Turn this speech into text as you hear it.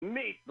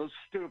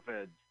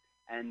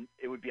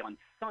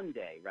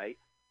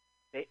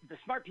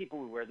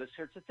wear those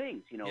sorts of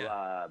things. You know,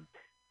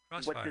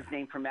 Crossfire. What's his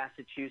name from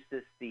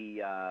Massachusetts?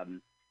 The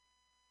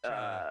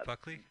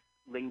Buckley?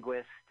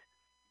 Linguist.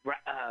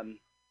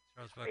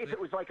 Charles Buckley? If it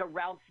was like a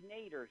Ralph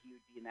Nader, he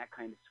would be in that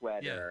kind of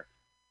sweater.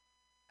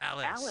 Yeah.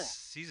 Alice.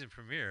 Season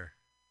premiere.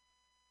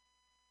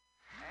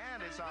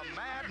 And it's a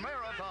mad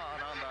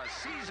marathon on the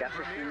season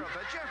premiere of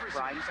the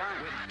Jeffersons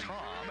when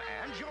Tom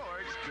and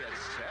George get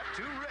set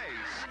to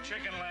race.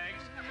 Chicken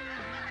legs.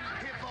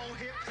 Hippo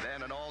hips.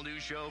 Then an all-new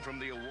show from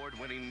the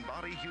award-winning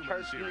Body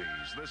Human series,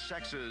 The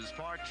Sexes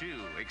Part 2.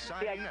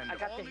 Exciting and I got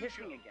the all-new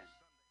hissing show. again.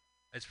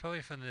 It's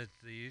probably from the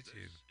YouTube.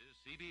 This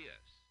is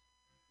CBS.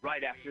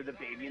 Right after the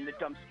baby in the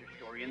dumpster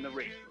story in the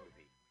race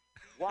movie.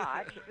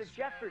 Watch the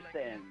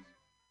Jeffersons.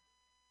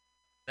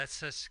 That's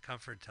such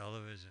comfort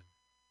television.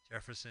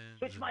 Jeffersons.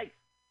 Switch mic.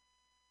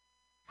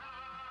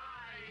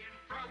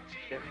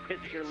 They're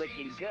picture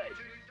looking good.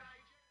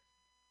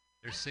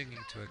 They're singing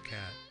to a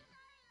cat.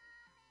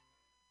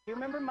 Do you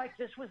remember, Mike,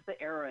 this was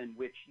the era in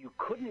which you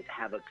couldn't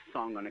have a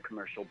song on a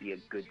commercial be a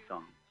good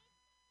song.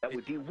 That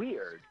would be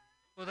weird.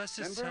 Well, that's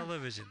just Remember?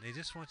 television. They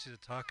just want you to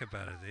talk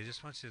about it. They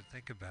just want you to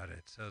think about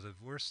it. So the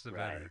worse, the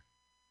Right. better.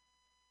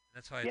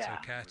 That's why it's so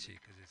catchy,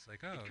 because it's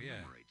like, oh,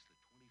 yeah.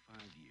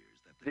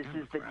 This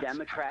is the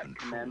Democrat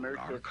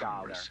commemorative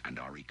dollar.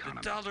 The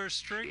dollar's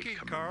shrinking,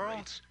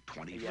 Carl.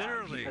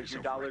 Literally. Because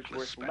your dollar's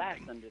worth less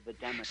under the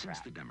Democrats.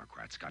 Since the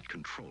Democrats got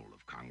control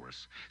of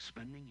Congress,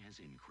 spending has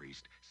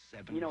increased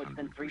 700%. You know, it's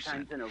been 3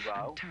 times in a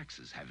row. And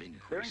taxes have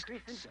increased. They're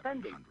increasing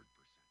spending. 700%.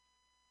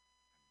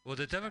 Well,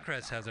 the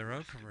Democrats have their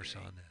own commercial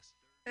on this.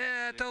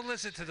 Yeah, don't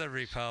listen to the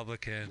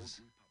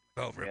Republicans.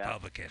 Vote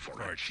Republican for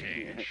a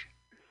change.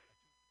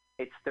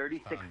 It's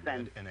 36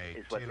 cents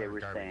is what they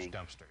were saying.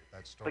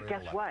 But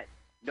guess what?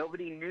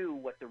 Nobody knew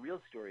what the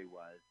real story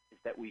was, is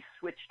that we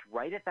switched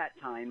right at that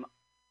time,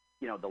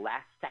 you know, the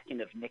last second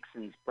of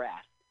Nixon's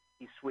breath,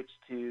 he switched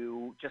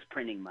to just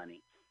printing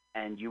money.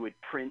 And you would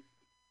print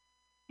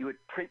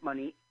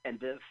money and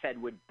the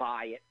Fed would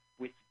buy it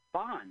with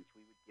bonds.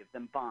 We would give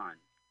them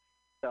bonds.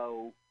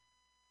 So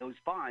those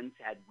bonds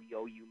had, we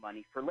owe you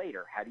money for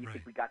later. How do you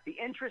think we got the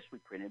interest? We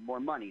printed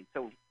more money.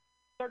 So it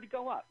started to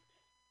go up.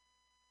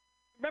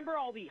 Remember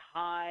all the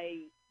high,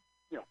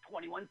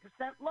 21%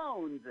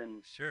 loans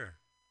and... Sure.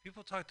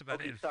 People talked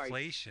about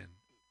inflation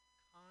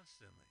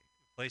constantly.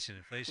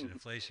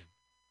 Inflation.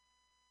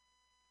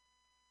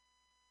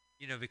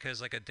 You know,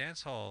 because like a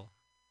dance hall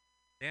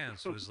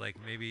dance was like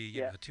maybe,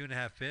 you know,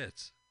 2.5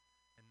 bits.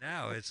 And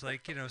now it's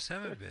like,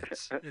 7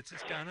 bits. It's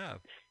just gone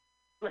up.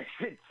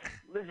 Listen,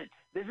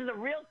 this is a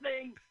real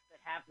thing that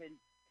happened.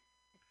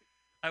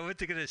 I went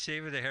to get a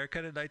shave and a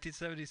haircut in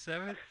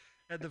 1977,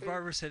 and the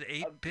barber said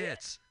 8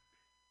 bits.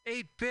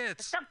 8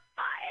 bits. It's 8.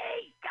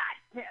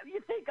 God damn, you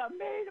think I'm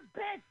made of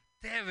bits?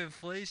 Damn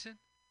inflation.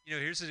 You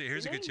know, here's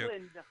a good joke.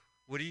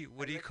 What do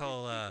you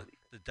call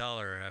the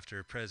dollar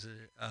after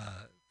President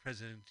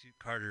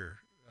Carter?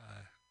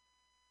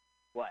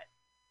 What?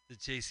 The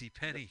J.C.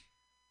 Penney.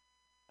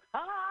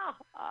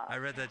 I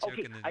read that joke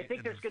in the I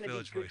think there's going to be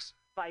a good voice.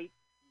 fight.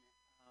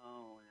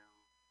 Oh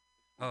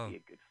no. This will be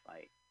a good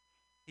fight.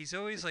 He's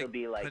always like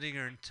putting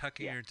her and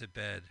tucking her into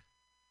bed.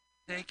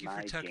 Thank you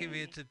for tucking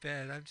me into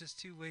bed. I'm just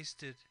too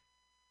wasted.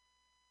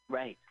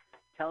 Right.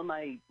 Tell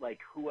my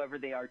whoever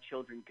they are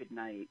children good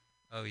night.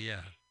 Oh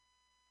yeah.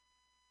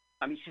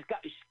 I mean, she's got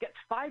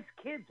 5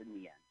 kids in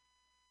the end.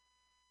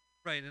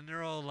 Right, and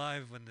they're all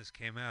alive when this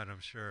came out,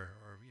 I'm sure,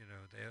 or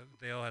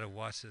they all had to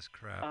watch this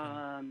crap.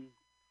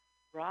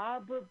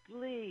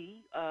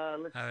 Probably.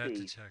 Let's see. I have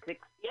to check. 6.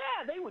 Yeah,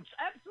 they would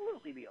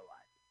absolutely be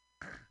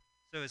alive.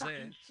 So is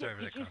that?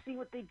 Did you see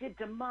what they did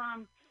to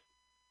Mom?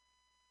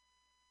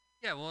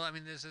 Yeah, well, I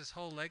mean, there's this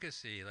whole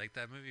legacy, like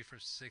that movie from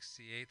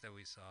 '68 that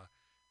we saw.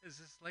 There's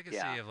this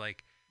legacy of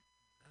like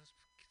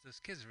those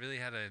kids really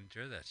had to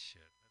endure that shit.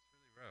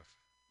 That's really rough.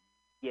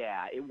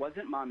 Yeah, it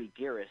wasn't Mommy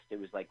Dearest. It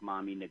was like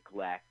Mommy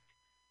Neglect.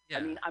 Yeah.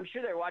 I mean, I'm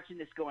sure they're watching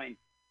this going,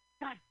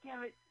 God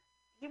damn it,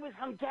 he was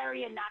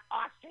Hungarian, not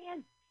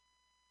Austrian.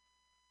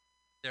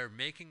 They're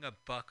making a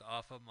buck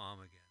off of Mom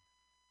again.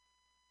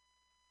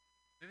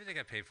 Maybe they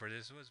got paid for it.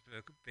 This was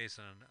based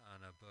on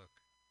a book.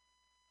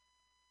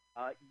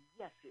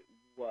 Yes, it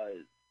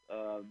was.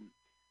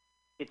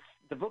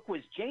 The book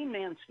was Jane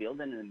Mansfield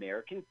in the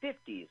American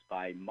 50s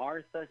by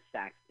Martha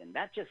Saxton.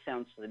 That just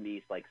sounds to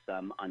me like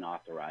some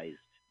unauthorized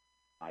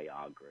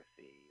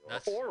biography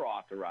or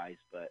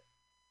authorized, but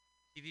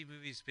TV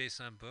movies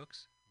based on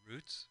books.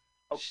 Roots.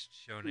 Oh,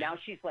 Shonen. Now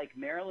she's like,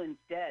 Marilyn's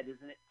dead.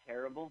 Isn't it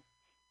terrible?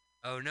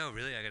 Oh no,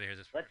 really? I gotta hear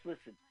this. Let's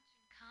listen. Much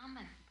in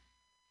common.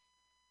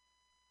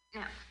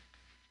 Now,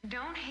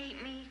 don't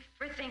hate me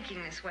for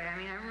thinking this way. I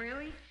mean, I'm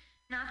really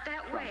not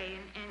that way,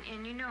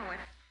 and you know it.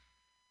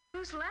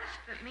 Who's left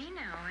but me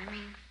now? I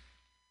mean,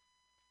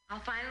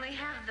 I'll finally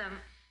have the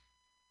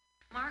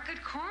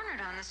market cornered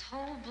on this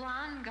whole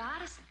blonde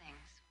goddess thing.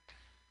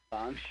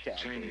 Bombshell.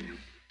 Janie,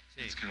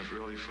 it's kind of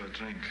early for a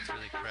drink. It's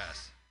really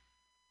crass.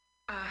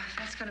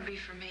 That's gonna be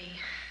for me.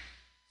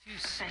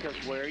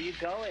 Because where are you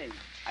going?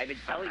 I've been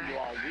telling you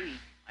all week.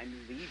 I'm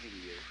leaving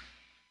you.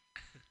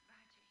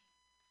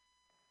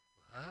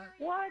 Huh?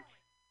 What?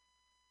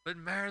 But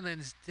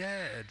Marilyn's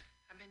dead.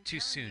 Too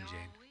soon,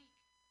 Jane.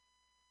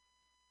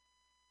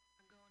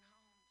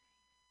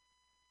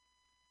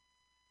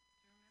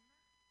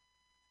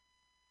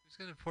 Who's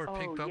gonna pour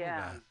pink bubble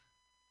bath?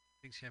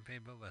 Pink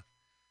champagne bubble bath.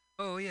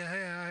 Oh yeah,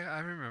 hey, I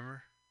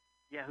remember.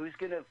 Yeah, who's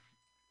gonna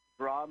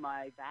draw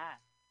my bath?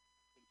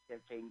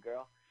 Pink champagne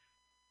girl.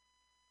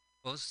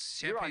 Well,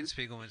 Champagne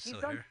Spiegelman's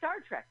still here. He's on Star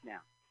Trek now.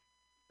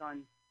 He's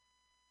on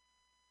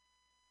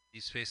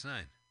Deep Space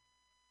Nine.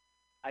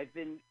 I've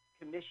been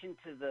commissioned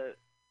to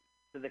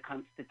the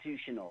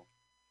Constitutional.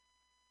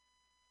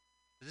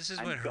 This is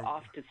I'm what her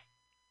off to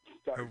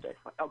Star Trek.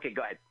 Okay,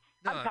 go ahead.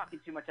 No, I'm talking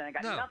too much and I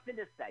got nothing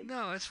to say.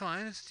 No, it's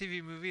fine. It's a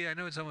TV movie. I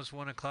know it's almost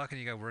 1 o'clock and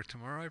you got work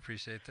tomorrow. I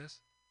appreciate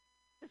this.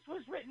 This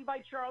was written by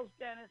Charles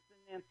Dennis and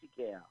Nancy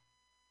Gale.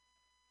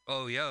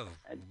 Oh, yo,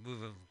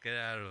 move him, get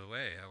out of the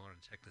way. I want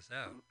to check this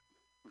out.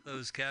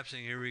 Closed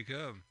captioning, here we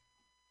come.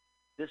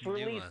 This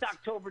released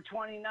October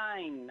 29,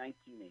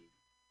 1980.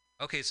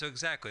 Okay, so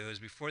exactly. It was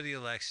before the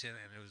election,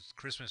 and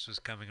Christmas was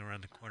coming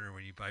around the corner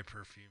when you buy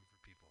perfume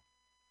for people.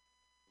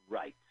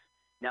 Right.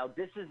 Now,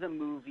 this is a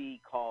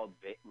movie called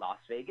Las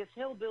Vegas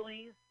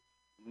Hillbillies.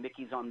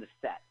 Mickey's on the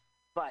set.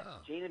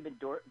 But Jane had been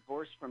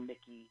divorced from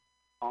Mickey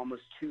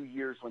almost 2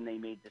 years when they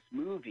made this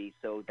movie,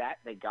 so that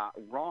they got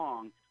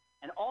wrong.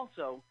 And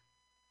also,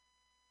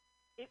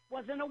 it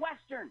wasn't a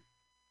Western.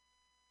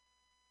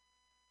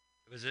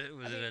 Was it a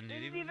nudie movie?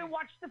 Didn't even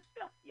watch the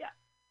film. Yeah.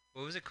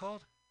 What was it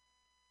called?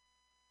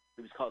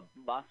 It was called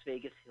Las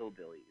Vegas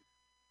Hillbillies.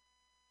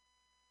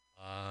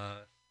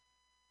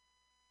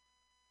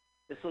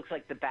 This looks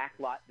like the back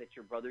lot that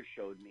your brother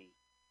showed me,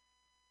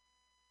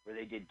 where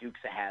they did Dukes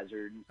of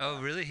Hazzard. Oh,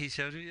 really? He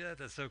showed you that?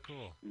 That's so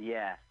cool.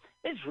 Yeah.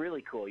 It's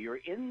really cool. You're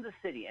in the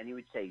city, and he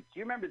would say, do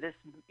you remember this?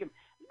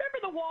 Remember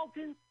the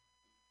Waltons?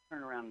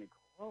 Turn around and go,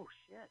 oh,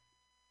 shit.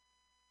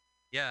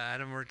 Yeah,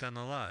 Adam worked on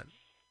a lot.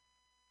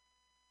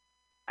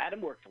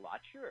 Adam worked a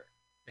lot, sure.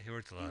 He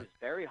worked a lot. He was a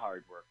very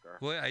hard worker.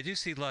 Well, I do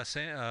see Las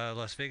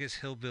Vegas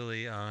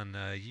Hillbilly on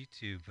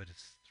YouTube, but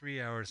it's 3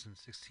 hours and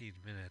 16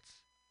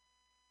 minutes.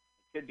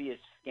 It could be a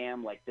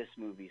scam like this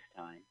movie's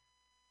time.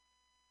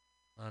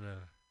 A lot of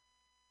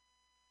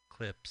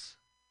clips.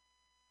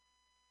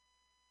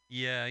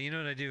 Yeah, you know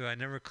what I do? I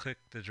never click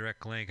the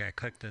direct link. I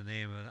click the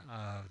name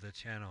of the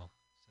channel.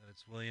 So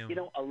it's William. You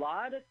know, a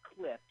lot of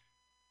clips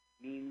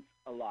means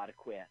a lot of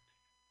quits.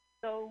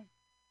 So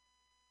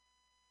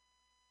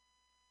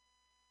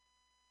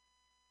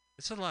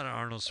it's a lot of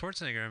Arnold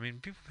Schwarzenegger. I mean,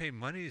 people pay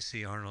money to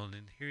see Arnold,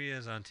 and here he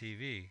is on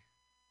TV.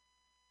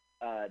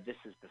 This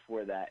is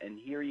before that, and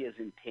here he is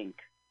in pink.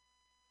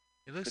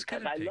 It looks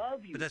kind of pink,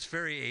 love you. But that's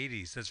very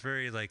 80s. That's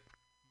very, like,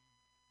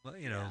 well,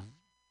 you know,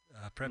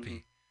 preppy.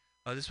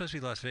 Mm-hmm. Oh, this must be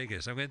Las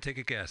Vegas. I'm going to take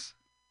a guess.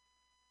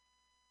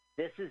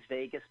 This is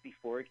Vegas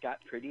before it got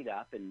prettied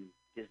up in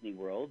Disney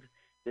World.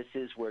 This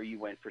is where you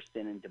went for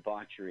sin and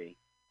debauchery.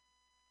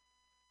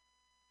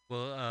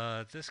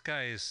 Well, this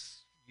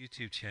guy's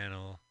YouTube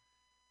channel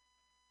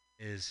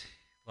is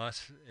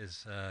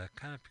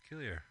kind of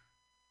peculiar.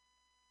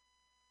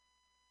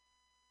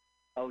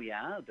 Oh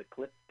yeah, the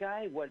clip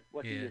guy. What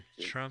do you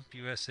see? Trump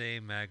USA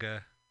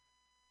MAGA.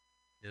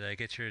 Did I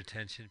get your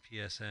attention?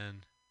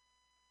 PSN.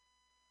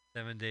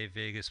 7-day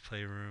Vegas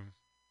Playroom.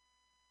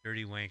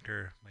 Dirty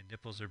Wanker. My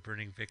nipples are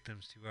burning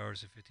victims. 2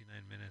 hours and 59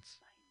 minutes.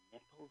 My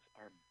nipples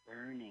are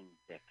burning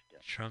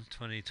victims. Trump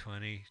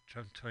 2020.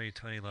 Trump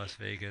 2020 Las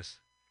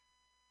Vegas.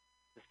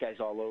 This guy's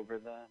all over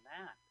the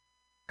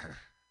map.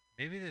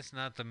 Maybe that's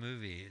not the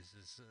movie. It's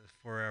this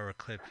 4-hour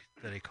clip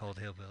that he called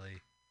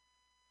Hillbilly.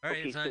 All right,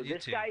 okay, it's on so YouTube.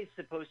 This guy is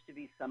supposed to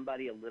be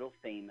somebody a little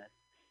famous,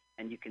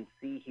 and you can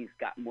see he's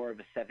got more of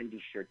a 70s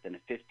shirt than a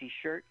 50s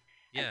shirt.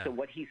 Yeah. And so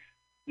what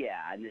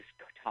and this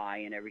tie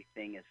and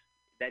everything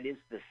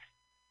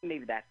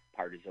maybe that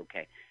part is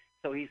okay.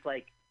 So she's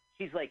like,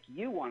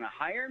 you want to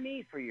hire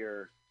me for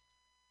your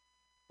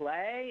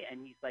play?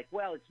 And he's like,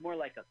 well, it's more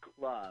like a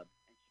club.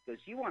 And she goes,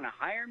 you want to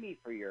hire me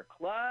for your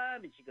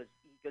club? And he goes,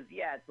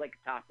 yeah, it's like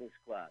a topless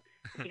club.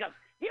 And she goes,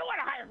 you want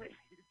to hire me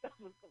for your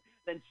topless club?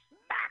 Then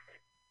smack,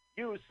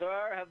 you,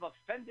 sir, have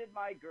offended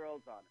my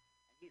girls on it.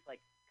 And he's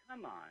like,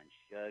 come on,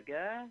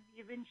 sugar,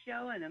 you've been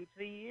showing them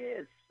for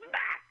years.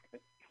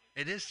 Smack.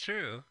 It is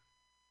true.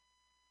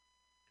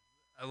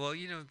 Well,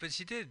 you know, but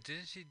she didn't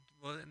she?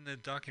 Well, in the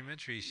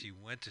documentary, she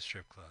went to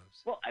strip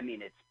clubs. Well, I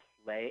mean, it's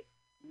play.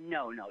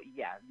 No.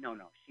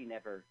 She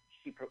never.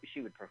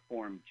 She would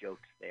perform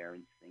jokes there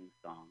and sing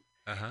songs.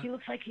 Uh-huh. He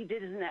looks like he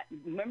did in that.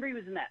 Remember, he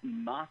was in that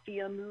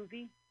Mafia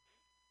movie.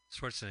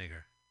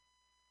 Schwarzenegger.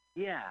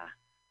 Yeah.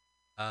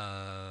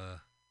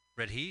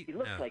 Red Heat. He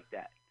looks like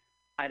that.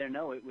 I don't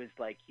know. It was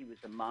like he was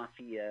a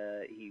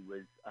mafia. He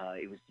was.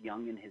 It was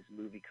young in his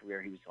movie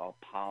career. He was all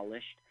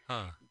polished.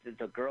 Huh.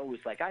 The girl was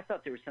like, I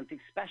thought there was something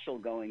special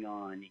going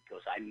on. He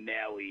goes, I'm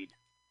married.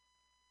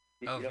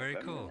 Oh, very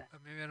cool.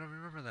 Maybe I don't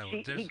remember that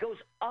one. He goes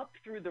up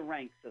through the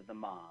ranks of the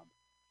mob.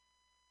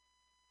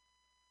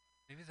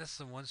 Maybe that's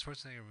the one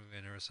Schwarzenegger movie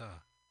I never saw.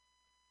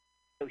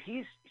 So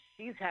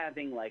she's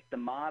having, like, the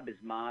mob is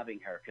mobbing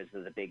her because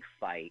of the big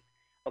fight.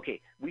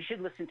 Okay, we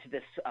should listen to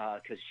this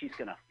because she's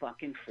gonna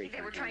fucking freak.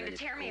 They were trying to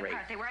tear me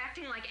apart. They were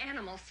acting like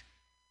animals.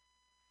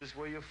 This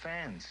were your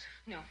fans.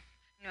 No.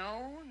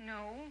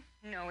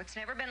 It's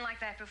never been like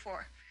that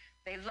before.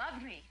 They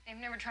love me. They've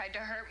never tried to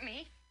hurt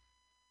me.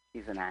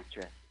 She's an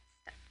actress.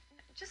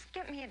 Just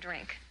get me a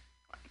drink.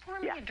 Pour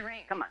me a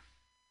drink. Come on.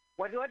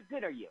 What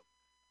good are you?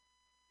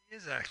 He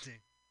is acting.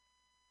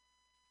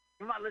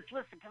 Come on, let's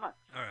listen. Come on.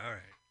 All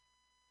right.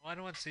 Well, I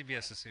don't want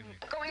CBS to sue me.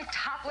 Going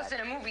topless in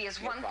a movie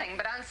is one thing,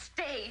 but on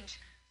stage...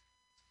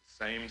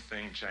 Same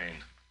thing,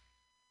 Jane.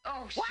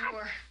 Oh,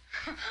 sure.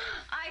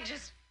 I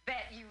just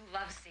bet you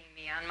love seeing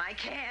me on my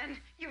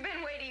can. You've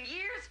been waiting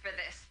years for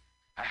this.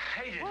 I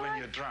hate it when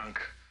you're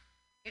drunk.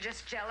 You're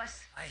just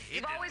jealous. I hate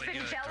You've always been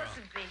jealous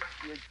of me.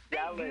 You're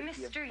jealous, Big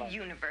Mr.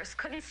 Universe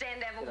couldn't stand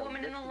to have a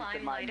woman in the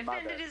limelight.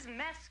 Offended his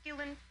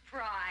masculine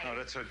pride. Oh,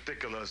 that's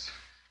ridiculous.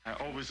 I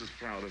always was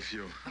proud of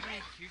you. How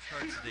many cue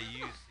cards do they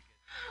use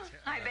to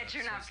get... I bet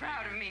you're not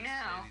proud of me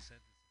now.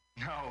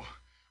 No,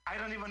 I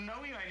don't even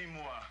know you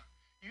anymore.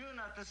 You're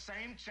not the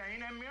same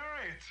Jane I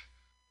married.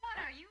 What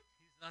are you?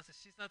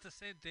 She's not the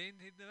same Dane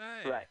he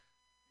denied. Right.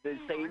 The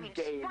same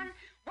Dane. One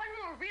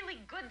more really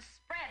good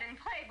spread in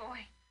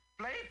Playboy.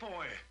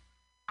 Playboy?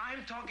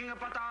 I'm talking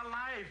about our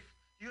life.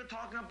 You're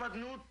talking about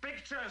nude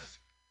pictures.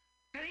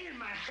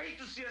 Damn, I hate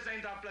to see us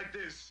end up like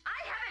this.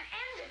 I haven't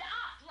ended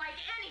up like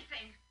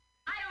anything.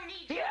 I don't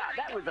need you. Yeah,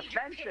 that was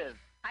offensive.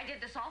 I did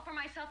this all for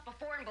myself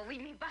before, and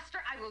believe me,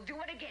 Buster, I will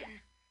do it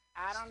again.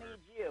 I don't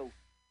need you.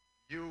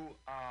 You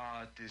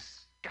are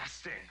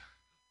disgusting.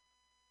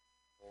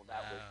 Well,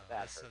 that was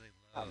that's something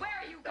low. Where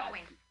are you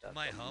going?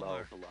 My Hummer. I said, where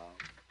are you going?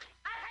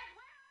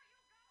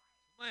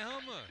 My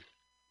Hummer.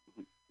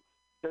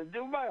 To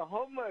do my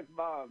homework,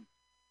 Mom.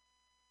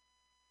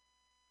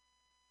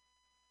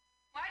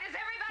 Why does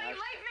everybody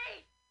leave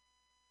me?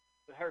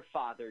 Her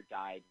father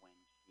died when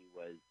she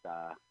was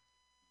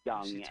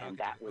young, and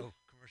that was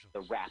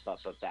the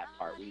wrap-up of that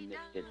part. We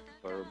missed it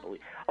verbally.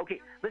 Okay,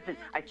 listen,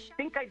 I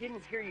think I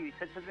didn't hear you. You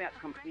said something about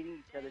completing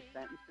each other's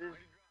sentences.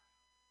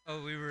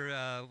 Oh, we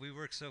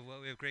work so well.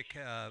 We have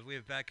we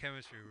have bad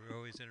chemistry. We're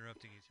always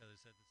interrupting each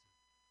other's sentences.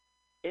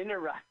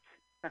 Interrupt.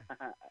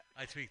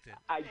 I tweaked it.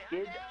 I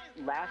did,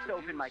 last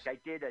open mic, I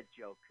did a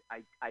joke.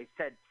 I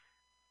said,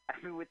 I've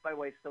been with my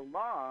wife so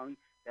long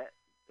that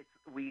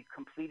we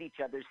complete each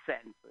other's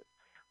sentences,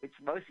 which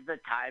most of the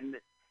time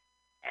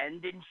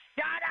end in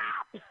shut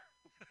up!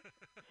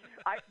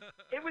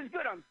 It was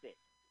good on stage.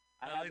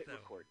 I have like it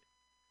that recorded.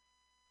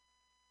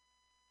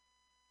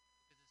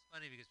 Because it's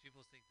funny because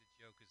people think the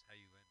joke is how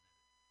you end that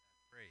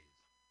phrase.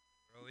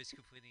 We're always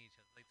completing each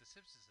other. Like The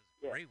Simpsons has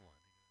a great one.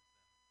 He goes,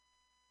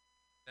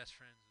 best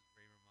friends with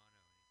Ray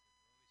Romano, and he said,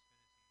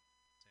 we're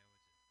always finishing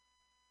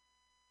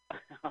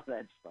sandwiches. Oh,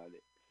 that's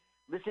funny.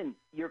 Listen,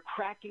 you're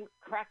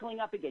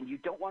crackling up again. You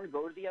don't want to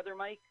go to the other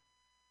mic?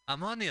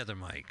 I'm on the other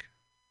mic.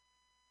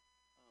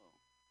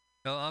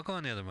 Oh, I'll go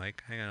on the other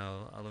mic. Hang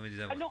on, I'll let me do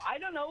that one. No, I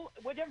don't know.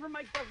 Whatever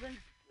mic doesn't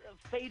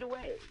fade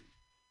away.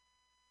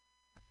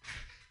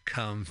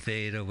 Come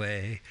fade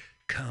away.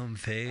 Come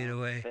fade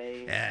away.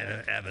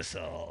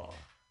 Episode.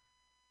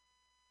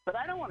 But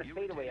I don't want to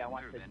fade away. I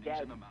want the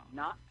dead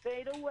not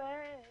fade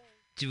away.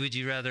 Would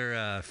you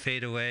rather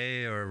fade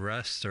away or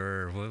rust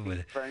or what would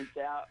it? Burnt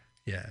out.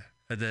 Yeah.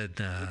 Then,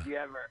 Would you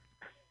ever?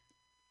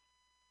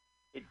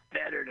 It's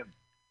better to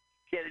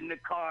get in the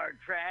car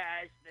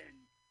trashed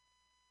than.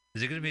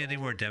 Is there going to be any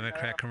more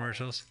Democrat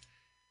commercials?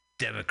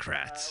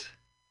 Democrats.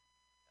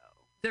 No.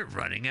 They're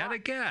running out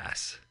of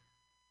gas.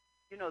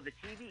 You know, the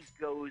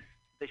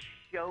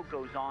show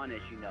goes on, as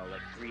you know,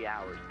 like 3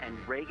 hours, and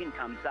Reagan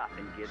comes up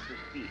and gives a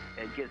speech,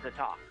 and gives a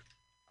talk,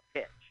 a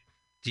pitch.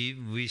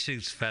 We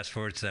should fast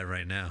forward to that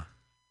right now.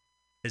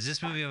 Is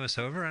this movie almost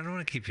over? I don't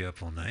want to keep you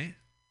up all night.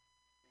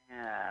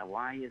 Yeah,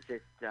 why is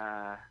it,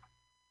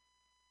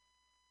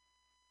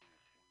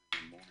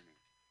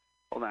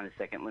 Hold on a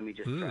second. Let me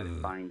just try to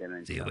find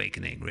them. The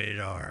Awakening, rated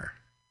R.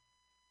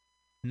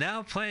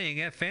 Now playing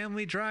at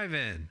Family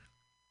Drive-In.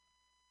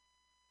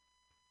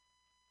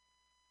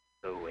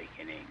 The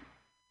Awakening,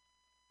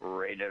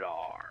 rated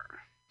R.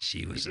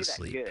 She was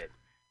asleep. That good.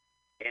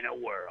 In a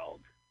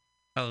world.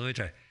 Oh, let me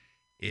try.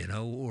 In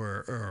a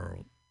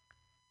world.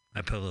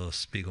 I put a little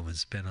Spiegelman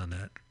spin on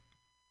that.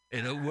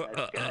 In a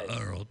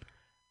world.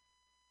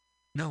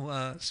 No,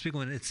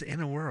 Spiegelman, it's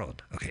in a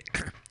world. Okay.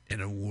 In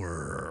a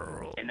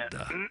world. In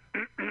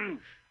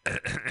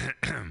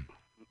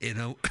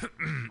a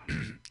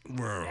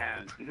world.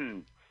 Yeah.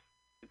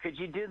 Could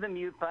you do the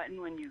mute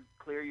button when you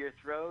clear your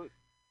throat?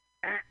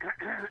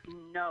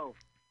 No.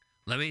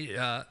 Let me,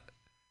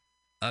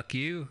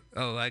 you.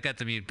 Oh, I got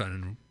the mute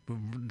button.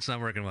 It's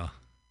not working well.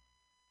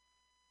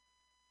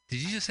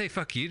 Did you just say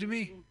fuck you to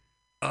me?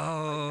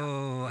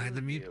 Oh, I had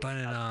the mute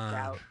button on.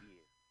 About you.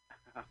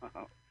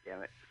 Oh,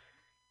 damn it.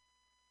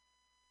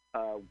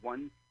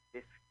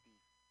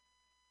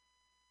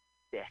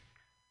 156.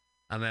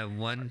 I'm at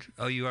one.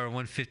 Oh, you are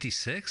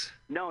 156?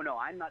 No,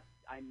 I'm not.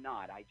 I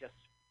just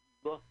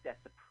looked at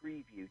the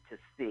preview to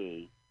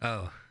see.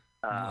 Oh.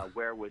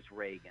 Where was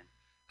Reagan?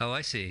 Oh,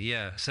 I see.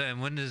 Yeah. So,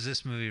 and when does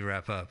this movie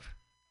wrap up?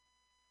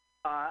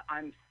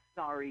 I'm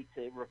sorry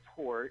to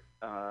report.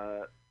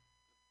 Let's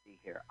see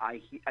here. I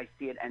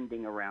see it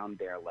ending around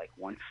there, like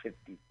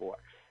 1:54.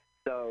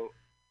 So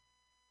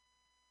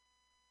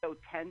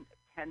 10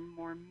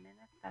 more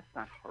minutes. That's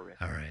not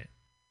horrific. All right.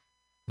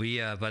 We,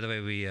 by the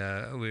way,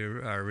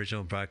 our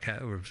original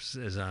broadcast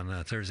is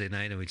on Thursday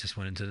night, and we just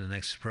went into the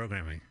next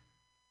programming.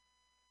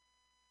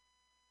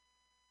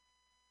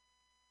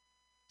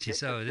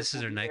 This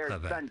is our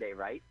nightclub. Sunday,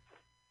 right?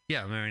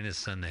 Yeah, I'm airing this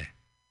Sunday.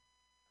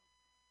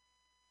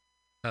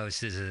 Oh, it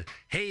says,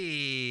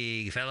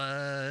 hey,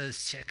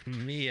 fellas, check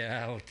me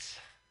out.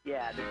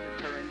 Yeah, this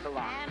is her in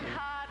Belong.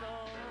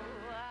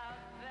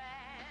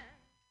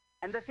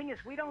 And the thing is,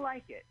 we don't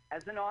like it.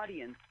 As an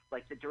audience,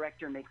 like, the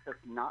director makes us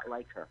not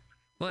like her.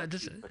 Well, it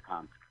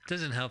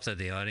doesn't help that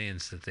the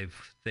audience that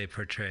they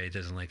portray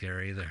doesn't like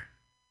her either.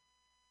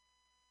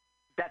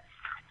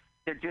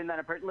 They're doing that.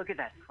 Look at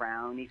that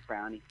frowny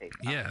face.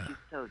 Yeah. She's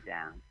so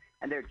down.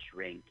 And they're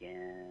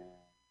drinking.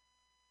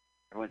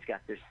 Everyone's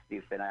got their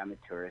stupid I'm a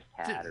tourist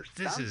hat or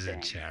something. This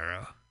isn't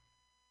Charo.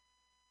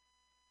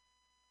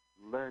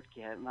 Look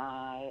at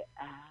my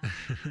ass.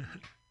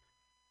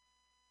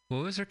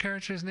 What was her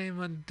character's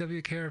name on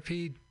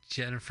WKRP?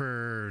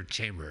 Jennifer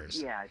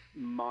Chambers. Yeah,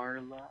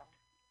 Marla.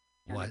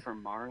 Jennifer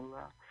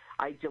Marla.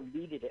 I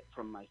deleted it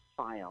from my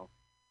file.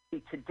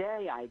 See,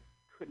 today I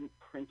couldn't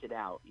print it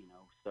out,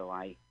 so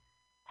I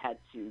had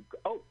to...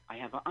 I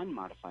have an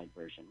unmodified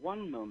version.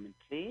 One moment,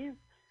 please.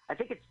 I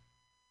think it's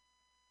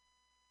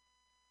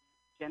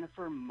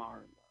Jennifer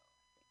Marlowe.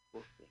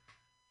 We'll see.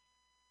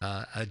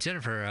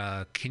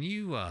 Jennifer, can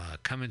you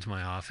come into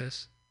my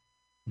office?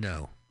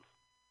 No.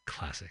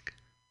 Classic.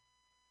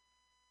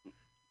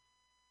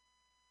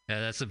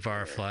 Yeah, that's a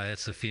barfly.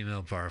 That's a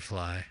female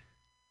barfly.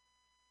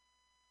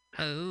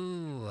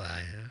 Oh,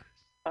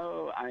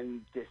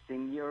 I'm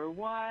dissing your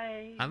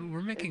wife.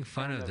 We're making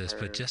fun of this,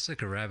 but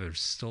Jessica Rabbit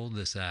stole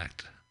this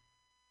act.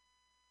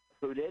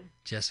 Who did?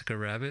 Jessica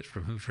Rabbit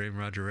from Who Framed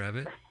Roger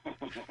Rabbit.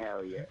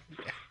 Hell yeah.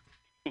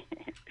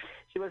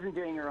 She wasn't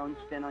doing her own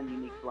spin on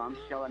Unique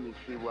Bombshell. I mean,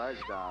 she was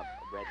a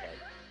redhead.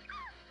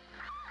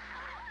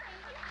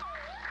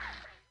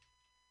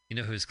 You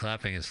know who's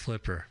clapping is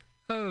Flipper.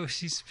 Oh,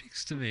 she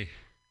speaks to me.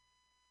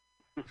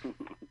 That's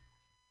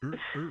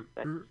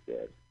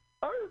good.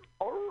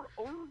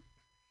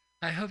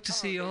 I hope to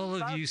see all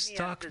of you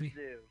stalk me.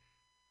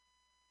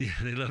 Yeah,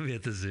 they love me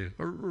at the zoo.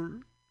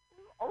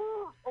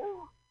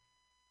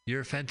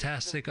 You're a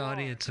fantastic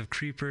audience of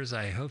creepers.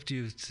 I hope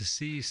to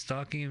see you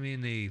stalking me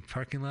in the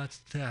parking lot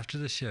after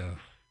the show.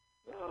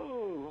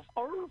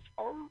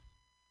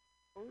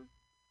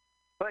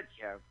 Put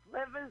your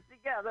flippers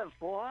together,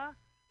 for.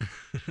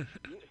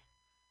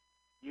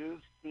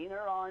 You've seen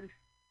her on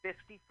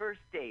 51st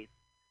Dates.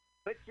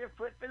 Put your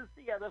flippers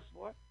together,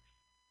 for.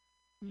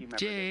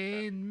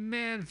 Jane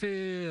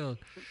Manfield.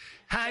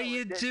 How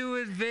you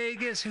doing,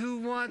 Vegas? Who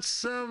wants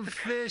some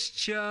fish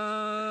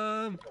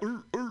chum?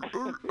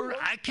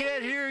 I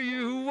can't hear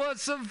you. Who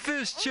wants some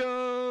fish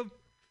chum?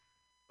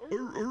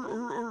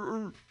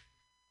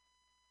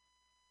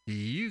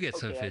 You get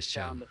some fish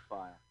chum.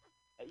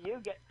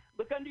 You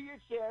look under your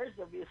chairs.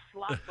 There'll be a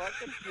slot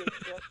bucket fish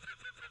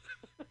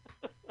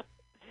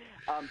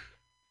chum.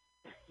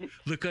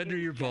 Look under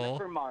your bowl.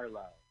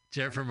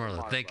 Jennifer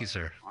Marlowe. Thank you,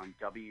 sir. On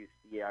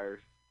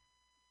WCR's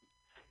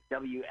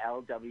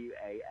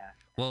WLWAF.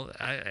 Well,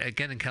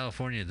 again, in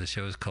California, the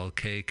show is called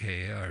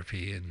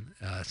KKRP in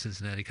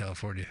Cincinnati,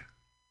 California.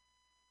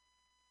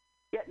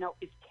 Yeah, no,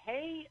 it's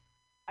K.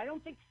 I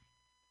don't think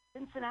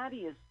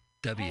Cincinnati is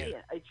W. K.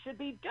 It should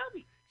be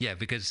W. Yeah,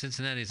 because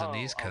Cincinnati is on the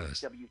East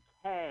Coast.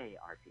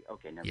 WKRP.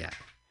 Okay, never mind.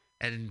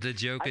 And the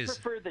joke is... I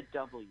prefer the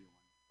W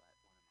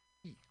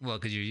one. Well,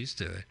 because you're used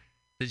to it.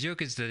 The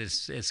joke is that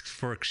it's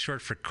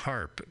short for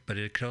carp, but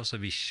it could also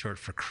be short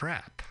for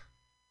crap.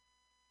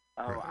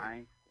 Oh, right. I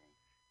see.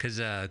 Because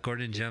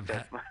Gordon Jump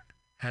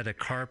had a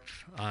carp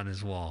on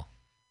his wall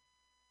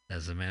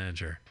as a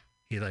manager.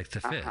 He liked to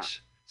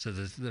fish. So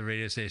the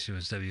radio station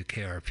was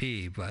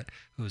WKRP, but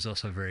it was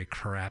also a very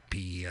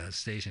crappy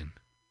station.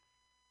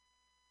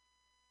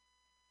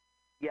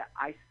 Yeah,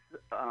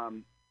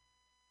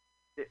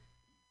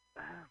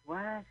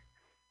 what?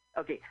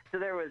 Okay, so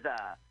there was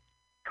a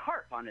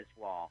carp on his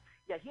wall.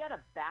 Yeah, he had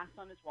a bass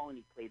on his wall and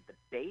he played the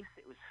bass.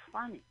 It was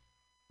funny.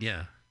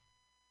 Yeah.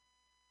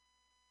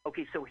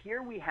 Okay, so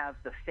here we have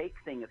the fake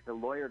thing of the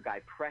lawyer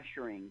guy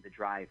pressuring the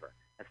driver.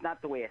 That's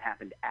not the way it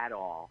happened at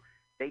all.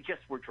 They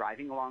just were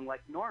driving along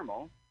like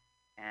normal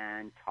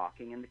and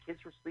talking, and the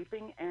kids were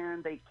sleeping,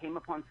 and they came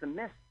upon some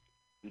mist.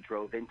 He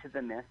drove into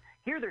the mist.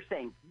 Here they're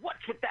saying,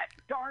 what's with that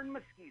darn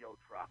mosquito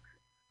truck?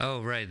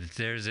 Oh, right.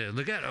 There's it.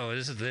 Look out. Oh,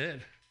 this is it.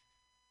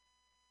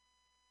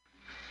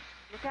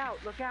 Look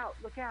out, look out,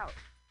 look out.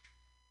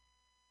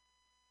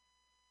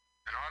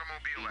 An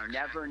automobile accident.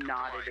 Never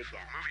nodded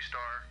again. Movie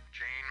star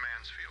Jane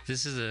Mansfield.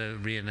 This is a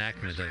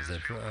reenactment of the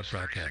broadcast.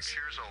 36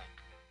 years old.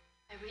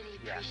 I really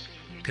appreciate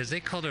you. Because they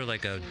called her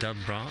like a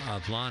dumb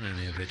blonde in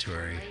the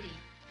obituary.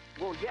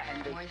 Well, yeah,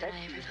 and they More said than I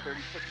she ever was thought.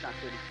 36, not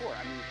 34.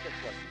 I mean, it just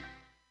wasn't.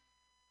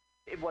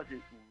 It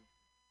wasn't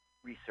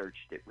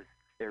researched. It was,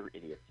 they're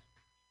idiots.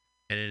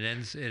 And it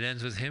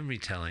ends with him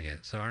retelling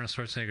it. So Arnold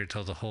Schwarzenegger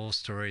told the whole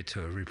story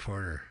to a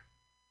reporter.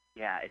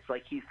 Yeah, it's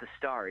like he's the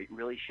star. It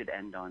really should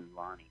end on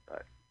Lonnie,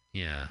 but...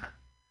 Yeah.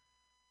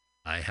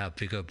 I have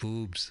bigger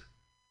boobs.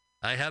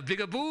 I have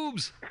bigger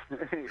boobs!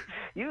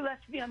 You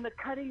left me on the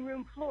cutting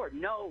room floor.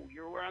 No,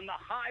 you were on the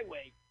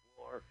highway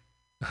floor.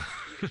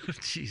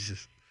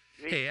 Jesus.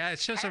 Hey,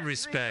 show some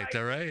respect,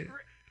 all right?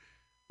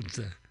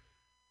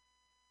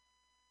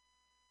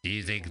 Do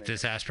you think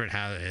this aspirin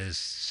is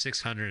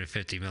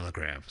 650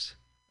 milligrams?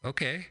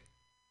 Okay.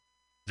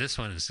 This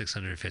one is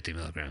 650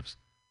 milligrams.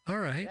 All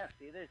right. Yeah,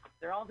 see,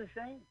 they're all the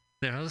same.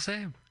 They're all the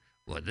same.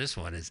 Well, this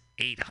one is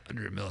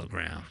 800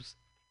 milligrams.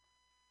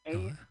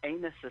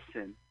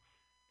 Anacin.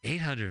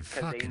 800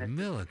 fucking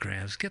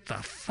milligrams. Get the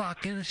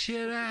fucking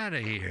shit out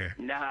of here.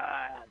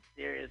 Nah,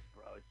 serious,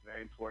 bro. It's a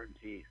very important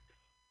piece.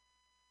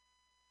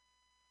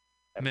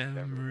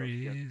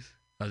 Memories.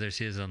 Oh, there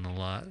she is on the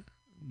lot.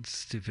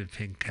 Stupid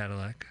pink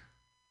Cadillac.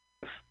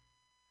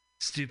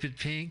 Stupid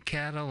pink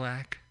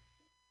Cadillac.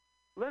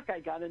 Look, I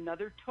got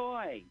another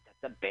toy.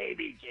 That's a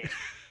baby Jane.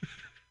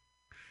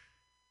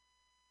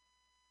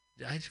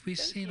 We've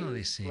seen all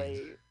these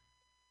scenes.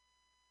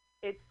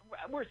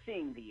 We're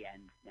seeing the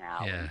end now.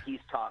 Yeah. And he's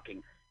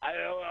talking.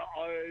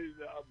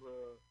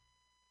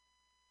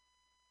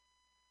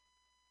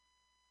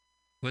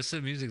 What's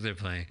the music they're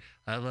playing?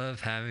 I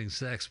love having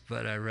sex,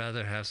 but I'd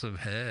rather have some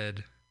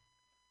head.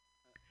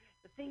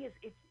 The thing is,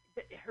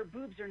 her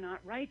boobs are not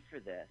right for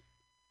this.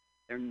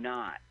 They're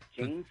not.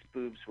 Jane's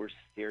boobs were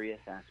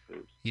serious-ass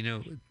boobs. You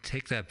know,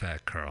 take that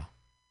back, Carl.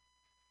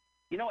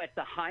 You know, at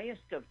the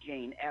highest of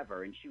Jane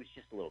ever, and she was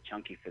just a little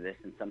chunky for this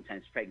and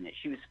sometimes pregnant,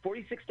 she was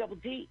 46 double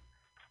D.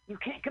 You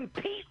can't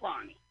compete,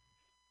 Lonnie.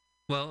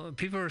 Well,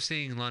 people are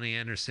seeing Lonnie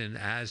Anderson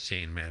as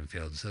Jane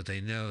Mansfield, so they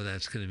know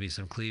that's going to be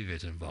some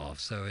cleavage involved.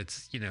 So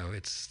it's,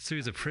 it's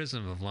through the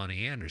prism of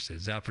Lonnie Anderson.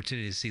 It's the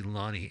opportunity to see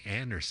Lonnie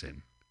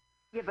Anderson.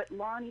 Yeah, but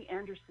Lonnie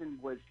Anderson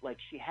was like,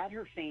 she had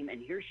her fame,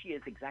 and here she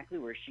is exactly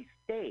where she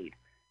stayed.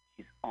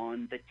 She's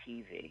on the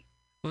TV.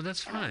 Well,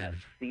 that's fine.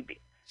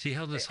 She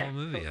held this whole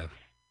movie up.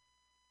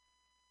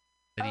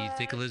 And do you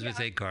think Elizabeth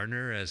A.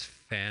 Gardner as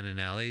Fan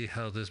and Allie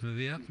held this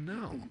movie up?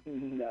 No.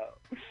 No.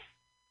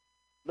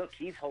 Look,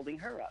 he's holding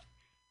her up.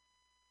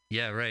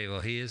 Yeah, right.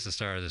 Well, he is the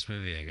star of this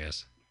movie, I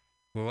guess.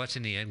 We're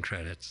watching the end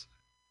credits.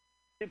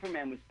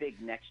 Superman was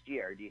big next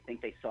year. Do you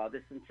think they saw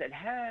this and said,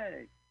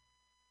 hey?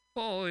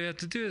 All we have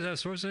to do is have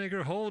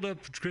Schwarzenegger hold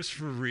up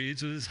Christopher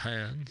Reeves with his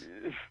hands.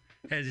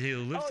 And he'll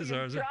lift his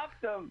arms up.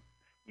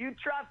 You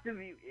dropped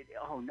him.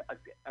 No.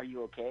 Are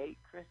you okay,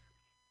 Chris?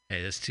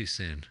 Hey, that's too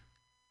soon.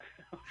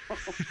 The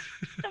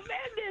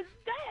man is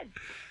dead.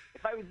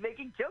 If I was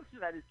making jokes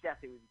about his death,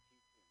 it would be too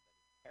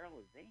soon.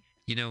 Paralyzation.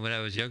 You know, when I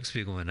was young,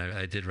 Spiegelman,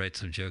 I did write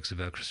some jokes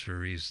about Christopher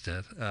Reeve's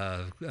death,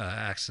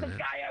 accident. The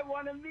guy I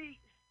want to meet.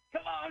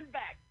 Come on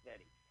back,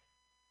 Betty.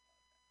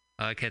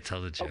 Oh, I can't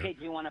tell the joke. Okay,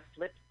 do you want to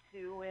flip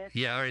to it?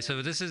 Yeah, all right.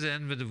 So this is the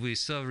end, but we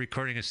still have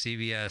recording of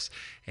CBS,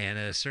 and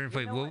at a certain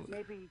point,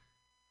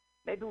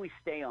 maybe we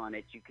stay on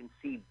it. You can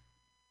see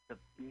it's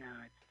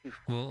too.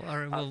 Well, all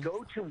right. Well,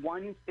 go to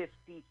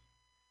 156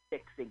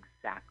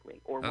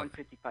 exactly, or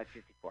 155.54.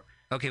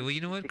 Okay. Well, you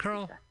know what,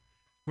 Carl?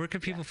 Where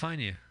can people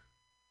find you?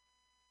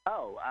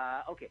 Oh,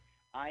 okay.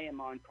 I am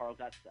on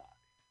Carl.Sock,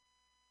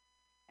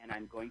 and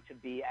I'm going to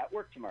be at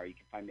work tomorrow. You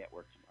can find me at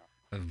work tomorrow.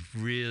 I'm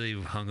really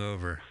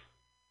hungover.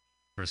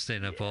 We're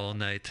staying up all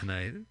night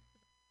tonight.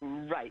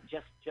 Right,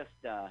 just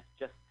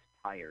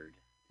tired.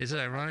 Is it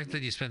ironic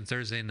that you spent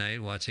Thursday night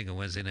watching a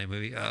Wednesday night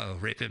movie? Oh,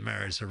 Rape and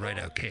Marriage, a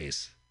write-out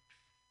case.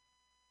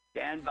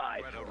 Stand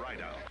by. I'm the man,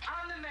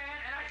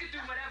 and I can do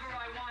whatever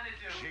I want to do.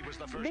 She was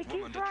the first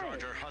woman to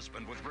charge her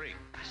husband with rape.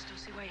 I just don't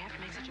see why you have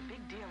to make such a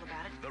big deal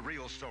about it. The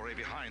real story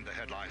behind the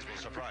headlines will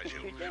surprise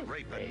you.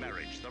 Rape and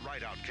Marriage, the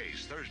write-out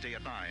case, Thursday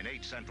at 9,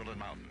 8 Central and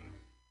Mountain.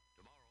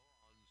 Tomorrow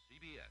on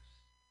CBS.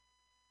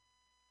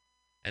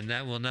 And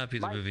that will not be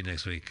the movie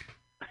next week.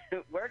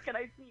 Where can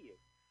I see you?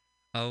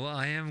 Oh, well,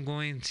 I am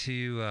going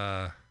to...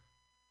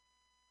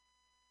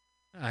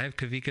 I have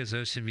Kavika's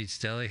Ocean Beach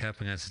Deli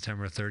happening on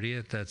September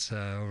 30th. That's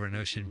over in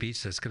Ocean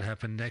Beach. That's going to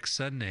happen next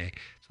Sunday.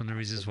 It's one of the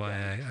reasons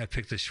why I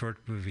picked a short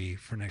movie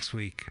for next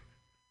week.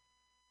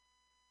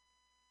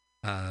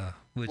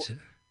 Yes.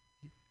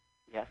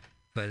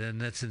 But then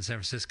that's in San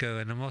Francisco.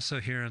 And I'm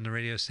also here on the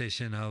radio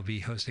station. I'll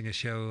be hosting a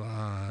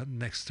show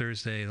next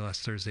Thursday, the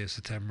last Thursday of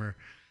September.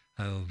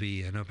 I will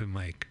be an open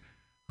mic.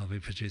 I'll be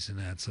producing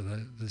that, so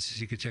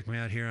you can check me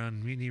out here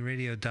on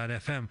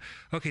MutinyRadio.fm.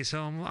 Okay,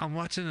 so I'm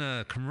watching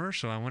a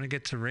commercial. I want to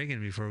get to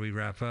Reagan before we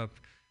wrap up.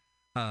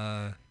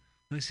 Let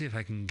me see if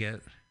I can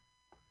get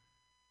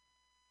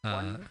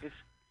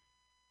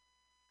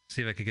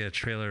see if I can get a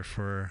trailer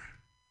for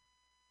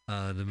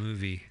the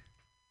movie.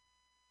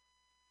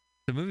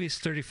 The movie's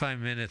 35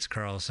 minutes,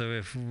 Carl. So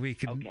if we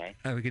could,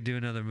 we could do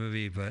another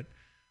movie, but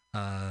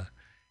and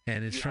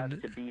it's you from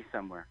have to be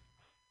somewhere.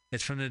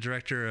 It's from the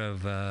director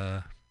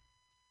of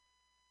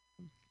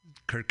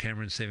Kirk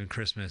Cameron Saving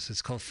Christmas.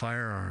 It's called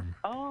Firearm.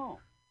 Oh,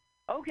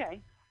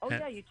 okay. Oh,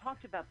 yeah, you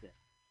talked about this.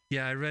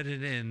 Yeah, I read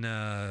it in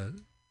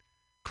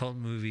cult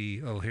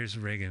movie. Oh, here's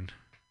Reagan.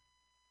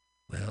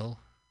 Well.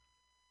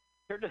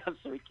 Turn it up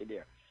so we can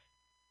hear.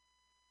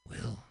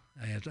 Well,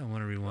 I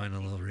want to rewind a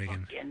little,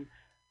 Reagan. Fucking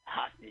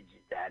hostages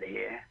out of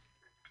here.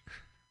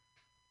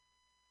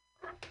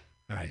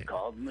 All right. I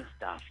called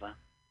Mustafa.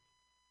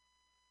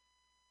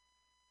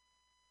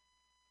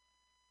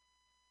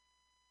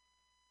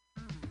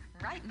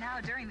 Right now,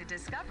 during the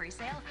Discovery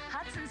Sale,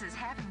 Hudson's is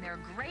having their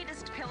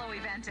greatest pillow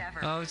event ever.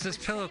 Oh, it's this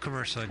pillow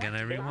commercial again.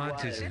 I rewind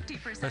to.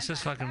 Let's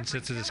just fucking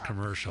sit to this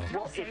commercial.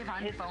 Well, it's Save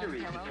on foam history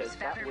pillows, because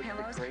that feather was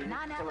pillows, the greatest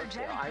non-allergenic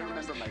pillow. I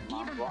pillows, remember my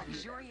mom even bought me.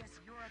 luxurious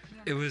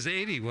European. It was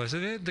 80,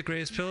 wasn't it? The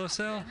greatest pillow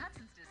sale?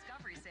 Hudson's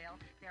Discovery Sale,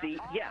 they're See,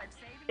 all yeah.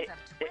 at savings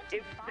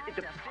of 25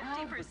 to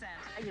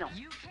 50%. You know.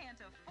 You can't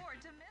afford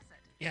to miss it.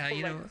 Yeah,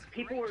 you know.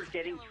 People were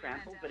getting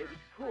trampled, but it was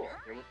cool.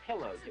 There were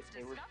pillows.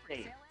 They were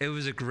safe. It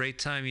was a great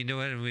time, you know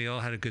what? And we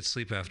all had a good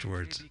sleep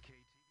afterwards.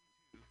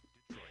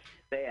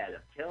 They had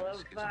a pillow This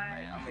is a fight.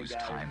 man whose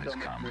time has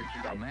come.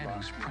 A man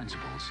whose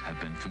principles have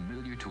been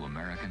familiar to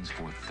Americans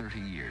for 30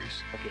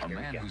 years. A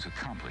man whose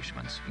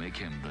accomplishments make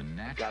him the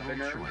natural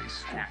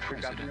choice for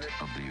President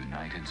of the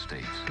United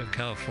States. Of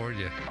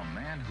California. A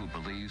man who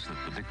believes that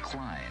the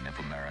decline of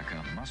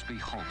America must be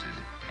halted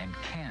and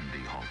can be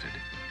halted.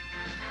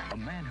 A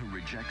man who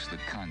rejects the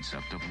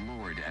concept of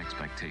lowered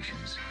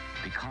expectations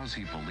because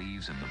he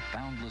believes in the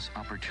boundless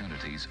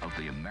opportunities of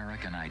the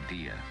American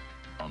idea.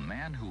 A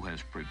man who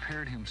has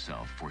prepared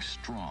himself for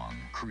strong,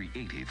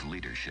 creative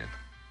leadership.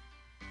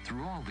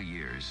 Through all the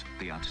years,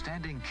 the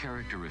outstanding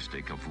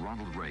characteristic of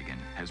Ronald Reagan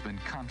has been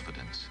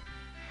confidence.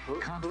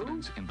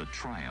 Confidence in the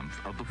triumph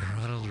of the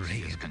principles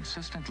he has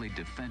consistently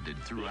defended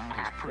throughout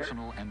his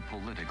personal and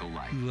political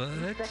life.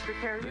 What?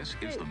 This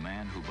is the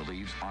man who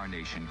believes our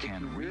nation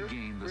can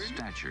regain the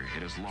stature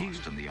it has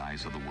lost in the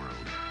eyes of the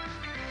world.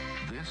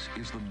 This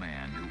is the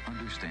man who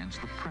understands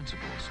the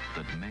principles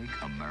that make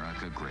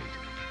America great.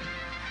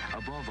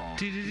 Above all,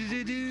 he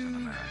believes in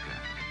America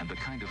and the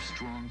kind of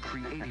strong,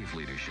 creative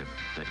leadership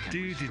that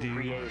can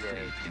restore our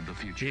faith in the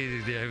future.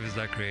 Yeah, it was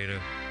that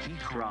creative. He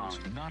calls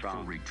not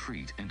for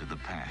retreat into the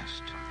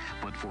past,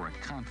 but for a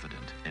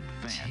confident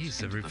advance. Jeez,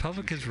 the into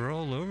Republicans future. were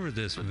all over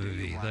this The day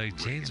movie. Ronald Like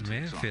James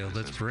Reagan takes Manfield. office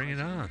Let's as bring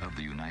it on. President of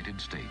the United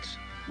States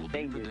will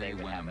be the day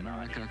when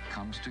America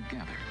comes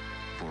together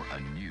for a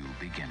new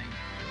beginning.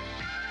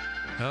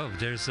 Oh,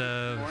 there's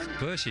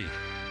Bushy.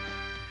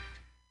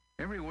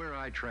 Everywhere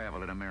I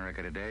travel in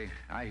America today,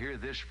 I hear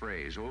this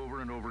phrase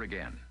over and over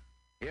again.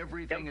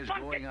 Everything is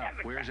going up.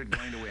 Where's it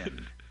going to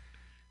end?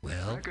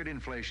 Well, record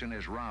inflation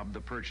has robbed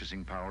the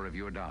purchasing power of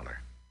your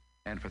dollar.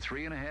 And for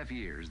 3.5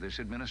 years, this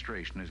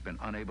administration has been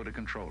unable to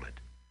control it.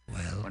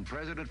 Well, when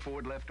President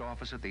Ford left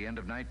office at the end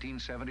of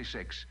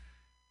 1976,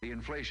 the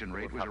inflation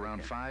rate was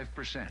around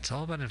 5%. It's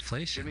all about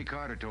inflation. Jimmy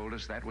Carter told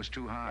us that was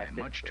too high,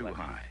 much too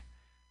high.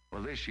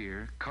 Well, this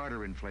year,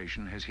 Carter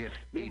inflation has hit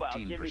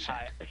 18%.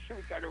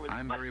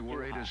 I'm very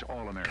worried, as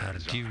all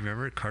Americans God, do you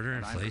remember Carter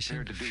inflation?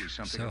 I'm prepared to do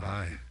something so about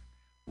high. it.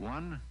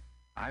 One,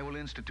 I will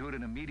institute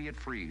an immediate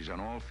freeze on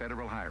all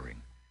federal hiring.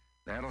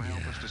 That'll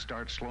help us to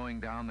start slowing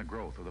down the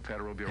growth of the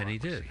federal bureaucracy.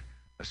 And he did.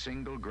 The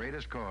single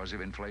greatest cause of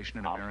inflation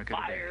in America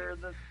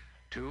today.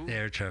 Two,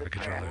 air traffic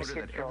controllers.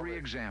 Order that every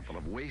example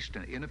of waste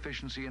and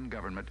inefficiency in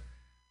government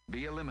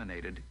be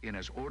eliminated in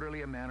as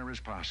orderly a manner as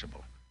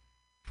possible.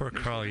 Poor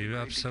Carl, you're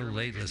up so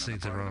late listening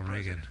to Ronald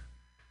Reagan.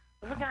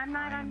 Look, I'm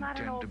not an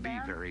intend old to be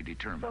man. very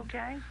determined. It's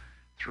okay.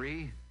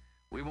 Three,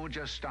 we won't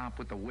just stop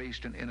with the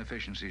waste and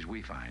inefficiencies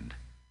we find.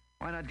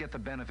 Why not get the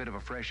benefit of a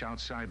fresh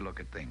outside look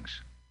at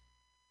things?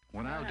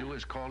 What I'll do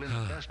is call in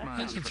the best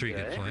minds Those are three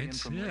good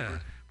points. Yeah.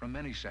 From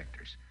many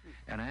sectors,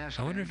 and ask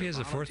I wonder them if he has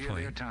to a fourth volunteer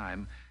their point.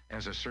 time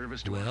as a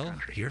service to our Well,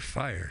 country. you're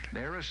fired.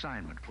 Their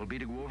assignment will be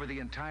to go over the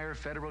entire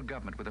federal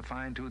government with a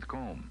fine-tooth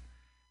comb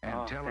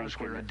and tell us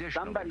where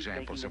additional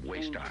examples of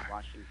waste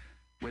are.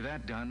 With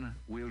that done,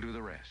 we'll do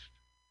the rest.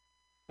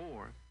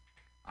 Four,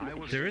 I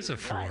will There is a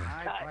four.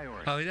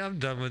 Oh, I'm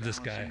done with this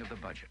guy. of the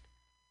budget.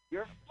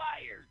 You're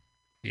fired.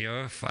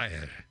 You're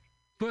fired.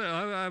 But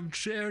I'm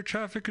air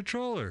traffic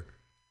controller.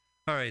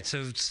 All right,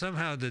 so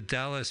somehow the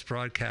Dallas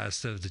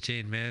broadcast of the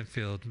Jane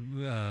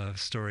Manfield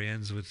story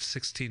ends with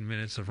 16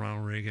 minutes of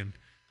Ronald Reagan.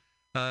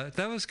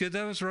 That was good.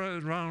 That was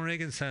what Ronald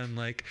Reagan sounded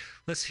like.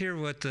 Let's hear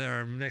what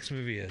our next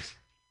movie is.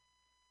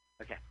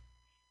 Okay.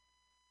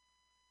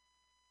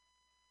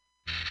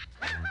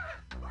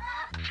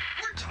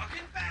 We're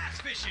talking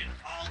bass fishing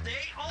all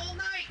day, all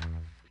night.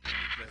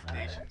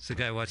 It's the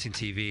guy watching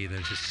TV. They're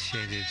just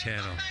changing the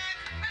channel.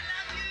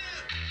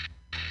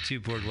 Two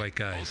bored white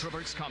guys.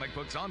 Ultraverse comic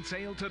books on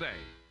sale today.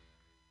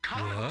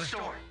 Comic What? book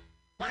store.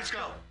 Let's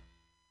go.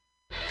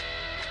 They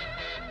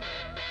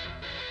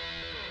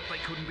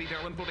couldn't be there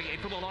in 48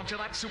 for the launch of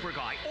that Super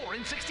Guy, or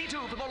in 62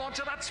 for the launch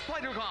of that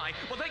Spider Guy,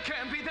 but they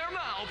can be there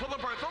now for the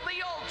birth of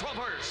the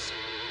Ultraverse.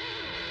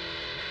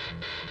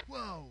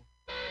 Whoa.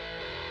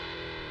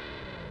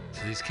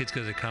 So these kids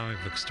go to the comic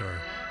book store.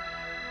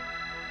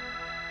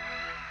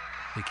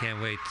 They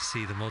can't wait to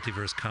see the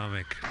multiverse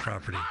comic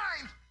property.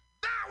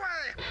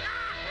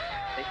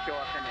 They show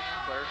up in the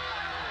clerk.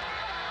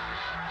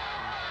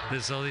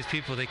 There's all these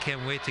people, they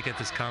can't wait to get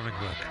this comic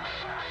book.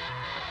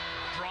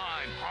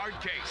 Prime Hard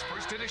Case,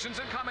 first editions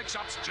in comic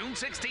shops, June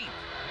 16th.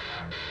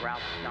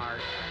 Ralph Nard.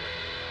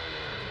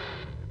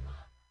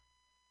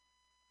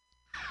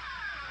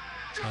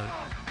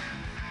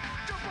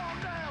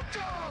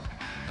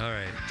 All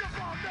right.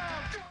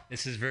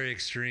 This is very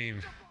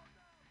extreme.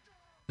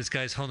 This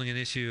guy's holding an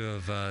issue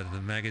of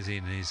the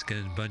magazine, and he's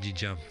going to bungee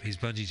jump. He's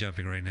bungee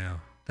jumping right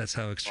now. That's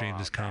how extreme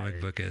this comic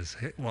book is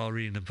while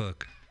reading the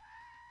book.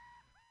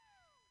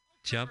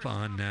 Jump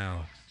on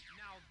now.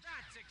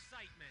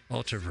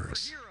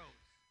 Ultraverse.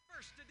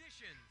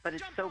 But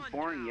it's so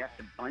boring. You have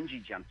to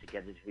bungee jump to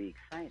get it to be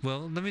exciting.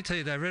 Well, let me tell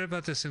you, I read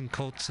about this in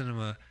Cult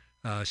Cinema,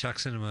 Shock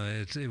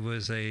Cinema. It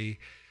was the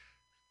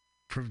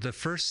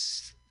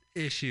first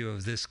issue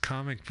of this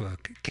comic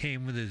book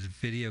came with a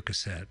video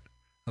cassette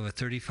of a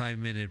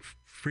 35-minute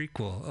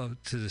prequel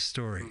to the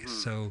story. Mm-hmm.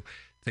 So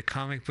the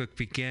comic book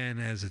began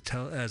as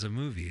a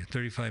movie, a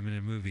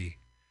 35-minute movie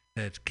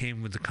that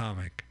came with the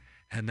comic.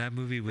 And that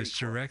movie was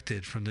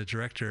directed from the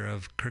director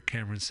of Kirk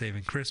Cameron's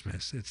Saving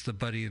Christmas. It's the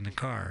buddy in the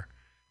car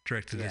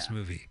directed this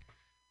movie.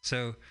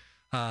 So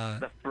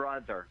the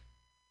brother.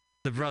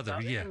 The brother,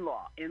 yeah.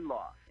 In-law.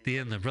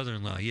 The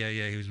brother-in-law. Yeah.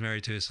 He was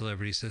married to his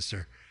celebrity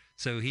sister.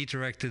 So he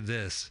directed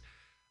this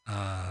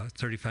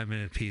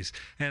 35-minute piece.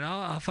 And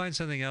I'll find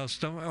something else.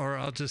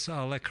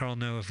 I'll let Carl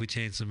know if we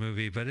change the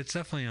movie. But it's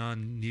definitely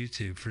on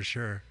YouTube for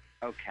sure.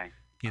 Okay.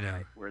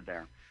 Right, we're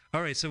there.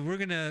 All right, so we're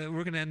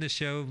gonna end the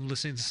show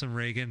listening to some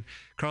Reagan.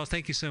 Carl,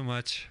 thank you so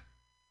much.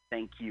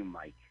 Thank you,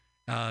 Mike.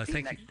 See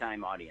you next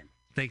time, audience.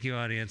 Thank you,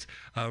 audience.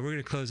 We're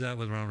gonna close out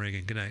with Ronald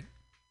Reagan. Good night.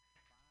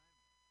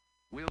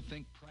 We'll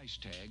think price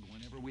tag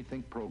whenever we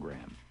think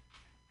program.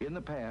 In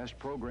the past,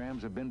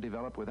 programs have been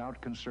developed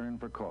without concern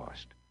for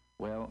cost.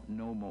 Well,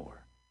 no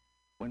more.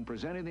 When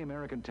presenting the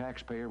American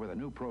taxpayer with a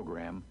new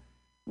program,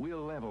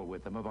 we'll level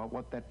with them about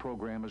what that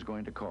program is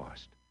going to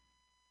cost.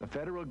 The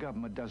federal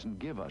government doesn't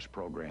give us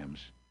programs.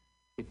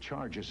 It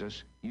charges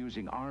us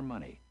using our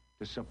money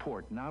to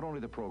support not only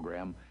the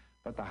program,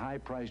 but the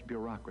high-priced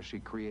bureaucracy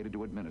created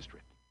to administer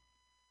it.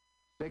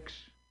 6,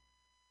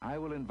 I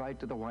will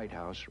invite to the White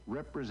House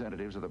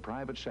representatives of the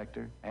private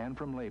sector and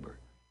from labor.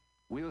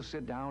 We'll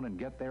sit down and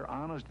get their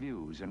honest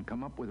views and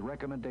come up with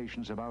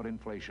recommendations about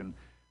inflation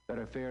that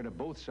are fair to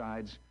both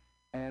sides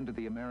and to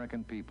the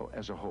American people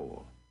as a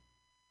whole.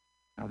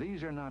 Now,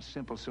 these are not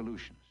simple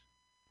solutions,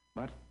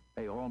 but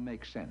they all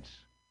make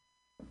sense.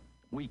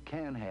 We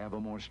can have a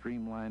more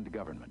streamlined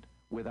government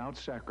without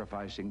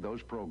sacrificing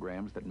those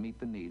programs that meet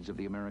the needs of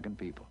the American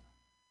people.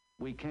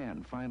 We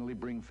can finally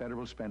bring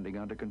federal spending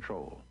under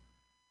control.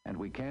 And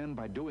we can,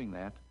 by doing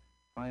that,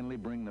 finally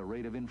bring the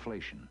rate of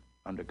inflation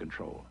under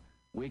control.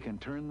 We can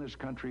turn this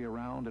country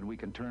around, and we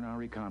can turn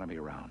our economy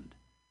around.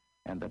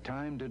 And the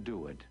time to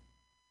do it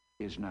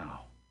is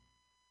now.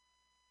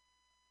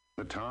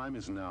 The time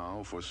is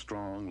now for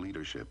strong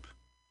leadership.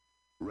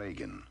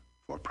 Reagan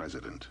for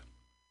president.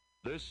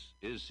 This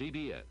is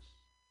CBS.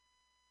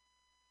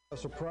 A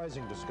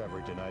surprising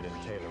discovery tonight in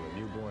Taylor, a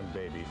newborn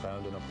baby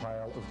found in a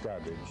pile of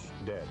garbage,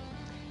 dead.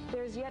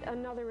 There's yet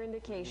another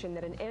indication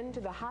that an end to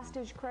the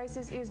hostage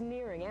crisis is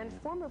nearing, and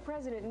former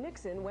President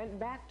Nixon went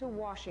back to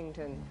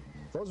Washington.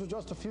 Those are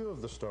just a few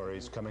of the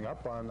stories coming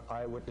up on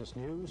Eyewitness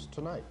News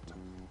tonight.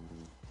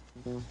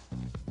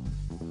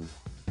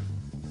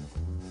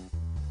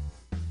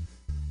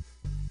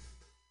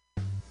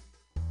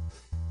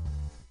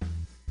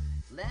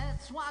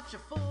 Let's watch a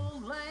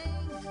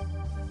full-length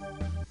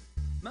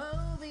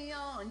movie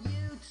on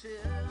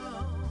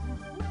YouTube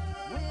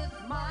with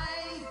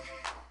Mike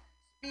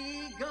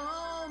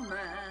Spiegelman.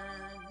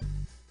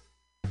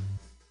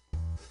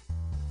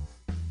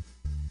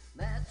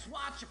 Let's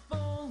watch a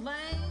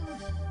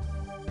full-length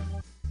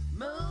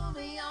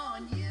movie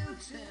on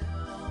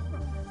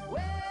YouTube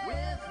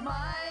with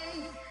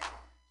Mike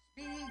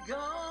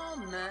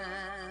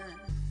Spiegelman.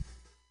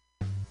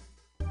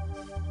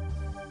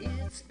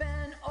 It's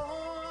been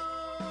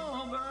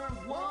over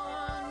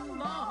 1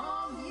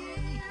 long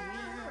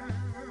year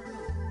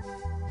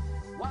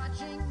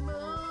watching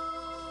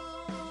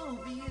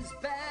movies,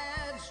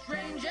 bad,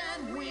 strange,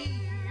 and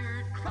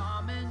weird,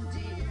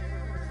 commandeered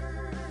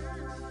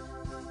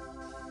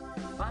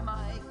by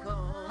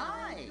Michael.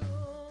 Hi,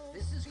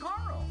 this is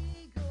Carl.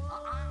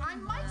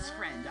 I'm Mike's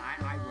friend.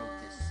 I wrote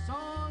this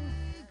song.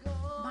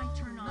 My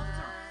turn-ons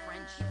are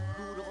French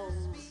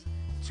poodles,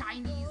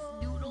 Chinese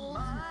noodles,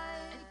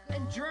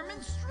 and German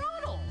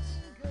strudels.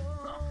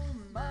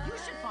 You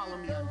should follow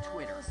me on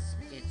Twitter.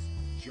 It's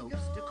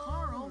Jokes to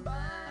Carl.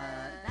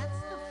 That's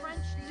the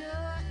French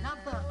duh,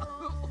 not the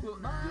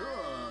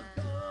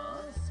duh.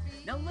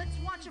 Now let's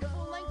watch a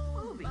full-length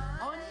movie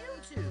on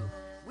YouTube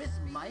with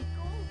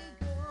Michael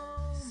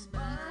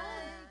Spiegel.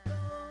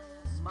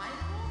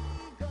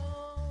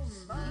 Michael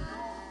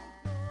Spiegel.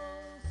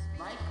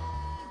 Michael.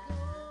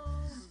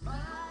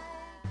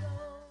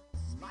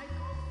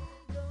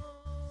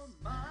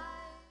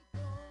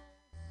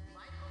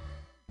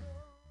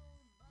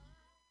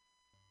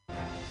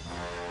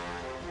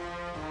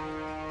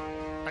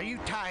 Are you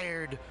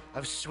tired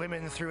of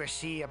swimming through a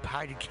sea of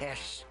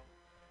podcasts?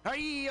 Are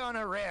ye on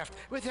a raft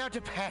without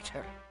a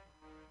paddle?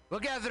 Well,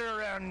 gather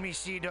around me,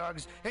 sea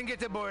dogs, and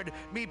get aboard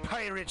me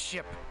pirate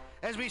ship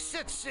as we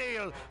set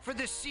sail for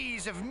the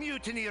seas of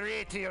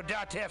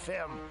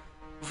MutinyRadio.fm.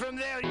 From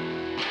there...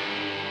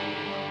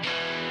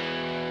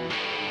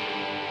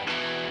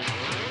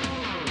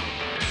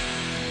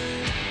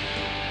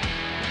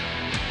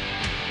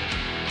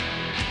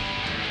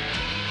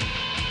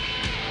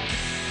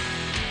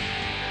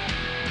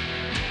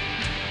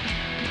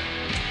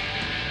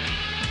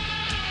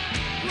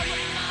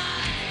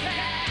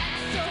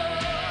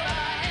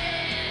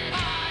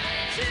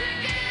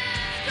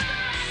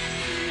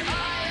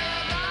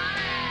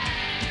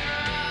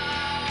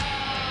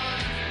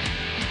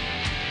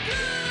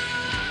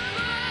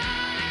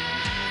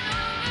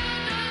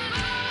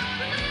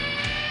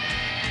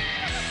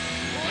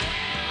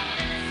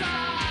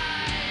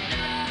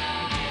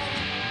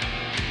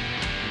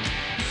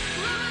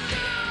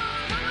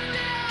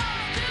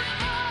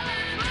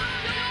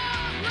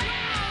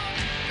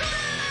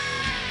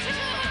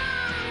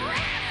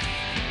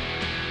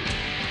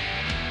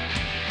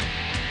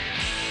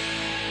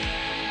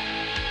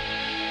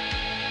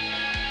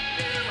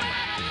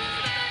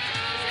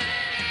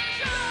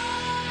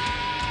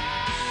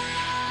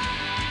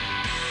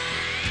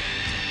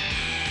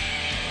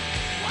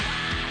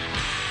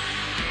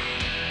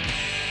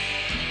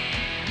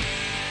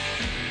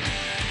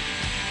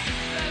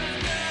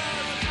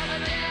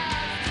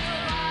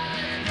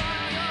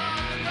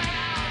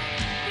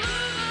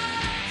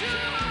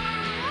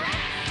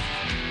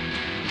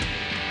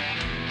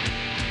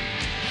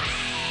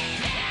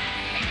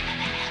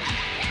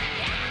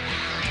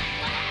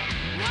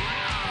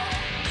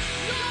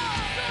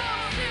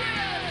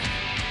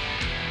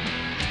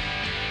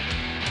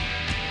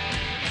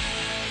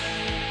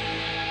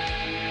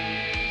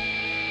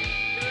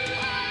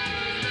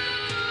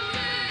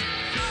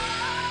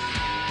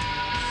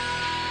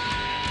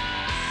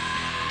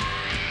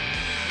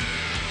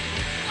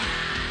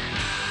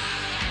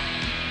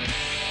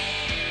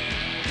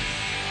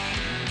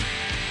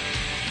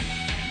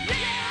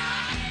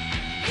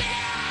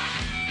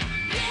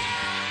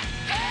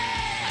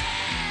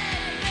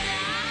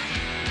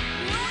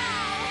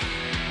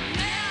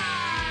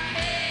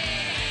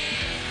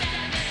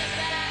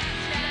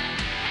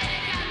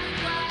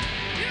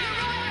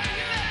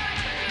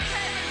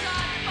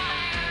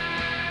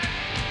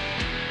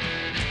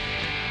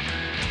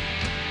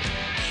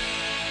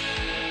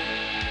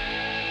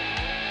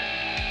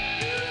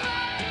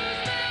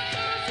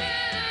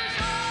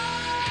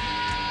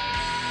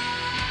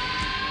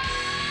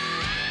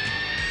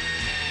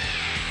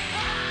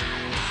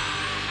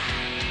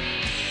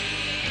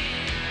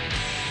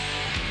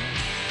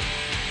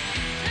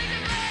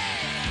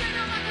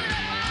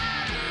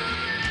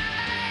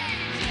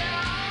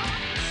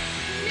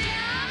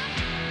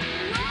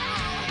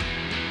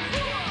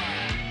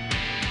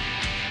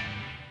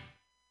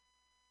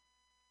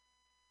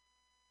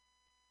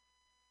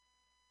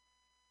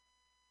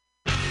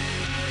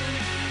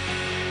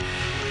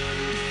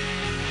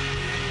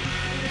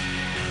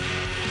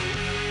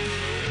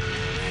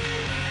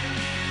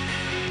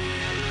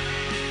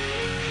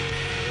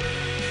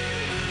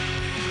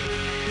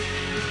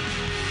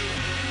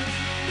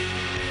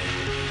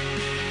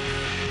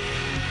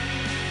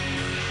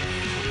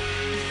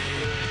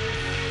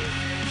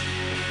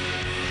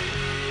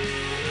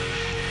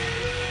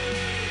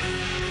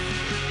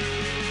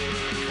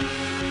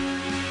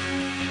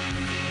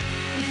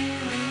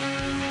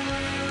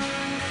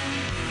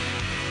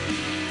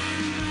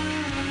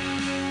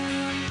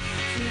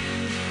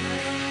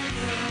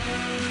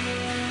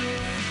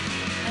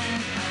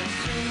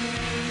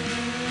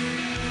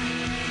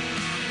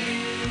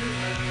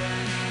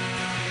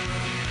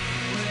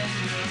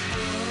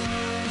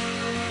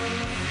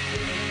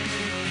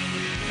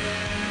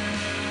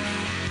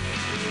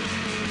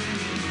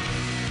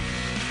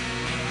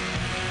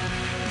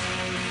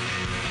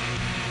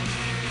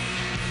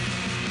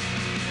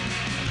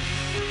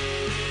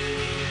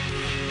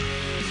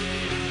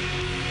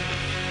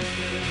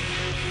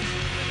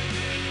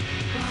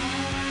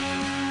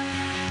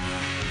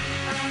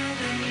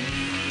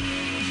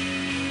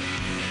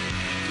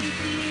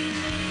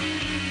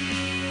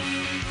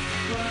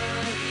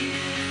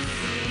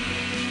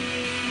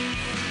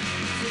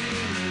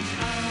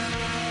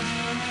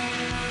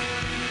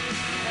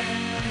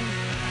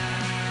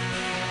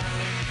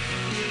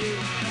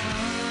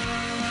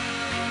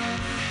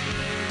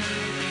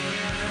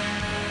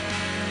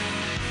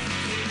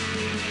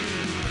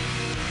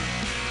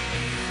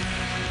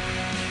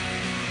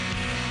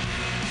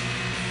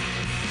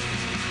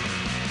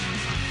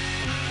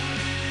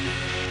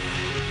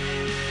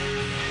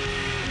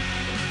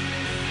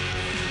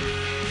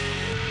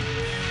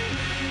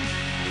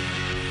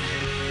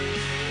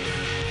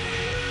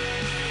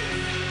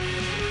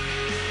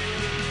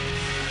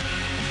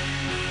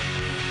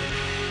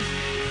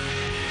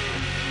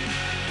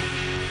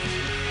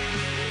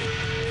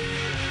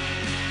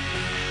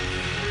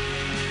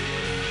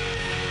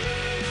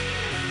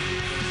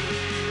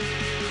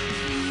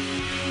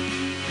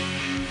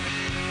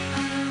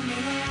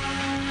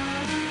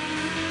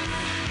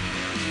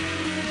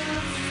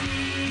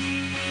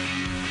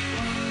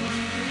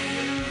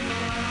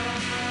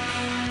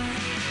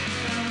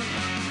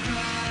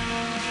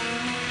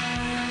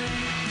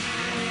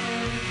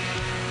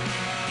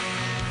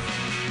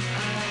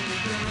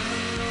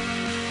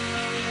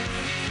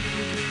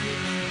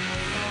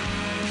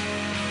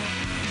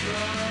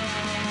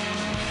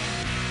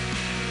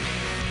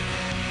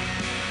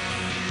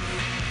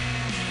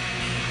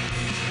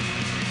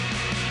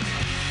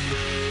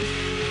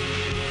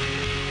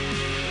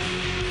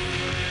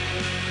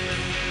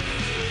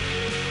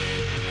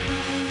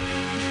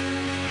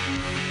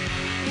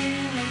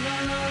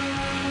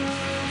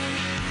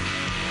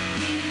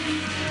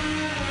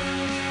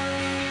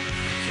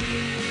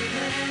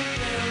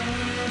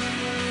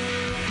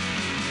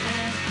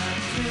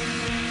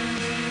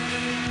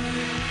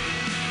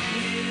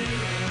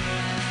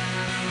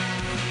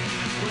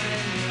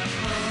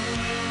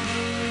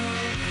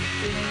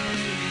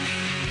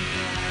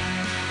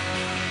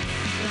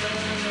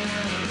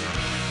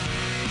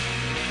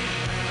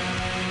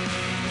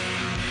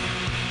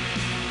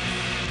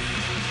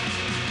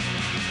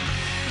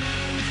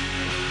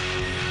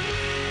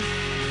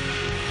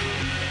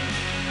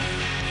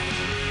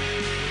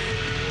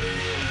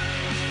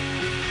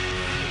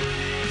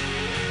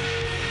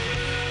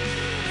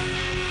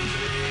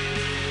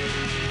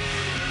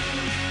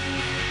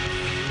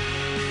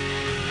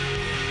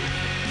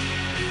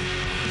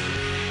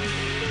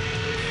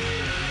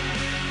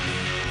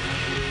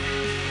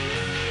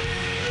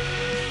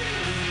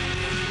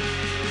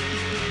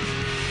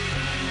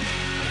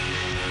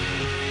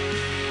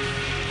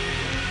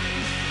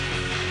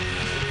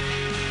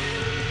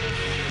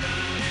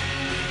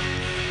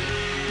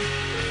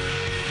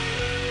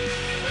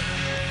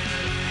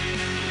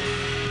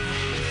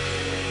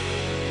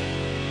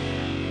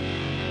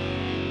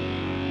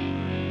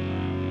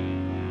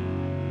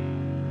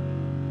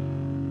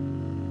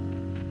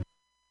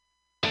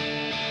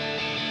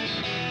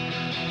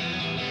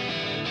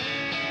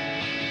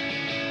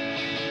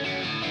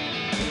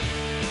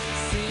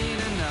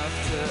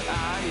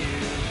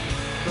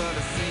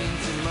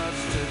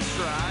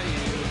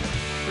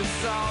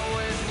 It's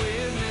always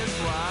weirdness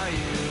why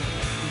you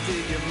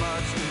take it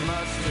much too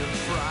much to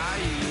fry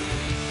you.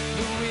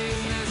 The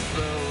weirdness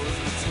flows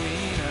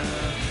between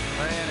us.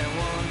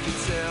 Anyone can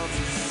tell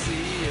to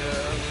see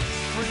us.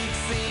 Freak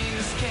scene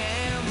just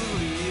can't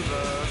believe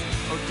us.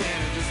 Or can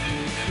it just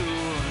be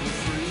cool and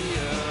free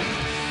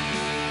us?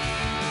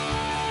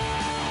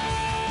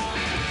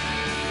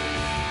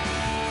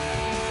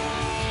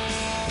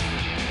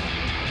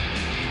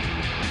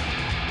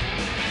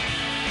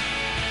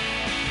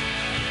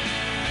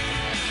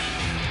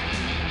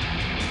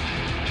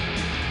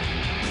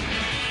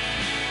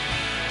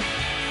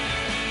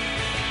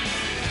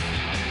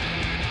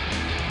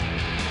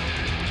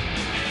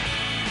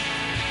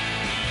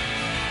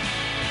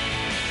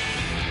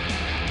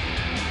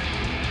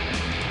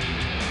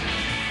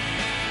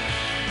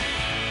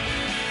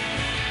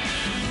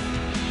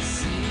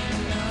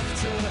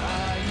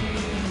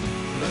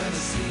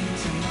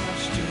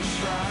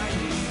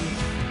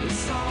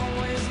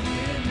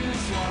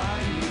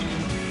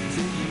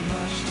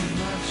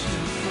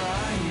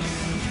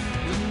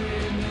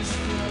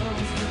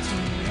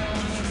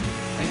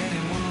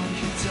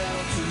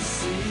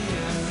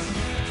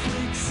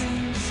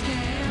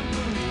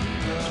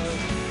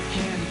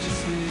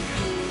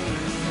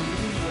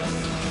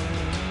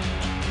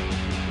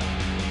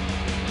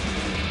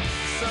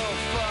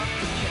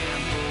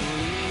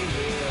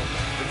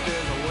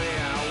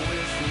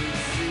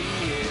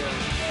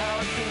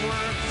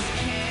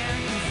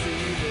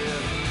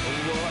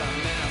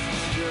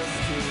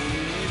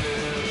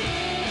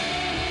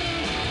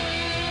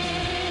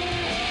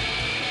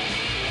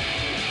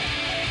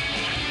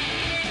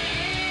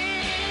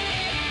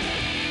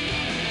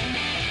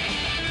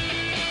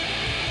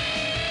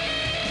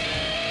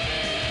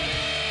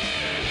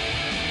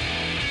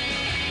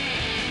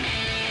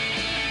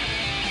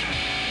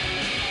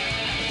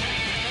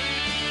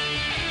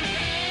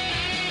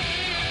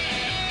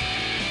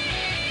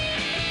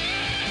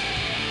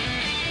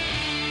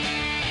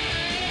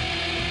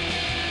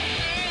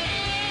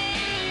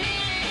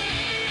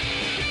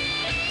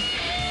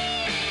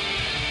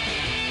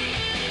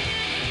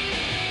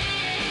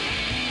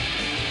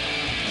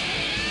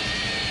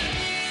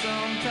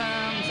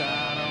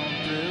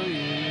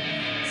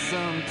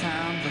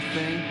 Sometimes I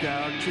think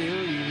I'll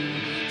kill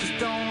you. Just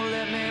don't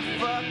let me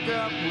fuck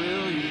up,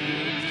 will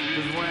you?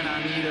 'Cause when I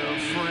need a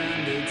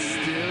friend, it's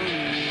still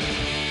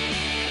you.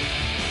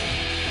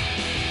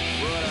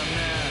 What I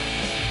meant.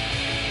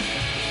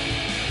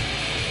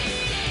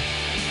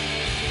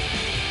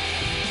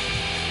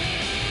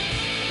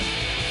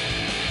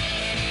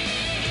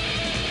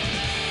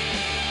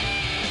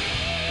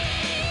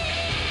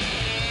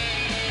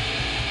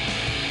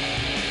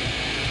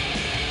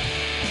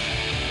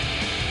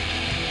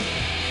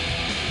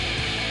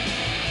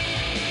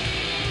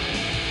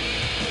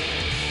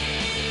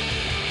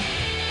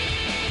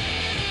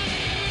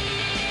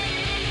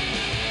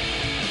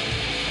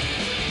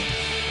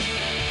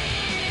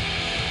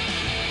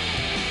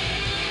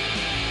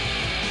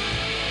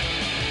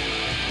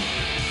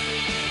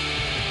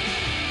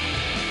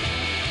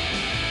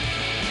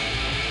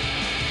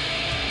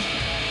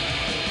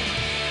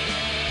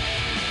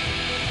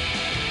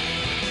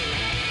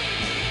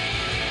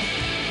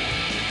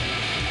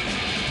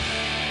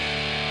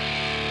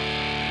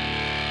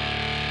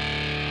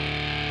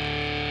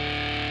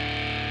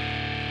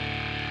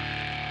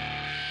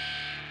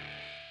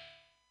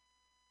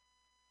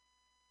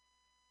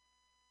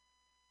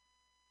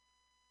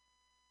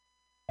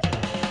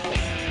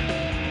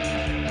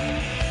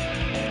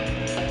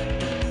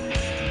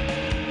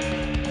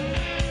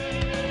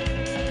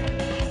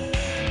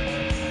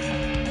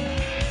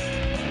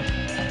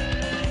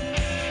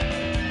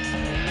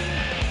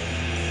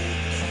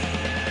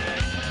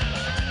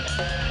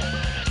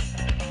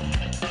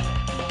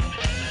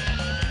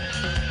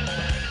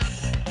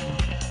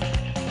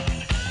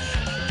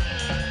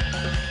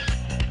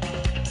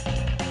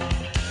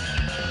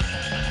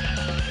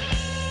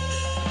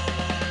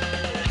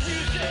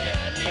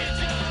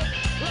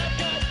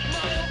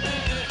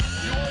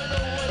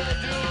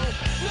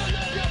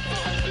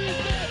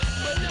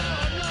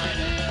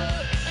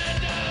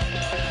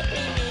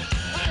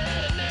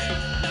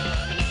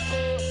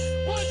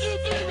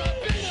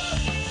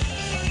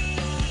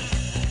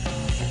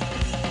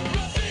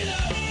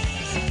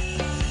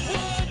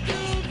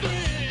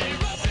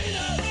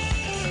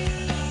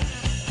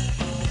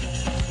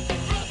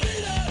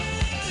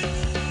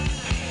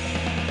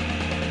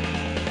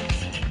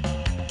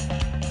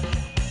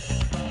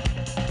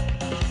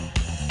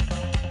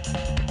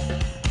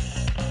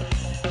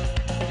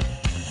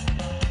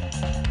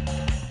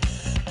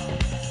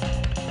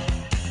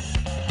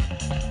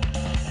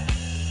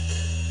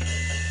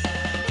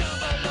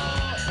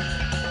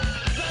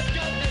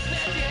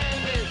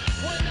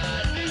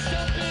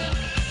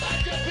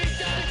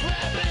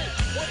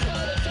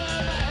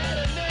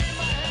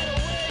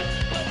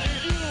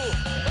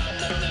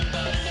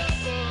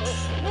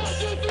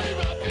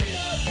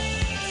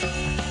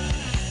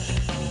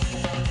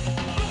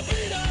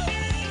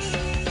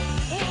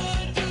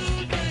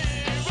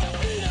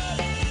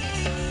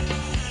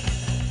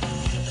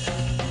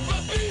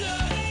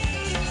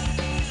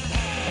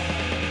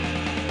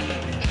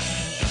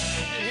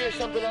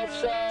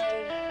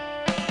 sound.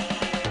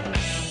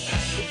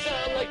 It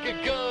sound like a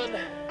gun.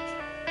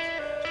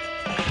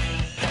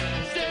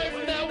 Stay away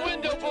from that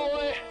window,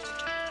 boy.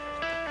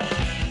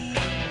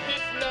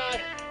 It's not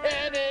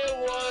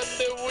anyone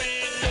that we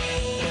know,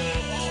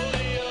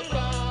 only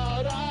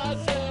about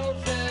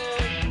ourselves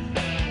and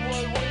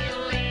what we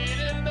read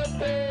in the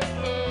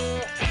paper.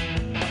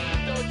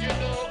 Don't you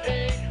know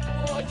ink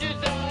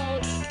washes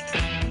out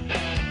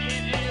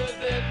easier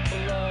than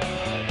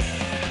blood?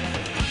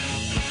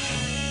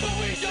 But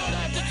we don't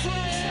have to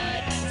try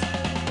it.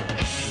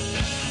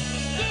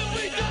 Then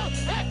we don't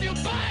have to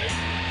buy it.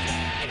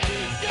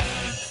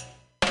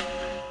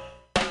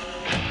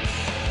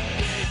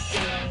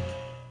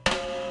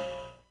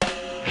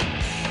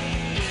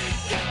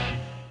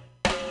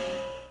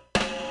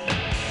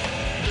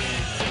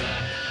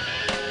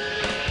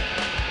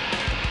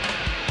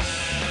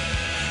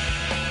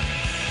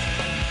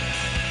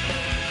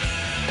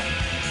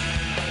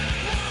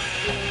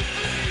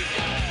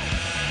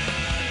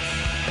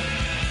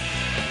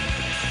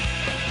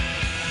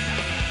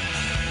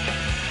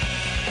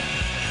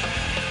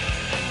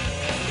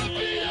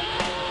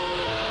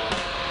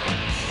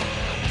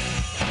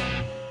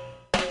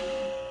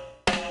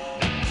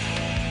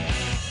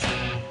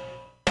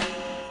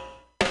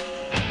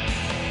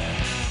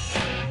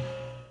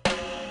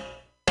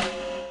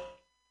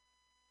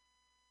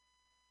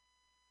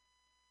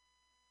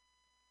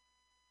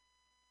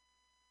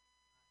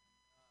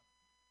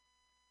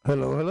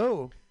 Hello,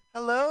 hello.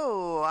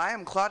 Hello, I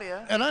am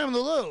Claudia. And I am the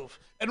Loaf.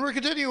 And we're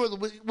continuing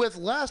with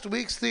last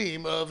week's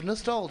theme of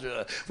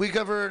nostalgia. We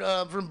covered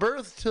from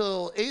birth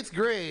till 8th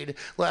grade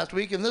last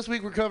week, and this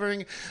week we're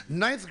covering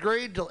 9th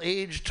grade till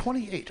age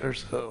 28 or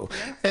so.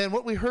 Yes. And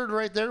what we heard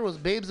right there was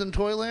Babes in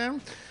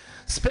Toyland,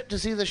 Spit to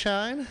See the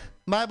Shine,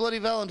 My Bloody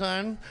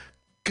Valentine,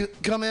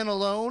 Come In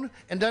Alone,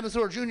 and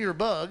Dinosaur Jr.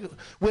 Bug,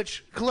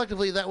 which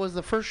collectively that was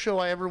the first show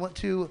I ever went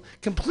to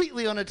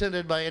completely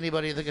unattended by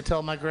anybody that could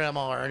tell my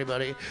grandma or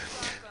anybody.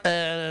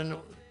 And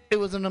it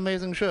was an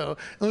amazing show.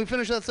 And we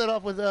finished that set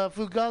off with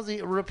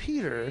Fugazi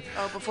Repeater.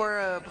 Oh,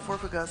 before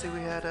Fugazi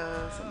we had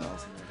something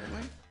else in there,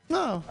 didn't we?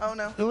 No. Oh,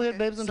 no. We had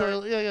Babes in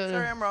Toyland. Yeah.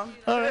 Sorry, I'm wrong.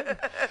 All right.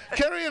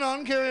 Carrying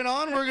on.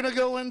 We're going to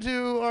go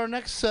into our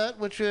next set,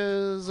 which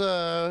is...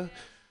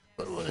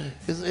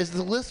 Is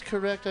the list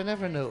correct? I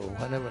never know.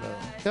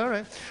 All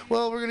right.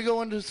 Well, we're going to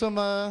go into some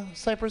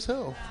Cypress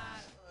Hill.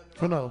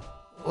 Oh, no.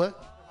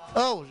 What?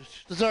 Oh,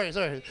 sorry.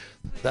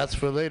 That's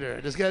for later.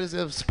 Just got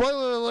to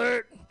spoiler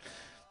alert.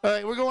 All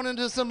right, we're going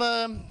into some,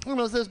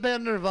 this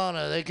band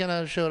Nirvana. They kind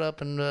of showed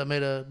up and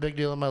made a big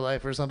deal in my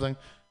life or something.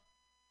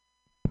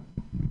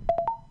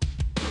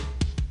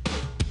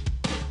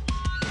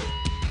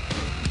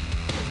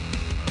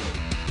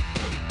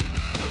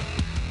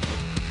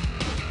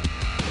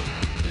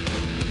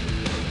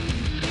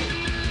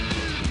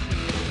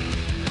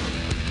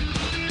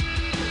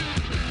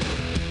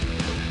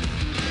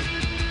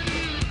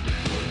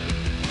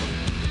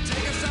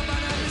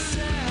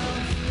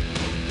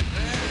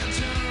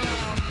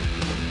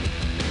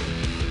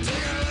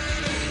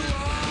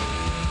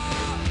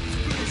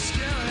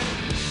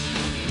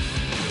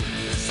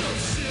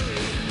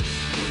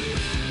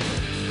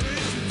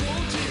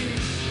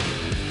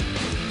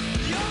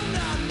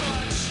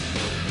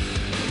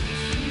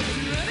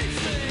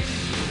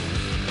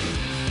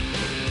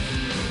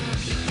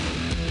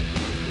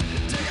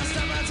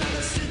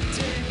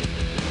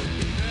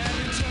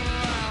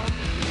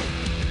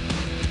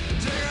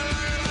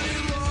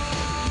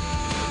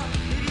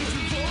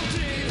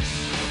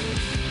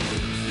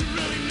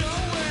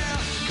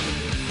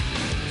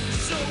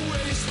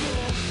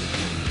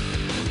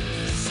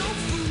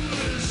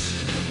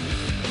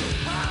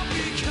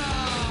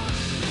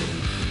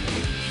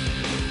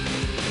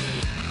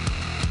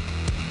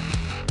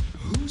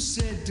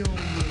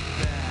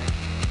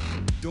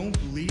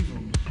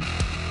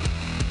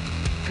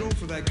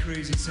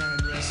 Crazy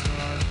sounding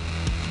restaurant.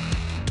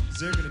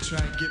 They're gonna try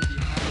and get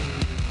behind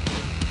you.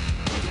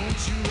 Don't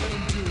you let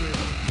them do it.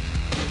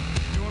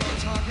 You know what I'm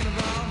talking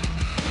about?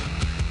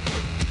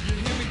 You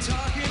hear me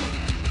talking?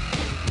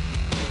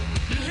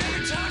 You hear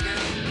me talking?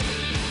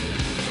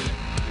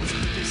 It's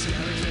pretty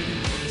scary, baby.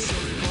 It's so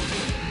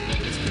revolting.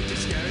 It's pretty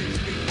scary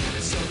to me.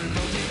 It's so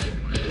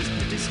revolting. It's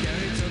pretty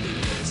scary to me.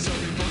 It's so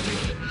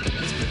revolting.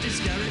 It's pretty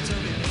scary to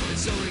me.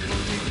 It's so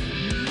revolting.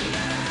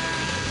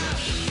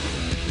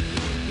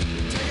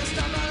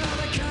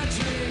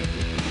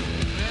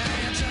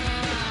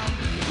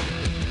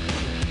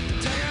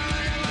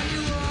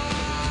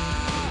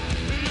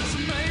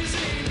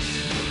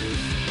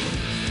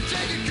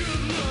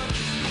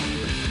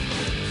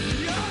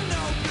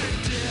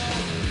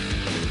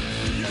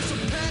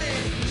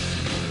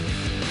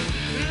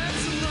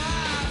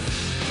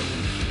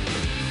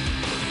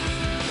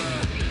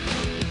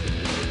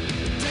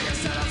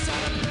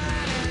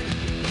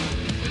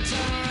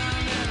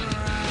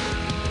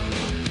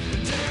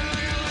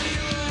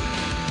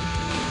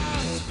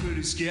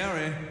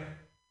 Scary.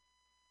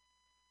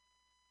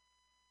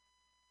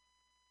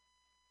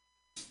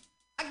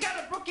 I got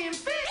a broken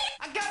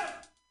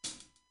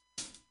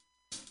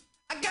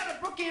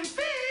broken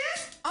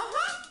fist. I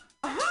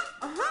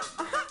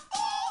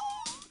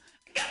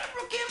got a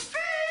broken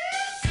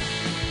fist.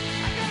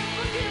 I got a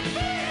broken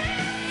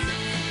fist.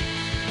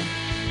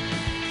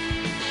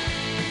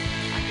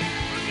 I got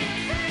a broken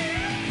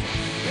fist.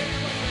 There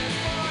was this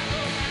boy who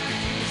had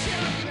 2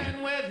 children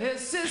with his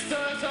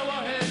sisters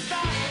over his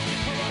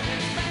daughters, over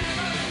his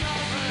family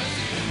lovers.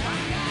 I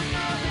got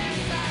no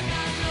legs, I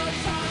got no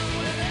tongue.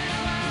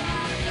 Whenever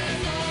I say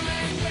home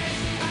and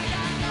grace, I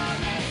got no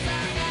legs,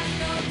 I got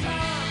no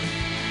tongue.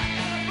 I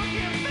got a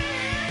broken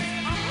fist.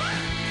 I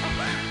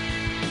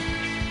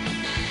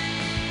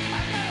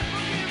got a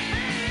broken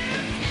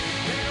fist.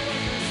 There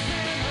was this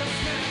man who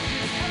smashed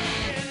his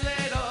brain in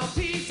little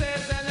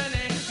pieces, and then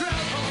he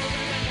drilled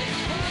holes, and then he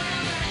put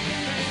them back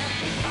in there.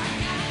 I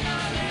got no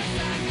legs,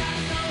 I got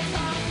no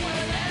tongue.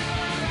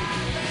 Whenever I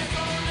say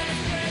home and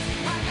grace,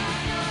 I got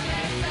no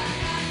legs, I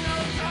got no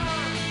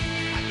tongue.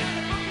 I got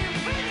a broken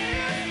fist.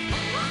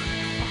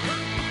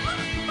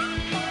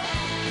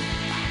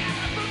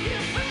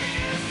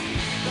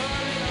 The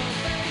little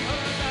thing who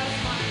does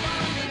my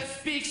mom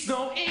speaks no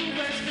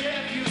English.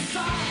 If you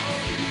saw her,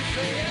 you'd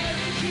say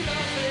everything she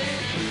does it.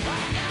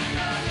 I got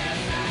no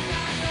lips, I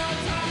got no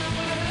tongue.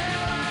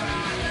 Whenever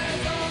I say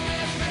home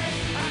and grace,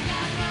 I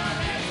got no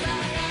lips, I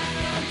got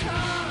no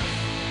tongue.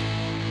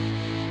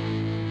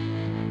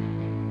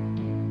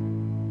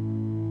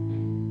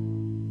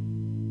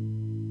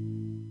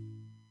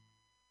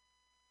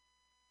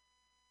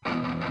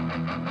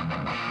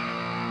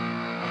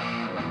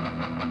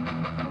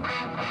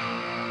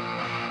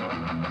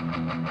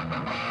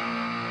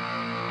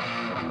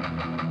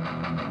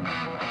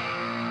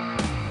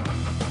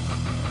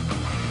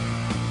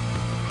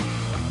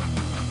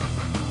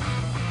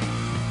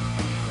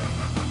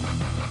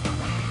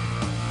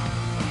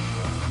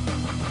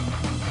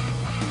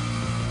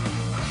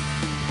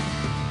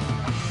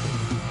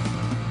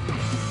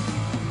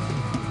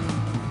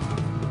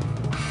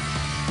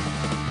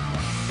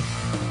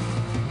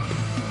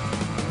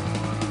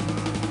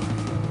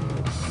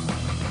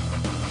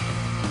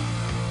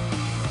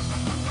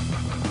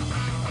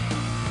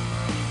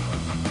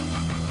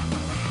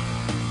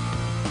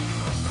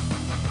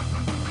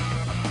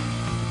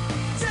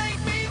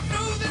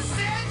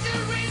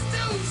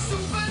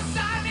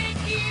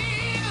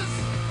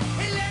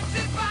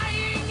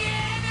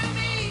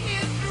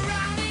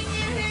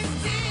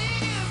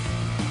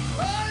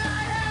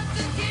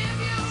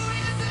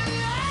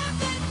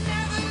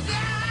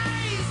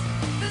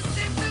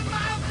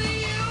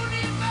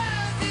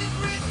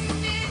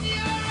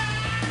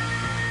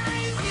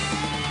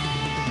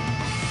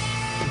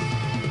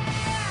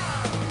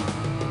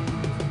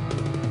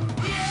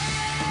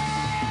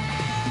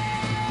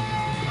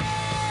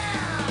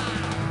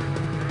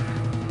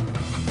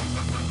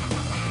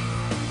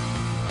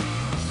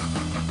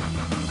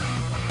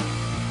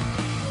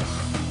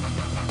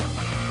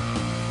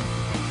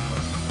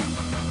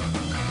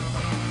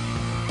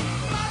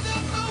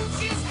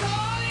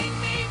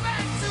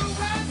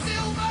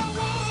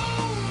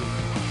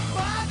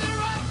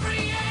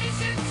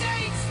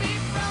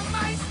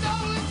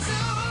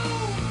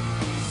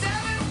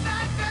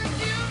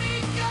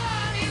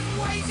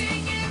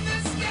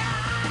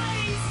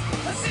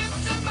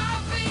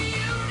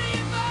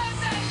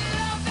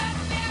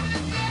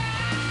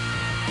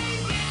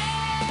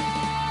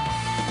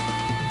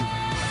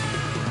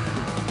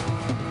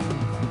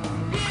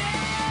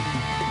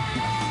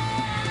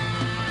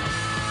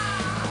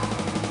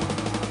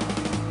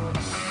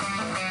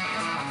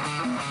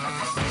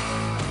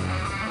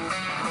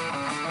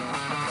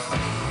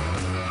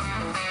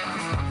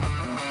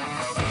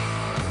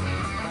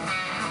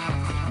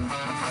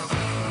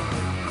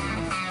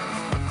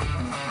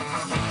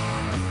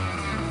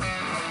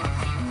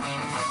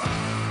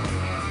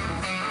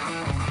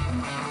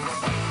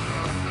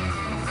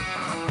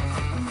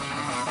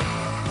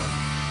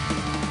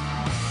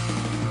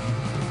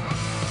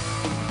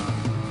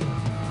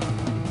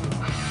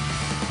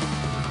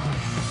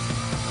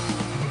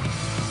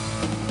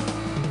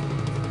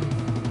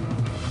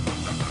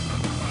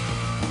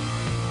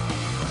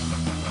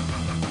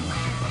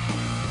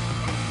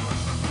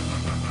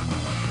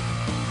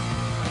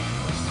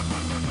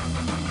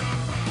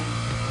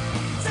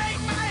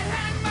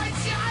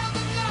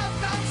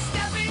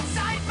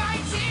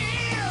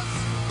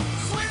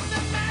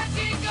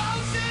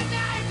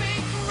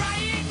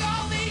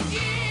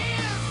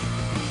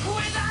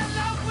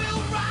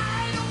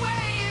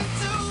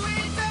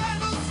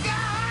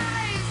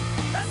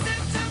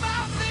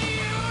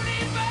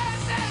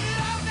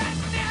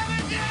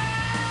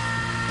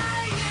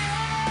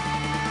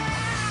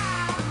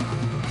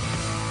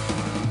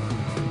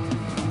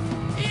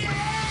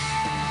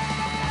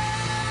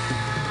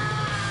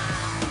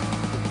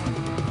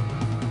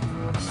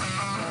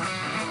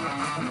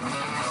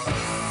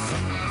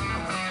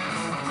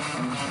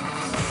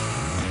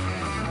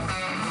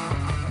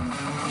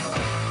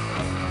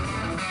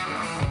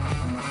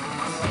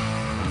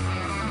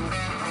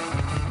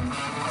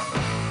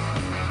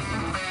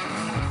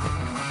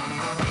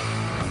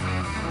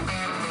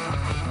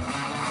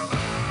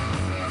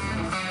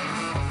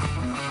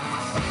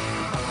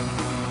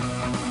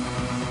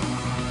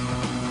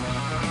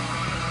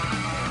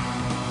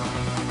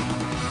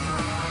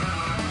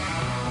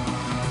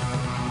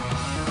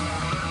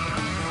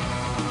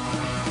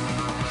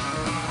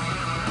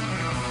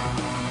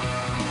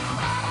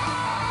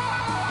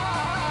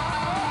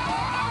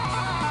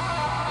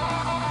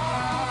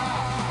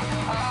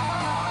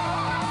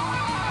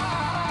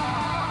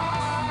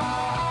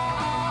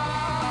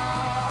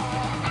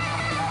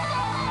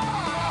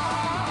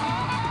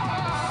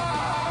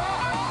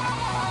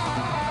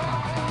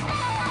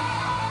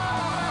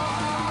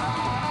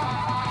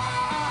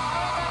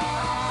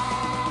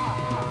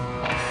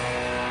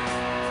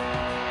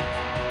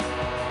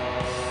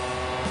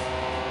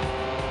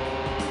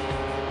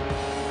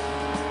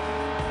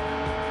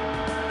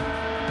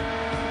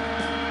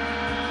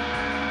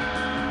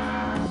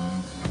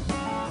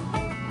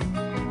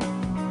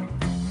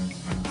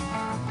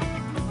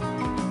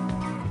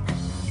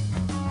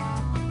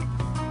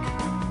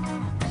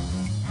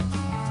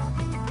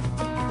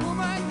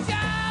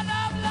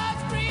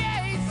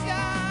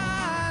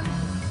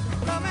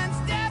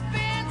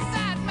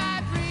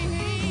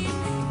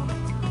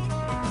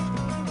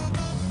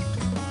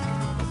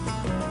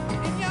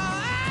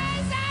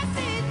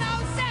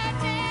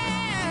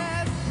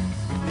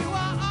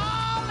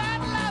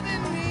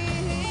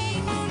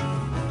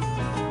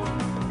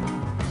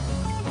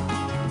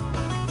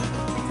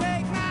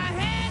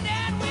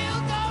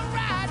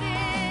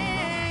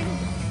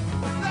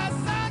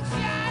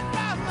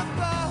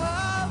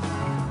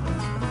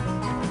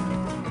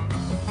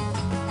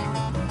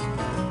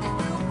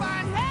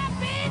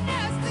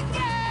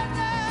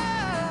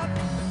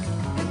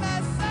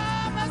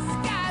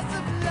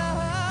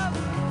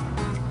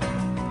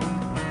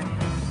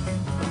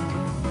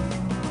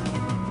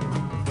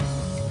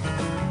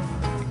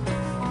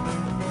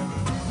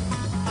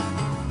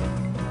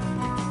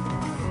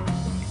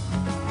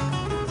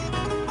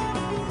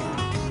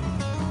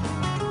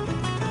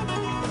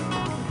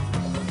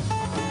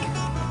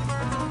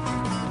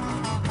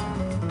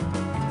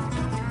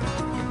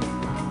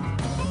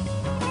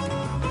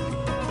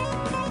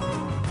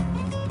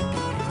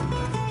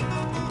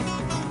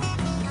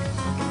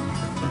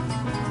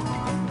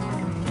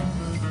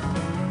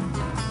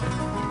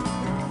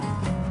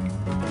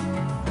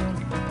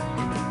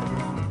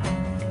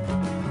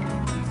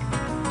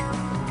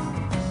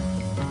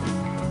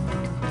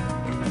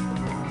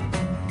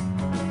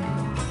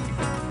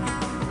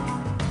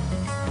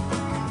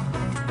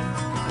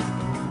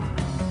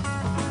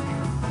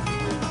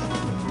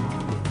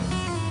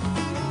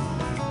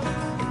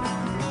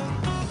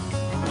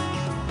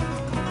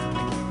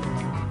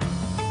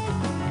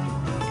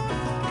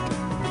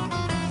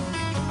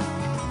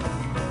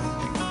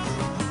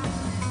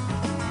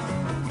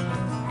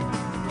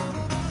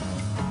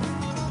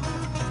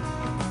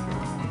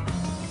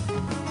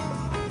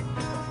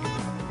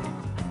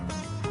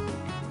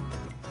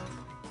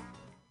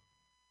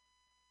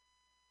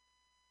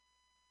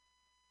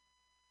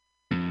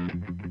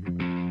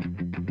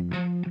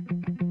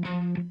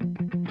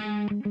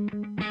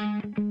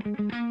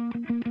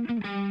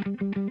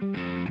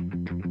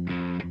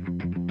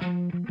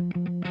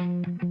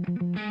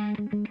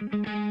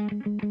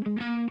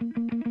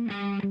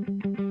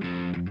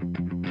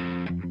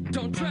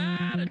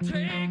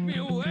 take me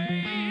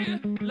away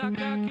like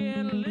I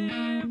can't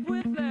live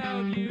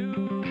without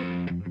you.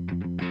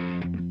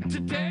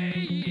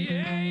 Today,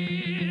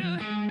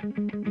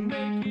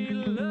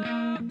 making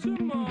love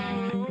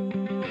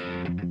tomorrow.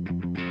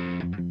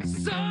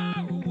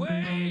 Sorrow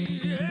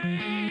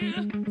away,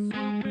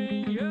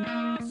 swooping,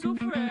 you're so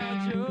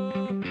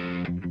fragile.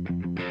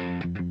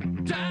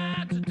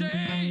 Die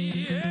today,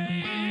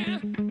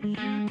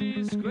 you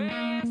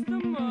disgrace the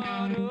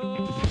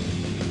model.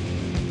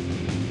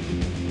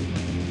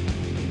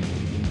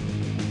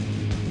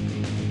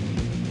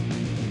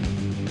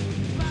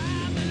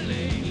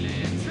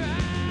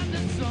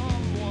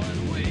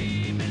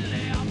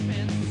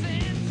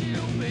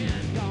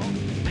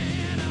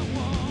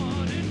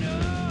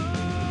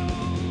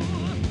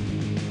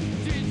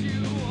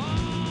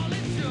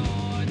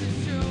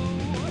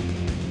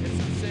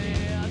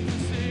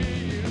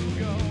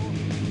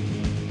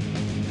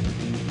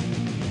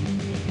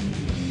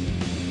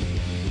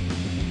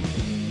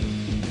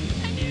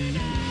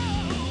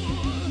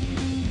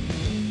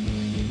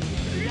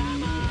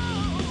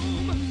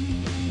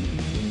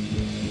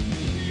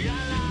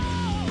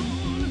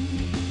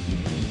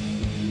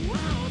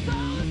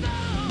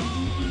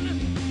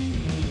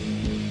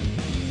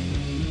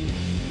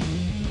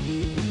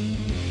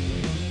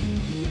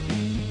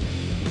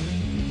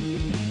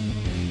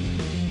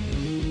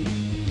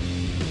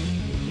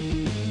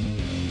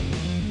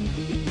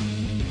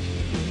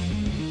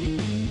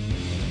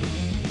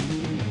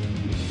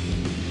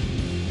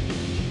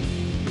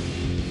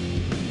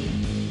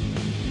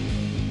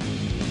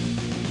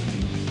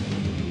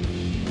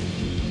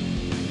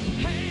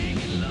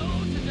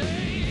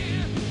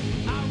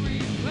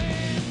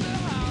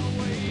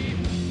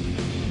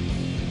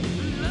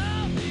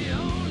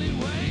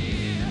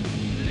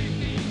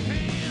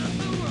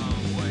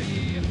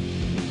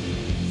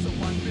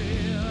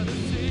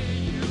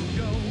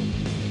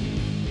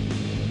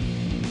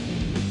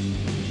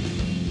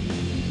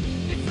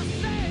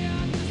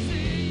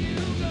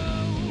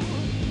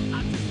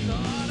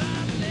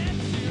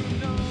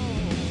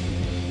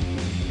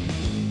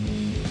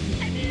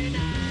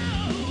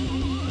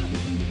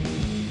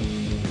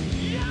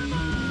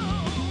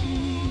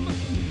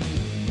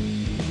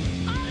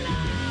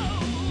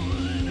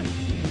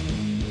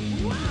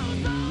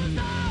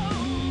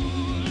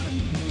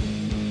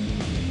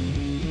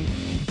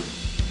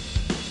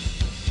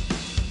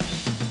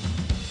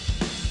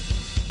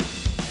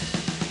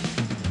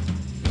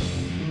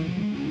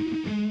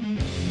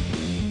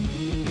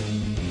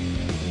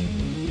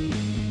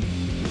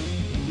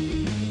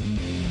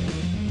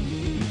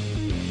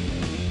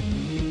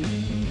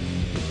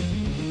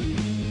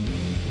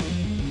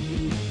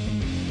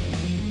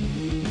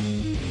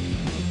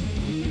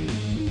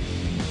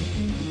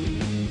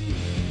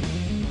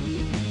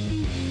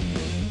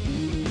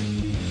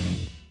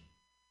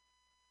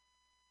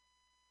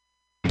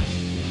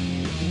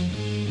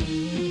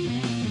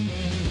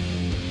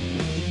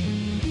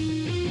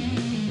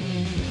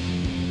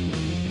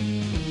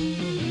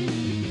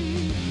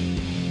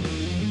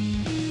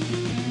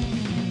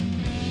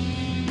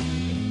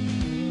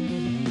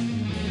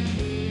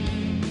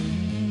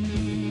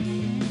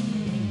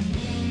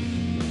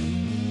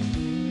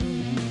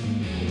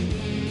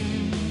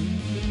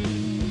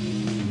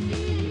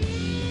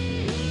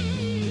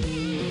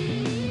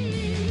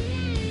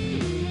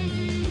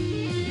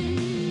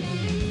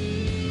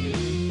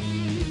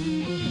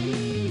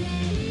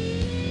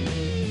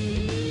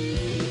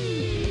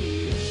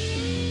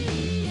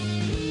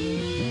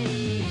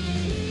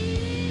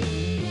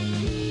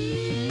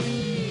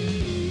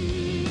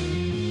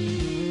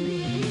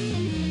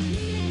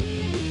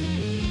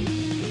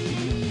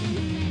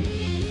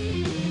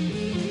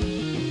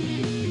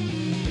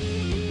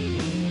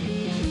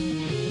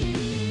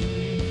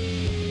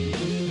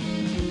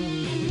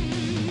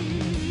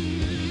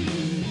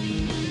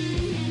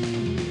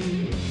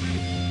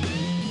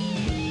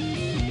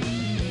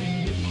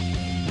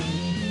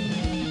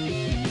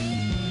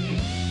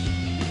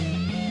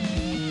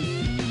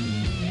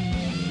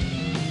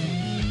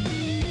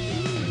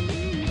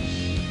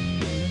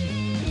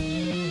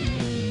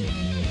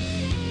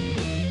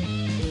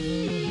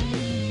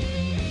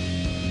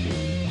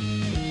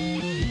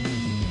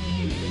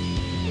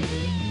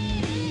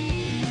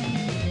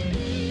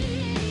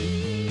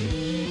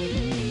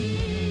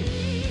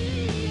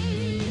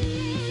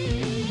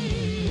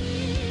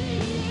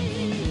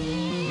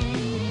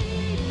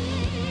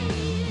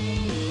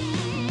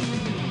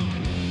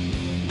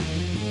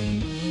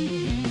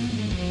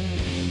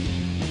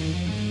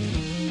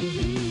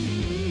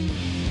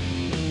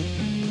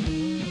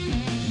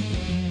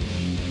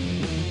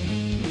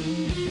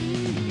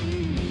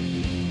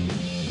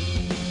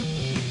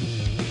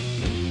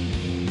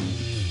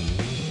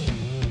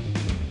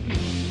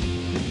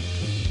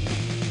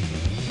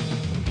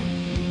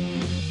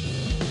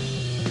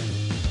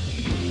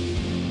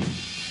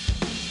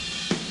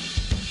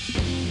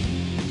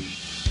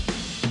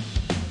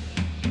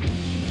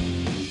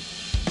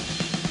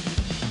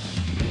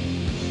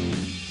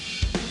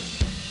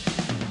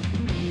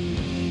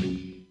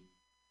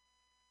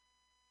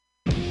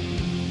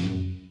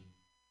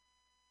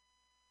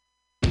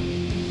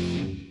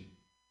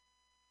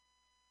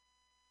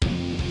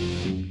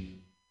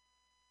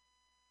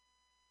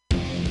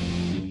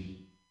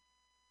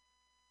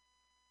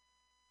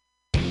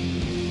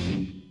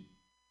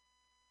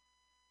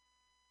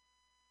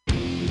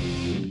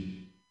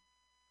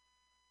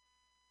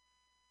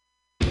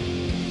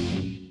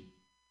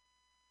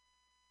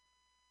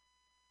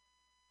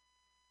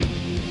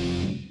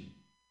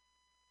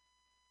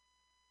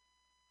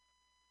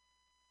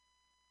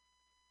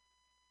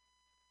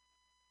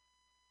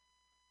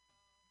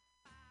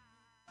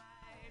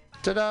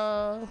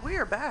 Ta-da! We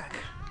are back.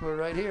 We're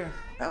right here.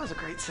 That was a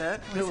great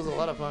set. It was a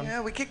lot of fun. Yeah,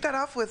 we kicked that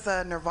off with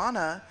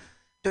Nirvana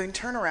doing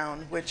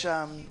Turnaround, which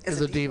is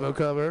a Devo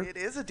cover. It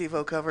is a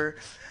Devo cover.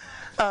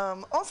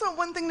 Also,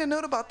 one thing to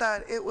note about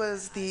that, it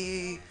was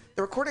the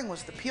recording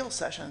was the Peel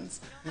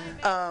sessions.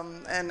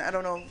 And I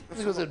don't know. I think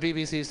it was at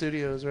BBC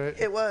Studios, right?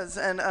 It was.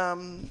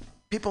 And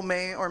people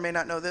may or may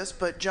not know this,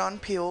 but John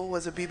Peel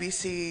was a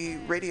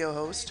BBC radio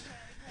host.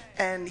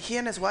 And he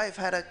and his wife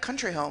had a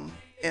country home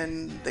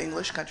in the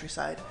English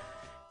countryside.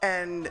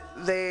 And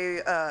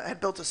they had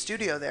built a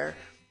studio there.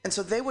 And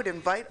so they would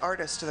invite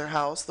artists to their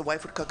house. The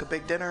wife would cook a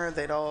big dinner.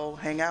 They'd all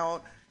hang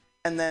out.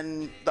 And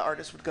then the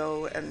artist would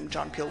go and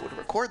John Peel would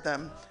record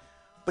them.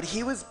 But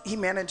he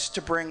managed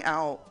to bring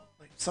out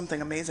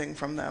something amazing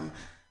from them.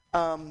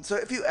 So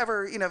if you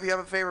ever, if you have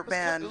a favorite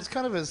band. It was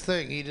kind of his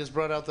thing. He just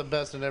brought out the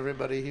best in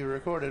everybody he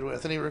recorded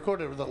with. And he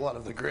recorded with a lot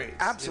of the greats.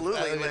 Absolutely.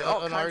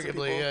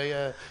 Unarguably,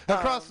 yeah.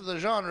 Across the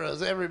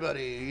genres,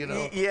 everybody,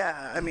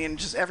 Yeah, I mean,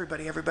 just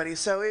everybody.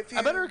 So if you.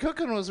 I bet her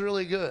cooking was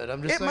really good.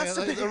 I'm just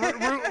saying.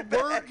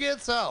 Word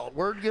gets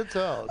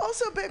out.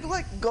 Also, big,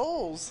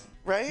 goals.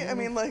 Right? I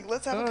mean,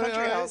 let's have a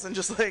country house and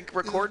just,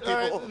 record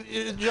people.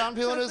 Right. John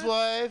Peel and his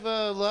wife,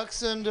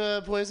 Lux and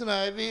Poison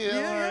Ivy.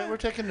 Yeah. We're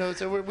taking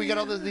notes. We got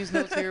all these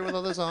notes here with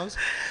all the songs.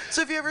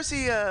 So if you ever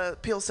see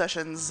Peel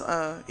Sessions,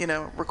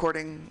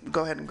 recording,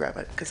 go ahead and grab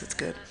it because it's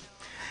good.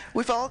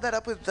 We followed that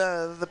up with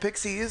the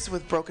Pixies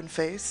with Broken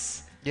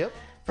Face. Yep.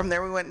 From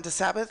there, we went into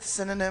Sabbath,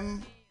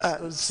 Symptom.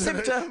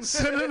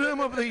 Synonym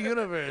of the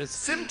universe.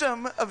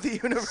 Symptom of the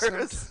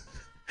universe.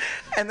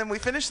 And then we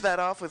finished that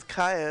off with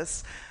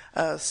Caius.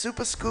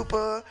 Super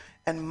Scooper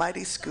and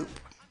Mighty Scoop.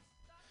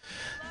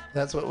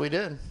 That's what we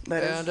did.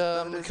 That is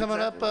coming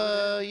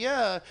exactly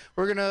up,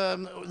 we're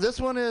gonna. This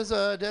one is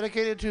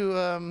dedicated to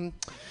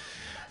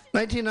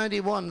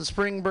 1991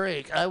 spring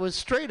break. I was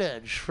straight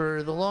edge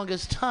for the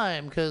longest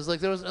time because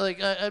there was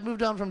I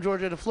moved down from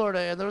Georgia to Florida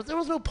and there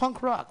was no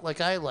punk rock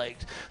like I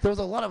liked. There was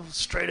a lot of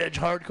straight edge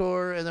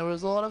hardcore and there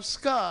was a lot of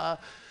ska,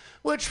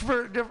 which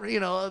for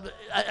different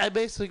I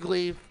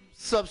basically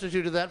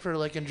substituted that for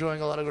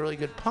enjoying a lot of really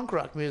good punk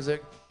rock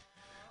music.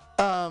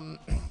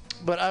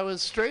 But I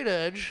was straight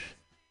edge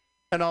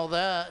and all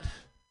that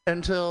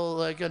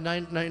until in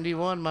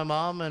 91 my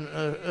mom and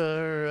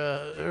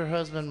her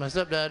husband, my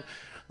stepdad,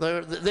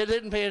 they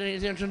didn't pay any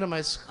attention to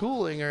my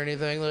schooling or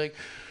anything.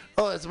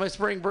 It's my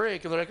spring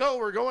break, and they're like,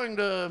 we're going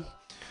to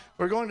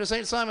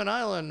St. Simon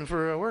Island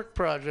for a work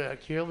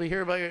project. You'll be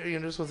here by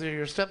just with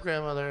your step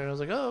grandmother. And I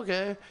was like,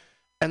 okay.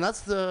 And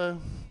that's the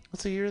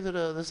year that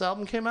this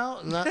album came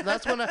out, and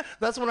that's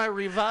when I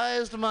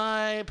revised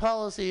my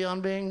policy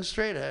on being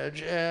straight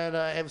edge, and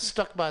I have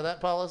stuck by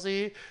that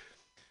policy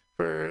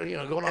for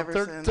going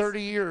on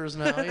 30 years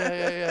now.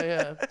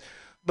 Yeah.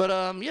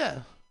 But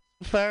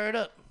fire it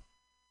up.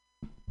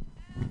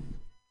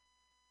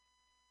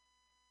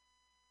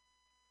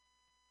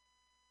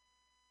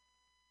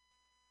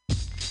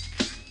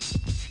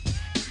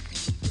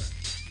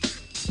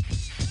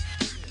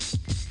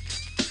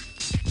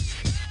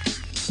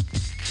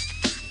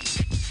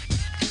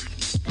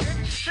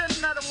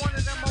 Another one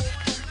of them old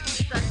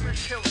funky separate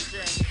kill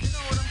things. You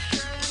know what I'm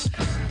saying?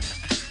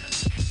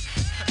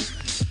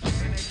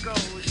 And it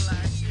goes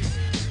like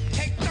this.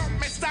 Hey, don't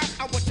miss out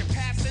on what you're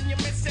passing. You're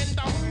missing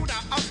the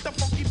hooter of the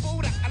funky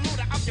Buddha. A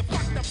looter of your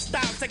fucked up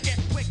styles to get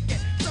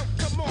wicked. So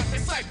come on,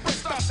 this cypher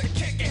starts to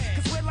kick it.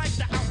 Cause we're like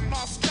the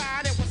outlaw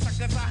sky that where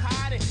suckers are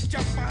hiding.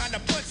 Jump behind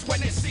the bush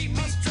when they see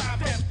me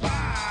driving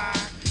by.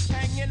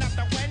 Hanging out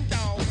the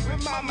window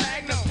with my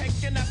magnum.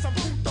 Taking out some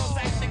putos,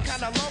 acting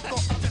kinda local.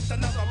 I'm just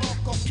another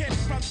local kid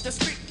from the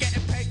street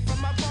getting paid for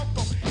my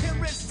vocal.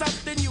 Here is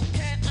something you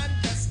can't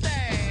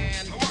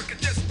understand. I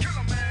could just kill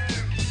a man.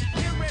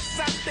 Here is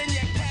something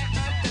you can't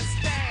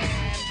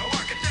understand.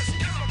 I could just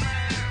kill a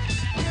man.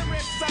 Here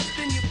is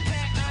something you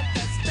can't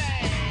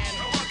understand.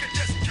 I could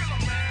just kill a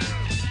man.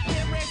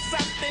 Here is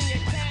something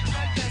you can't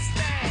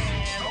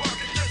understand. I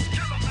could just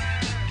kill a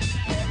man.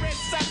 Here is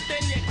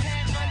something you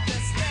can't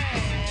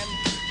understand.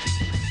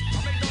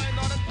 I'm ignoring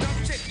all the dumb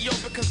shit, yo,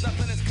 because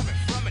nothing is coming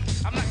from it.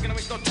 I'm not gonna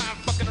waste no time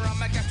fucking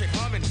around, I got you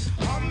humming,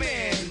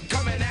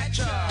 coming at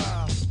ya.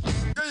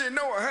 Yeah, you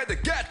know I had to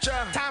get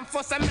ya. Time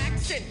for some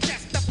action,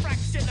 just a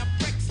fraction of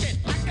friction.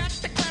 I got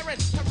the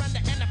clearance to run the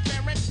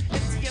interference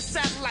into your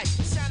satellite,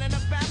 shining a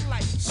bad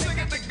light. Sing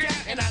it again,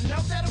 and I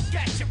know that'll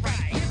get you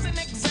right. Here's an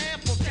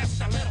example,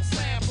 just a little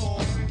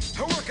sample.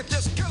 I could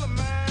just kill a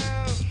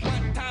man.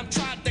 One time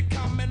tried to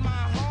come in my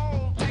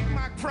home, take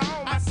my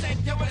chrome. I said,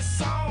 yo,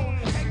 it's on.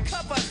 Take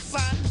cover,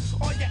 son,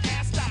 or your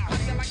ass out. How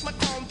do you like my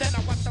chrome? Then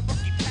I want the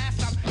rookie pass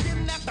out.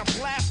 Didn't have to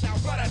blast out,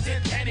 but I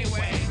did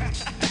anyway. That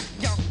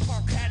young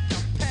punk had to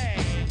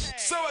pay.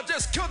 So I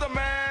just killed a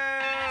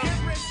man.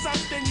 Here is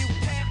something you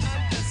can't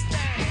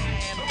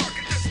understand. I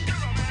could just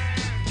kill a man.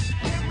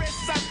 Here is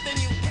something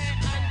you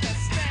can't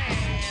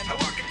understand. I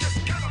could just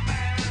kill a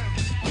man.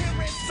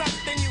 Here is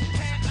something you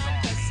can't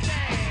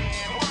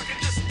understand. I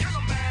could just kill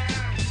a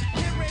man.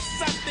 Here is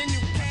something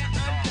you can't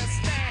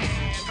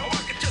understand. I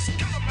could just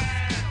kill a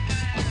man.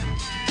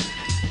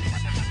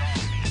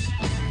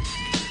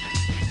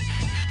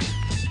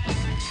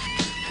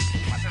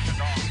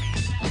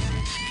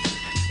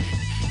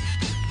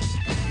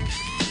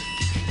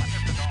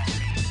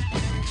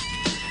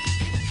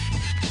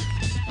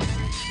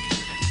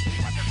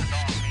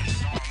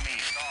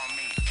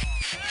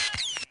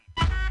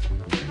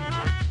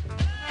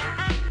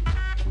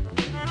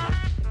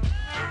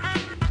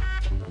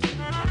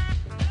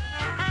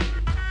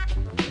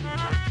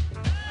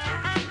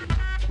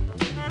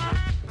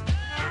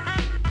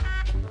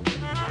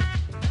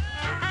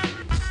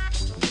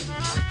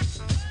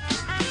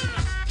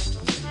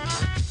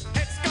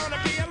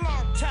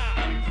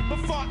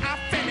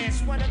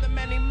 was one of the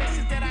many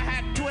missions that I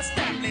had to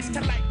establish.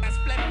 To light my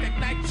splendid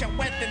ignite your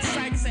weapon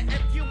sights. And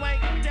if you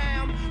ain't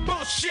down,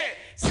 bullshit.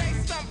 Say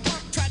something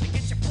up, try to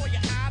get you for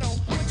your idol.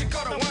 Would you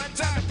go to one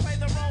time and play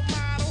the role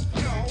model?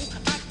 No,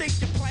 I think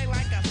you play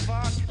like a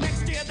fuck.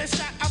 Next year the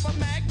shot of a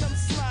magnum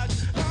slug.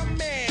 A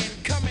man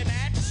coming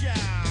at ya.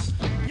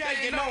 Yeah,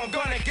 you know I'm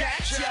gonna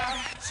get ya.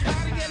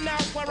 How do you know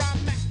where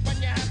I'm at when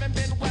you haven't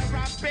been where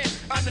I've been?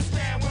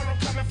 Understand where I'm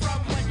coming from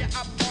when you're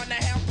up on the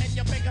hill in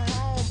your big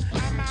home.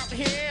 I'm out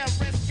here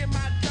risking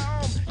my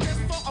dome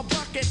just for a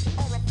bucket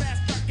or a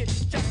fast bucket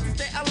just to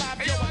stay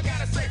alive. Yo, I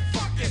gotta say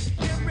fuck it.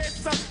 Here is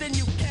something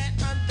you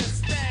can't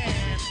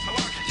understand.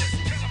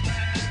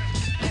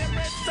 Here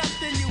is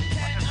something you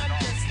can't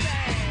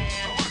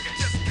understand.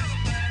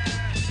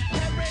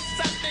 Here is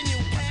something you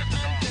can't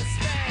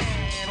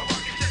understand.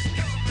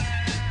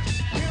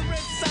 Here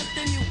is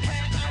something you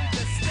can't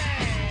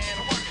understand.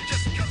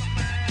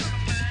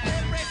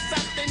 Here is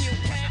something you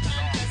can't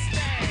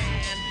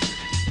understand.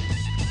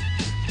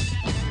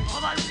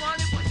 All I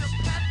wanted was a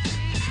Pepsi.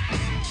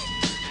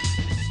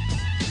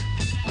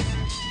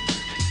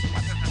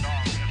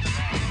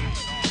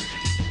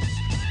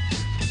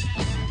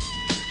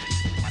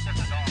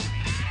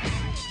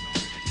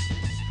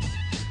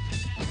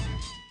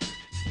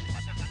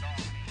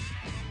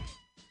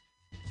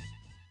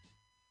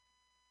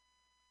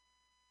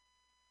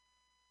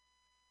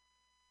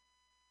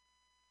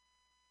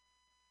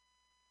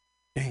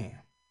 Damn.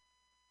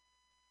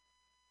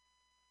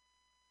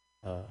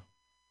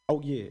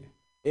 Oh yeah,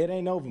 it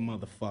ain't over,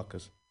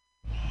 motherfuckers.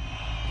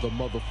 The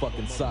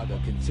motherfucking saga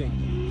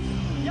continues.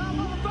 Y'all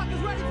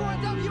motherfuckers ready for a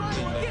W?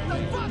 Get the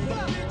fuck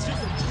up!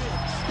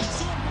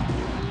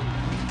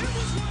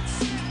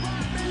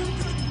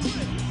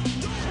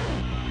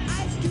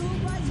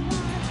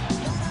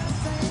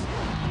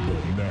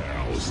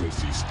 Now,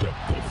 since he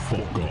stepped the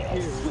fuck off.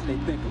 Here's what they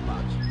think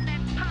about you.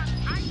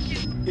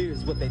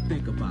 Here's what they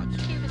think about you.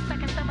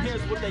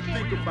 Here's what they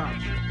think about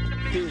you.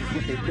 Here's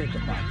what they think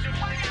about you.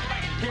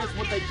 Here's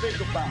what they think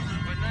about you.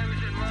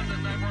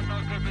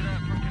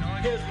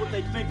 Here's what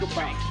they think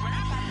about you.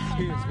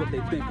 Here's what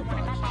they think about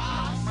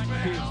you.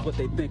 Here's what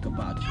they think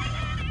about you.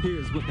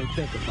 Here's what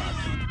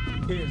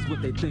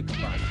they think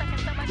about you.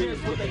 Here's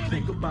what they think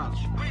about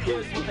you.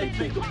 Here's what they think about you. Here's what they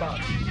think about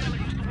you.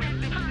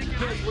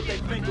 Here's what they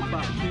think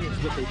about. Here's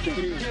what they think.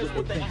 Here's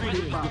what they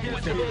think about. Here's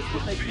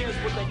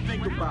what they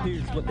think about.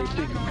 Here's what they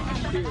think about.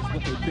 Here's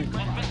what they think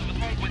about.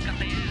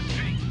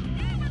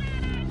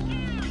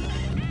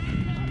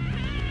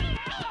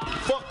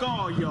 Fuck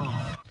all y'all.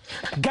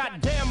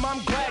 Goddamn,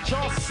 I'm glad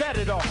y'all set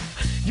it off.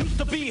 Used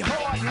to be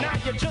hard, now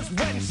you're just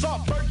wet and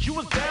soft. First you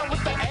was down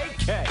with the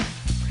AK.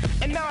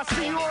 And now I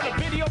see you on a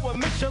video with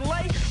Mission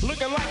Lay,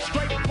 looking like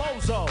straight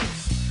bozos.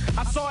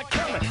 I saw it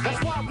coming,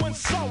 that's why I went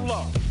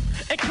solo.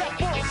 And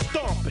kept on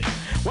stomping,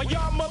 while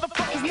y'all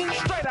motherfuckers moved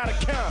straight out of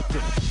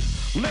Compton.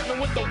 Living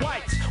with the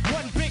whites,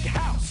 one big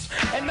house,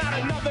 and not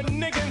another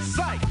nigga in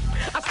sight.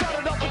 I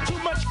started off with too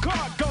much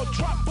cargo,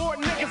 dropped 4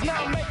 niggas,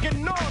 now I'm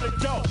making all the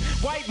dough.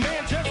 White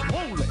man just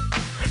ruling.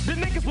 The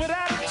niggas with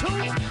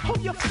attitudes, who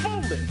you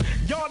fooling?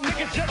 Y'all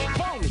niggas just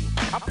phony.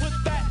 I put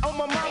that on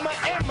my mama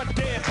and my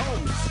dead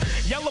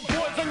homies. Yellow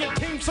boys on your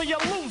team, so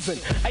you're losing.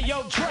 Hey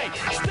yo, Dre,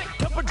 stick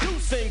to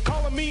producing,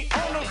 calling me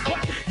owner,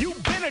 but you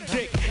been a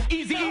dick.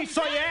 Easy E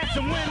saw your ass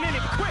and went in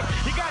it quick.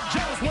 You got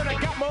jealous when I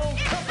got my own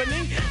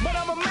company, but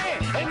I'm a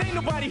man and ain't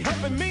nobody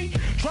helping me.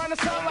 Trying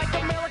to sound like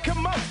American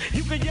most.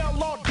 You can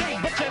yell all day,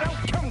 but you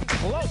don't come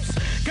close.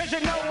 Cause you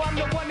know I'm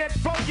the one that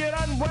phone you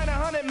done ran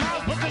 100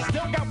 miles, but you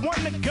still got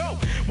one to go.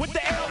 With the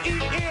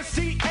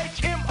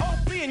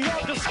LENCHMOP and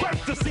y'all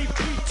disgrace to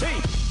CPT.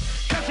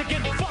 Cause you're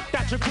getting fucked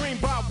out your green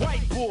by a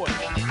white boy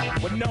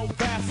with no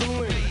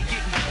Vaseline.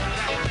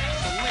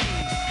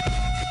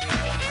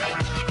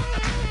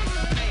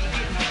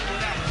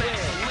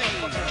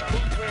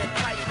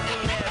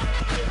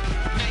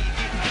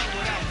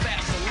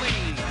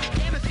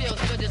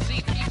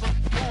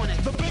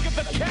 The bigger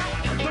the cat,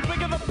 the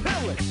bigger the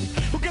pillin'.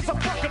 Who gives a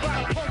fuck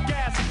about a punk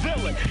ass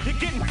villain? You're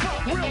getting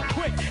fucked real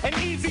quick and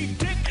easy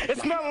dick.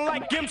 It's nothing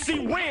like MC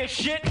Win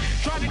shit.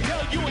 Tried to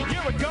tell you a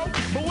year ago,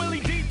 but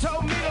Willie D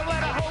told me to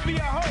let a hoe be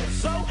a hoe.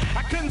 So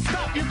I couldn't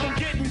stop you from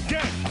getting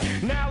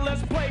ganked. Now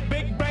let's play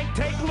big bank,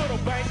 take little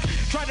bank.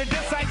 Tried to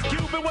diss Ice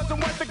Cube, it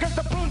wasn't worth it cause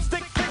the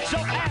broomstick fits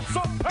your ass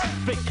so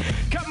perfect.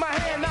 Cut my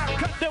hair, now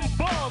cut them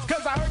balls,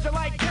 cause I heard you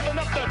like giving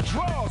up the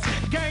draws.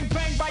 Gang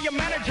bang by your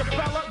manager,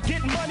 fella,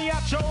 getting money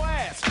out your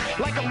ass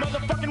like a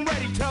motherfucking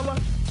ready teller.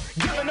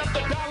 Giving up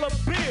the dollar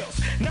bills.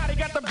 Now they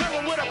got the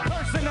villain with a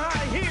purse and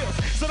high heels.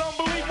 So don't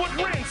believe what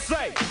Ren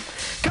say,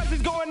 cause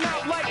he's going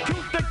out like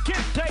Kunta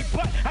Kinte.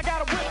 But I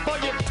got a whip for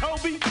you,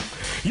 Toby.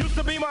 Used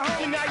to be my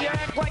homie, now you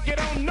act like you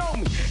don't know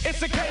me.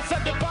 It's a case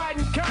of divide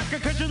and conquer,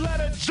 cause you let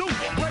a juke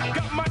break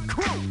up my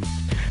crew.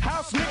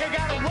 House nigga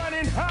gotta run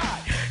and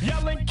hide,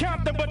 yelling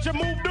Compton, but you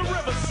moved to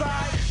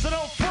Riverside. So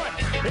don't front,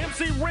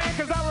 MC Ren,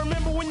 cause I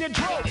remember when you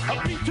drove a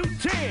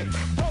B210,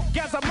 broke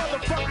as a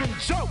motherfucking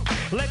joke.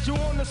 Let you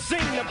on the scene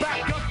to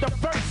back up the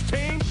first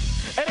team.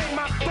 It ain't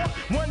my fault,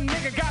 one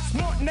nigga got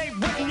smart and they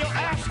ripping your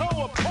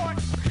asshole apart.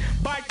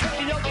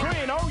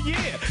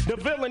 The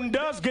villain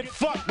does get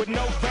fucked with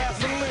no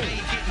Vaseline.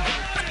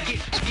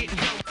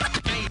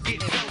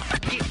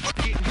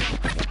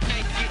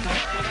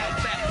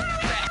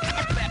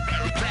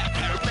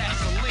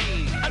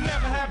 I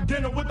never have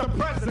dinner with the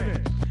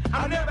president.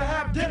 I never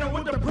have dinner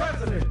with the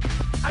president.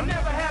 I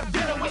never have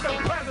dinner with the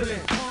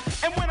president.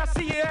 And when I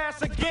see your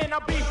ass again,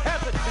 I'll be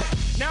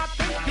hesitant. Now I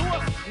think you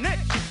a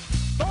snitch.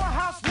 Throw a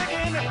house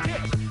nigga in a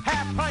ditch.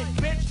 Half pint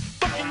bitch.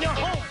 Fucking your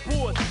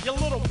homeboys, you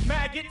little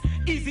maggot.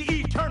 Easy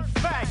E turn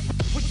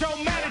faggot. With your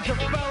manager,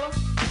 fella.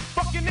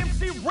 Fucking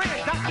MC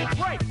Red, Dr.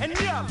 Dre, and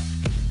Young.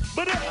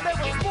 But if they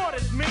were smart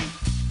as me,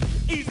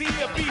 Easy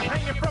E'll be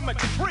hanging from a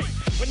tree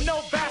with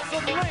no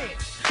Vaseline.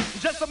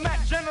 Just a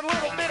match and a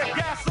little bit of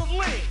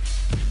gasoline.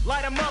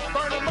 Light 'em up,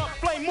 burn 'em up,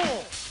 flame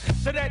on.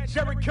 So that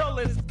Jerry Curl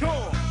is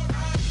gone.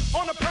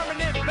 On a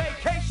permanent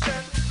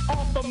vacation,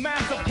 off the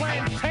master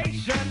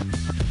plantation.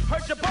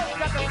 Heard you both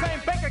got the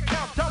same bank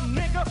account, dumb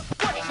nigga.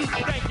 What you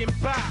thinking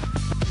about?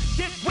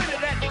 Get rid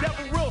of that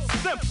devil real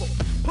simple.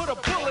 Put a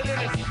bullet in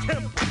his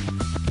temple.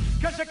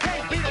 Cause you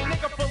can't beat a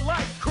nigga for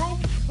life, crew.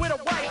 With a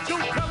white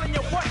dude telling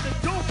you what to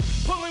do.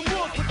 Pulling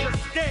wheels with your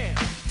stand.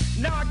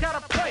 Now I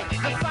gotta play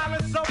the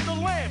silence of the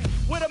lambs.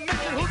 With a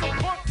mission who's a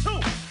punk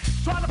too.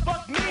 Trying to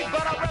fuck me,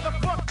 but I'd rather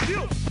fuck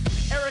you.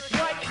 Eric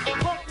White,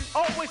 punk,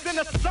 always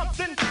into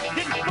something.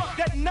 Getting fucked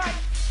at night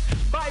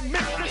by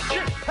Mr.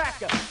 Shit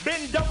Packer.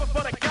 Bend over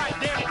for the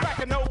goddamn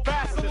cracker, no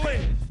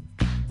Vaseline.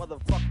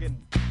 Motherfucking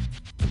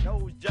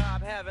nose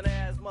job having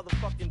ass,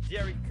 motherfucking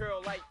Jerry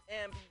Curl like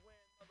Ambi.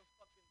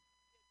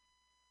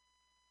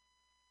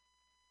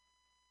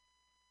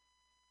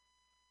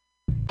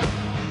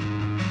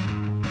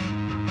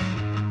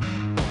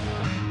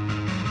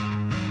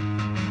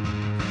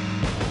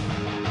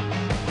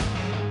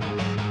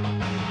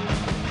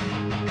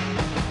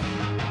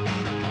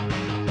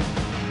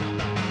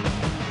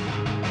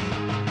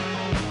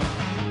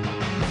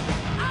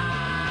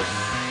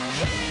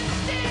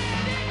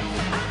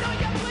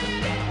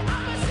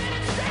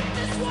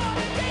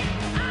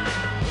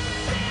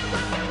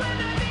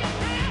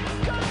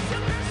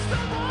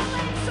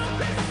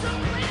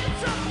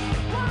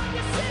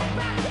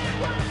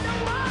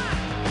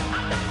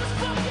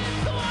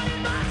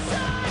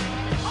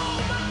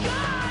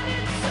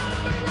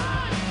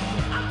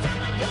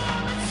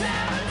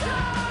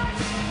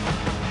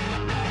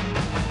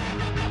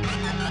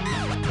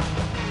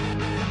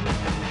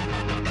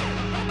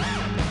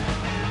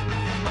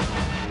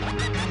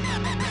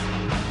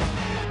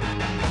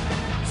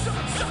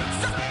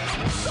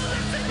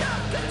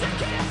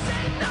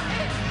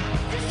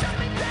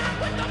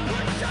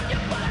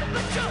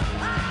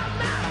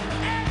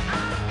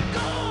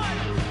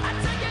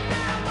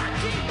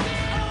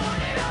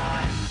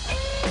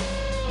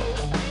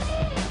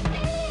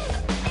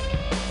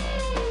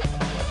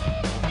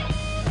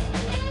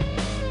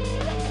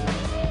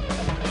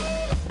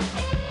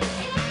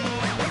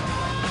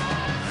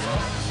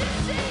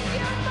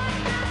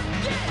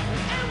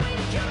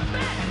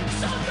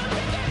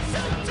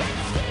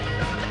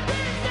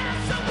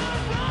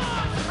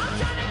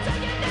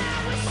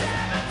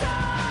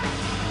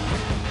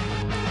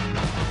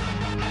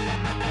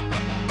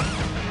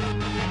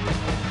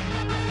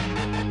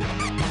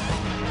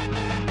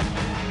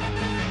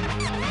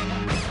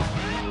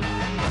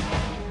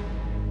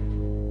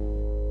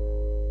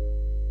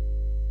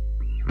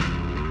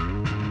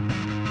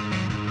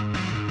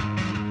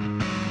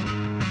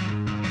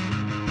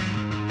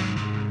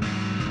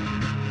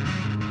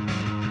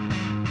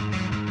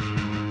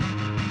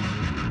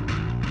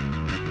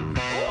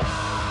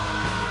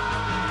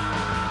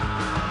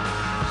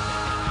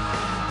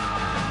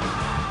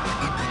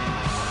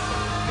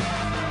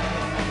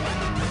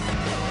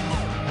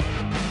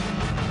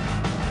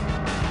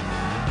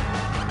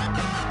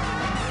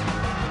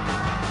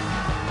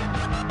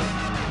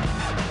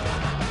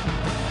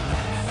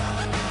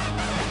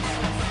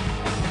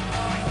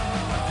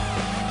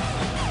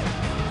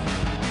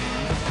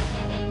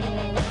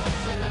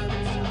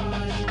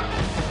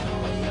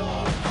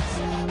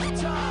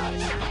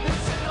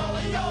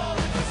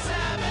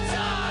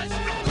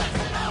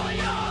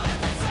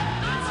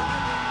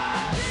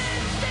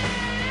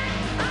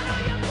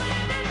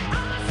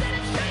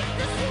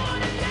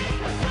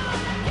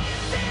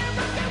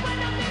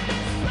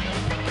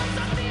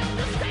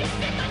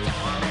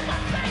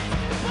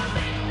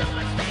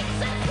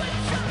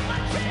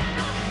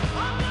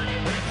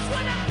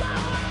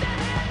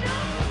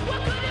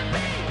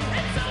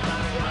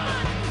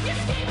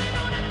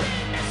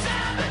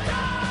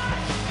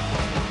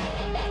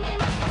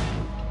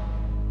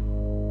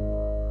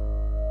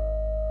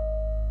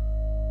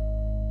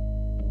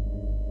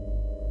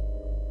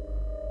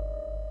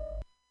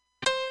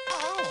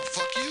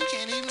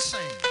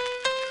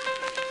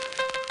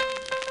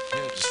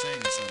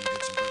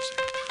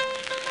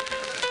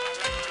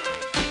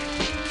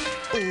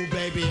 Ooh,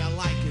 baby, I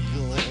like it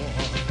raw.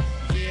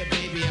 Yeah,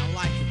 baby, I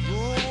like it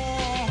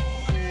raw.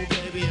 Ooh,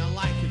 baby, I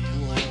like it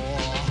raw.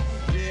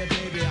 Yeah,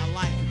 baby, I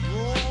like it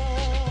raw.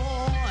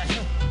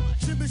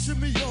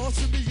 Shimmy, y'all,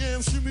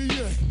 shimmy,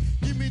 yeah.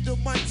 Give me the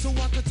mic so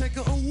I can take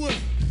it away.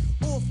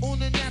 Off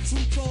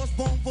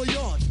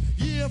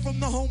from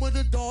the home of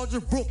the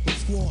Dodger Brooklyn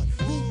squad.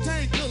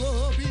 Wu-Tang Killer,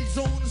 hubby's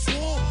on the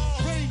swarm.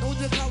 Rain on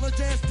your college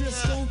ass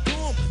disco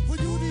dorm. For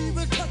you to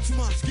even touch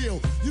my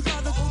skill, you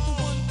gotta go to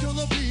one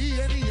killer B,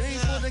 and he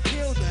ain't for the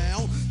kill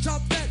now.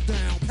 Chop that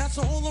down, pass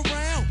it all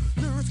around.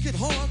 Lyrics get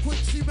hard, quick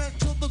cement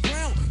to the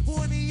ground.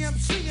 For any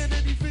MC in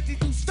any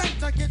 52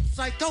 states, I get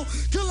psycho.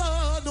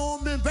 Killer,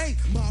 Norman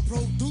Bates, my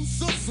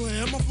producer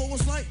slam. My flow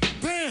is like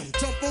bam,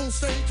 jump on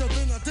stage, and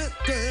then I dip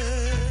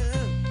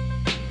there.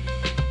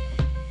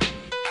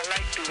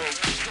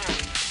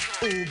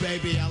 Oh,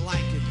 baby, I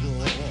like it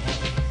raw.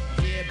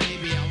 Yeah,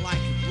 baby, I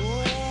like it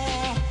raw.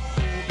 Oh,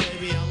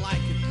 baby, I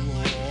like it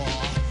raw.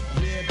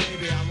 Yeah,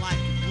 baby, I like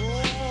it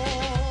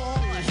raw.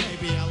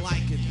 Baby, I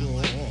like it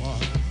raw.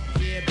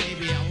 Yeah,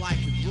 baby, I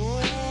like it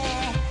raw.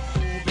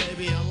 Oh,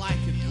 baby, I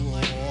like it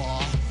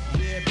raw.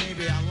 Yeah,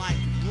 baby, I like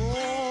it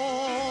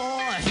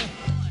raw.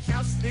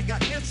 House, they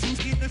got MCs,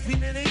 get the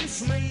feeling they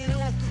slaying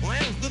off.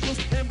 Well, the most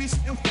can be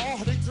still far,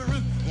 they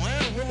turn.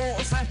 Well, we're all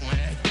side.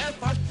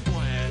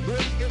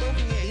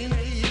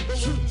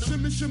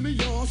 Shimmy,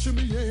 y'all,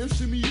 shimmy, yeah,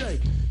 shimmy, yeah.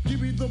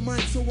 Give me the mic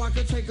so I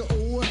can take it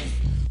away.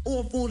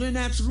 Or for the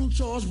natural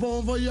charge,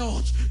 bon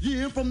voyage.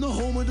 Yeah, from the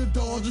home of the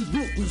Dodgers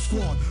Brooklyn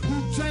squad.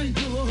 Wu-Tang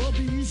Killer,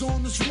 hubby's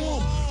on the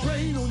swarm.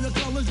 Rain on your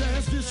college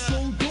ass, this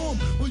so dumb.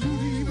 For you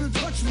to even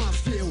touch my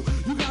skill,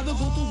 you gotta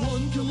go to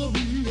one killer B,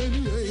 and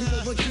he ain't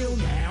for the kill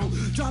now.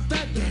 Drop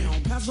that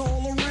down, pass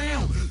all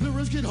around.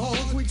 Lyrics get hard,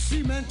 quick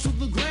cement to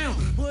the ground.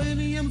 For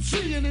any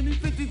MC in any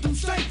 52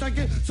 states, I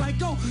get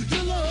psycho,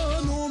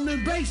 killer,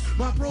 Norman Bates.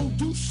 My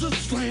producer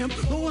slam,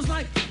 though it's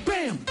like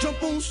bam,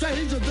 jump on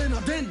stage and then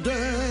I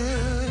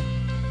dance.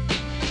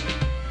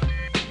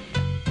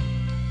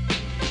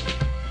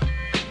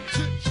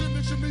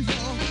 Shimmy, shimmy,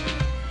 y'all.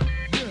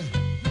 Yeah.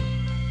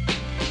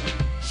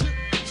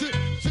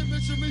 Shimmy,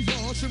 shimmy,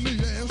 y'all. Shimmy,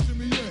 yeah,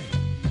 shimmy, yeah.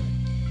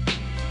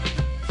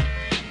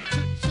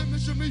 Shimmy,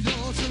 shimmy,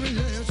 y'all. Shimmy,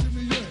 yeah,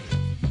 shimmy, yeah.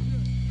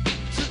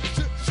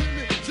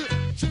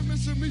 Shimmy,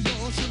 shimmy,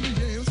 y'all. Shimmy,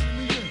 yeah,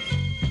 shimmy, yeah.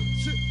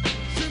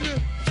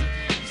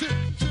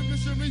 Shimmy,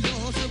 shimmy,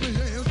 y'all. Shimmy,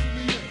 yeah,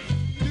 shimmy, yeah.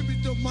 Give me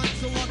the mic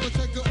so I can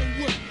take it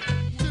away.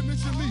 Shimmy,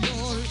 shimmy,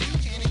 y'all.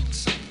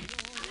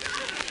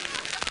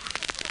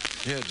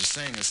 Yeah, just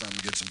sing or something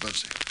to get some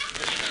pussy.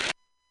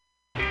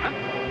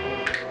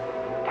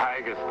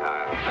 Tiger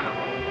style.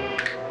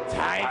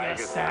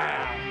 Tiger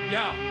style.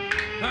 Yo.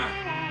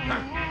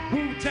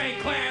 Wu-Tang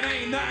Clan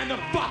ain't nothing to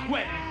fuck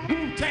with.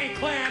 Wu-Tang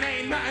Clan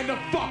ain't nothing to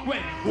fuck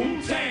with.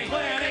 Wu-Tang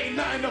Clan ain't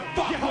nothing to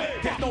fuck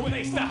with. There's no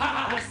place to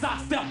hide once I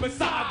step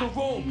inside the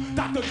room.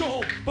 Dr.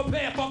 Doom,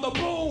 prepare for the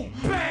boom.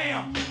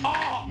 Bam!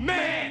 Oh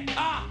man,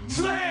 I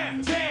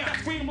slam. Damn, I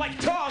scream like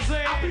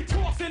Tarzan. I be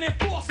tossing and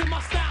forcing,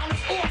 my style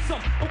is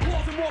awesome. I'm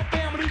causing more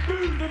family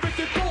food than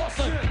Richard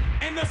Dawson.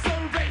 And the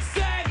survey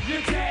said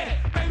you're dead.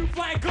 Baby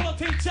flying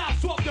guillotine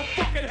chops off your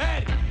fucking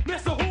head.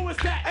 Mister, who is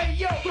that? Hey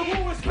yo, the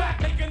who is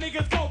back, making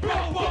niggas go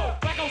whoa whoa.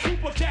 Like I'm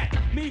Super Cat,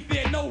 me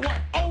fear no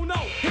one. Oh no,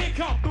 here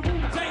come the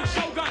Wu-Tang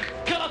Shogun.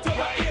 Killer to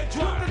the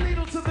eardrum. Put the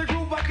needle to the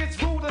groove, I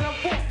get rude and I'm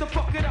forced to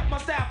fuck it up. My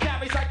style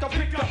carries like a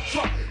pickup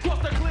truck. Cross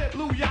the clear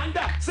blue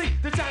yonder. See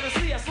the China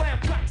Sea, I slam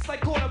tracks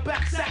like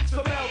quarterback sacks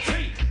from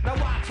LT. Now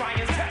I try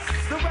and test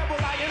the rebel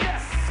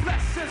INS.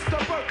 Less since the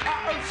birth,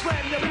 I earth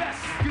slam your best.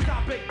 You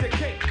stop bake the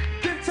cake,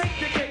 then take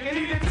the cake and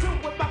eat it too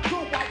with my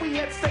crew while we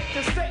head state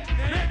to state.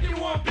 And if you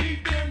want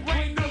beef, then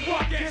bring the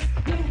ruckus.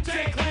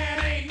 Wu-Tang Clan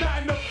ain't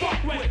nothing to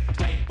fuck with.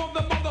 Straight from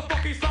the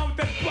motherfucking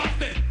something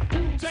busted.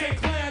 Wu-Tang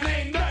Clan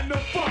ain't nothing to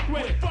fuck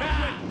with.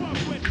 Nothing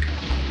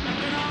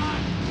on.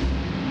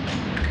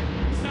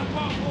 Step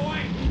up, boy.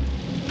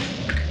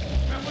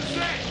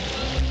 Represent.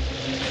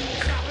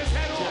 Chop his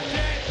head off,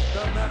 dead.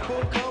 The map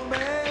will come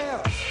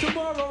out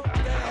tomorrow.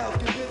 Styles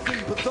get busy,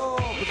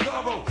 bizarro,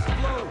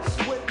 flow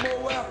with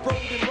more afro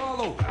than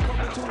Rollo.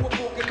 Coming to a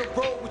fork in the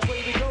road, which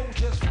way to go?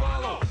 Just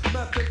follow.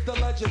 Method's the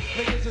legend,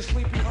 niggas is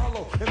Sleepy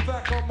Hollow. In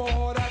fact, I'm a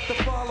hard act to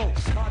follow.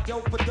 I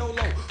dope for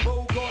Dolo,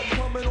 Bogart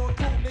coming on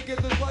through.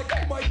 Niggas is like,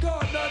 oh my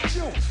God, not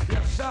you.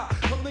 Yes, I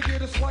come to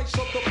get a slice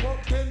of the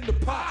pumpkin, the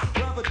pie.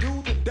 Rather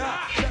do than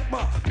die. Check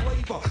my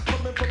flavor,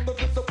 coming from the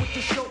river with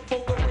the show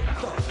for the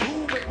razor.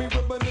 Who make me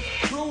reminisce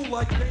true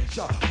like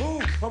deja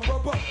vu? I'm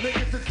rubber,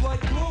 niggas is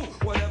like glue.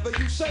 Whatever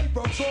you say,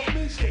 rubs off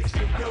me. Sticks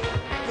to go.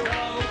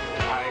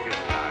 Tiger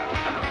style.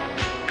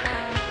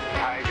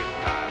 Tiger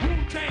style.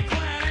 Wu-Tang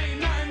Clan ain't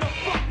nothing to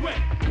fuck with.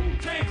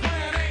 Wu-Tang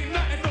Clan ain't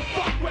nothing to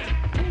fuck with.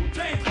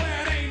 Wu-Tang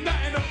Clan ain't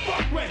nothing to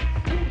fuck with.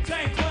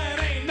 Wu-Tang Clan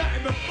ain't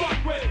nothing to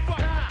fuck with.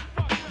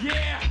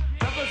 Yeah,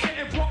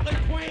 representing Brooklyn,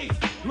 Queens,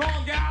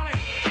 Long Island,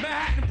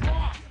 Manhattan,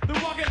 Bronx, the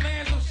rugged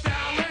lands of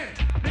Shaolin.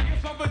 Niggas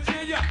from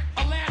Virginia,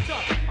 Atlanta,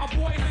 our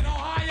boys in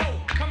Ohio,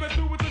 coming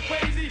through with the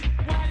crazy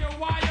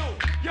wyo.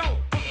 Yo,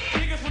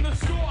 niggas from the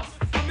source,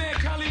 my man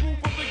Kelly Wu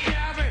from the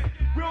Gavin.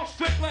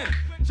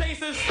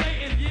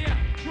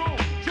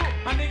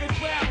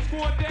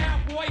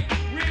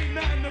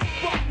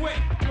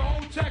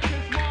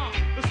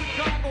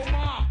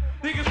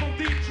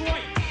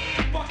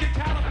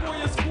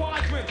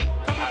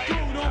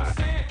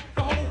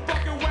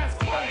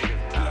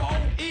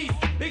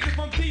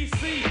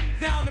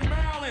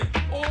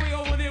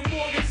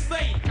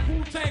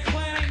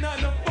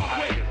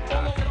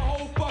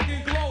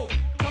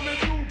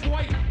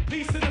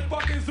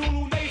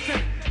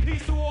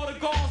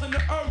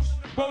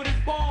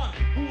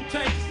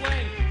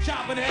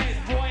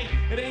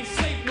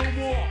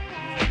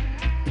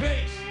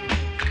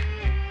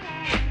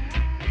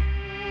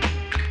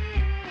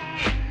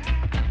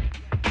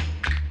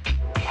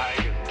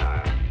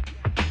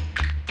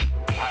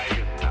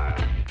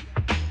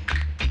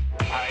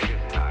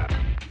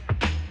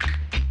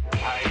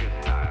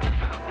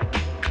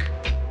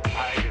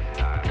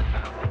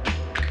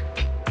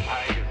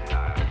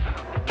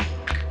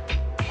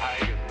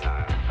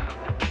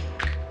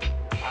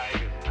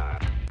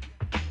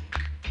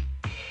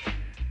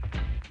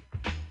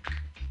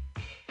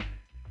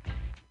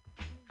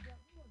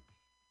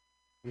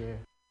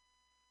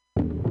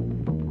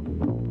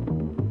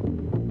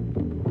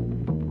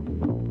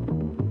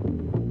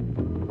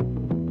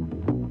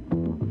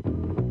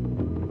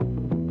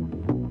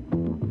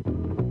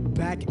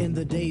 Back in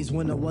the days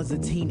when I was a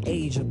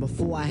teenager,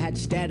 before I had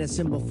status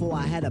and before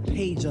I had a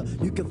pager,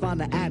 you can find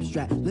the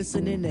abstract.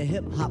 Listening to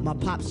hip hop, my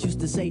pops used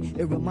to say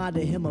it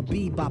reminded him of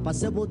bebop. I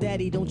said, well,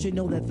 daddy, don't you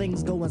know that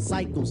things go in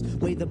cycles?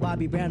 Way the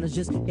Bobby Brown is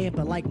just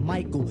amping like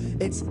Michael.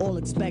 It's all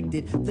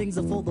expected, things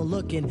are for the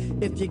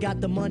looking. If you got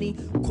the money,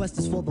 quest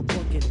is for the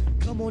booking.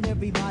 Come on,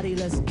 everybody,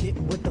 let's get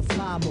with the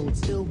fly mode.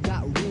 Still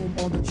got room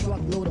on the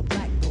truckload of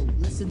black gold.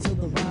 Listen to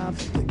the rhyme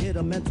to get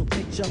a mental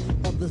picture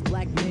of this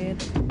black man,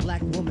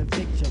 black woman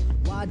picture.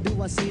 Why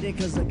do I say that?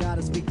 Cause I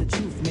gotta speak the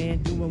truth, man.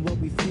 Doing what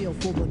we feel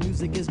for the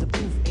music is the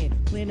proof.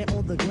 And playing it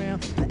on the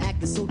ground, the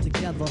act is so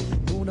together.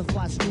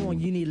 Bonafide strong,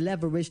 you need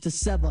leverage to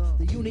sever.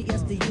 The unit,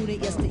 yes the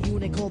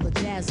unit called the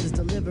Jazz is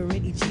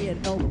delivering each year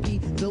an LP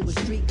filled with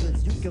street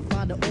goods. You can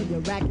find it on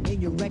your rack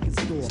in your record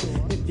store.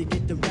 If you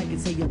get the record,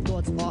 say your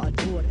thoughts are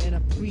adored and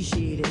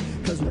appreciated.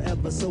 Cause we're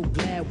ever so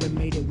glad we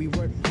made it. We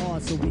worked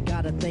hard, so we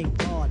gotta thank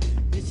God.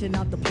 Dishing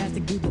out the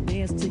plastic, do the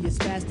dance till you're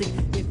spastic.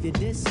 If you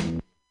diss,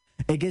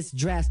 it gets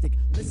drastic.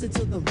 Listen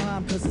to the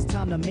rhyme, cause it's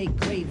time to make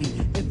gravy.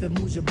 If it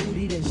moves your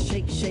booty, then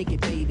shake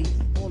it, baby.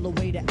 All the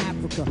way to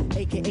Africa,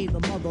 aka the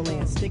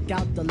motherland. Stick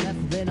out the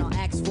left, then I'll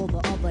ask for the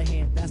other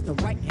hand. That's the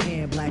right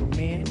hand, black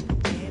man.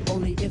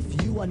 Only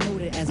if you are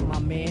noted as my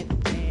man.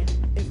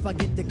 If I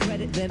get the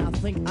credit, then I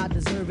think I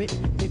deserve it.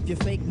 If you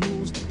fake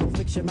news, don't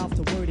fix your mouth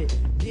to word it.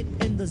 Get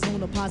in the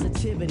zone of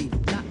positivity,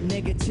 not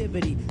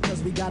negativity.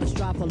 Cause we gotta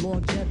strive for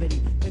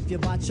longevity. If you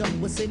botch up,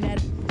 what's in that?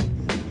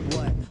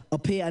 What? A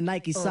pair of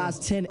Nike size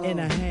 10 and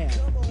a half.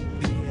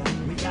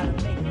 Yeah, we gotta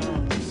make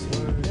moves.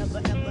 Never,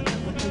 ever,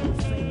 ever do a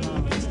fake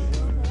moves.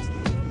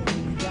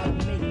 We gotta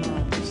make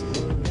moves.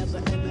 Never,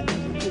 ever,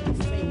 ever do a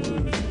fake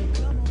moves.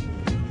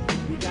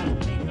 We gotta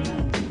make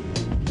moves.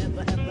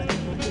 Never, ever,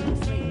 ever do a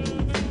fake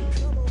moves.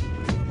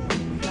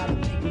 We gotta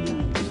make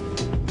moves.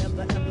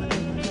 Never, ever, ever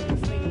do a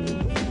fake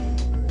moves.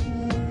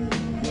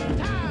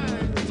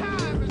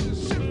 Time is a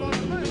ship on a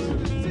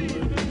merciless sea,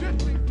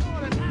 drifting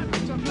toward an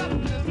average of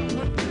levels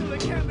until the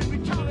cabin we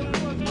call it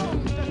for its own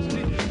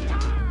destiny.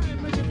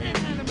 Time is an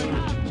inanimate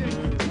object,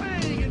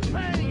 praying and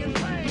praying and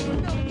praying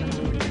with no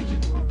justification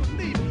or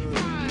belief.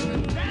 Time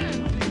is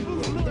dancing,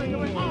 moving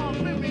away all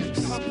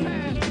memories of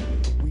past.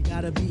 We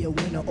gotta be a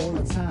winner all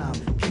the time.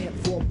 Can't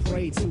fall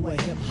prey to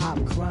a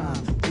hip-hop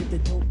crime. With the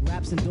dope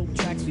raps and dope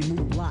tracks, we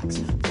move blocks.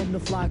 From the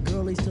fly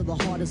girlies to the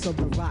hardest of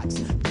the rocks.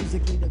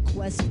 Musically, the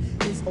quest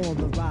is on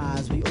the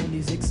rise. We on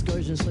these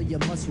excursions, so you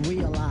must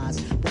realize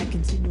that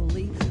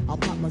continually, I'll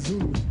pop my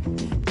Zulu.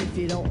 If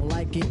you don't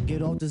like it,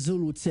 get off the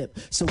Zulu tip.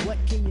 So what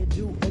can you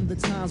do in the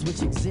times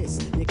which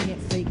exist? You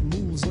can't fake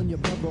moves on your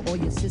brother or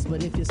your sis,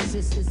 but if your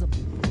sis is a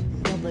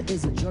brother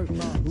is a jerk,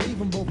 leave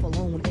them both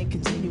alone and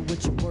continue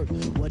with your work.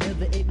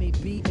 Whatever it may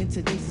be in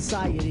today's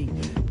society,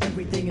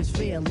 everything is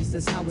fair, at least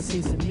that's how it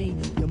seems to me.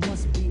 You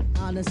must be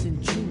honest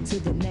and true to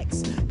the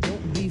next.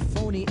 Don't be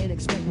phony and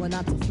expect one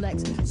not to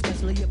flex.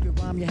 Especially if you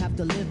rhyme, you have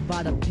to live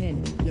by the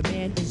pen. Your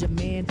man is your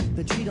man,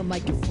 then treat him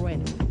like your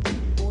friend.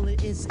 All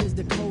it is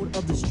the code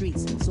of the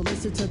streets. So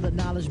listen to the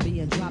knowledge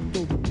being dropped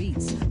over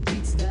beats.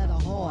 Beats that are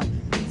hard,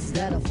 beats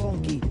that are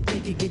funky.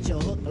 It can get you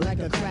hooked like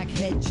a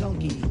crackhead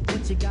junkie.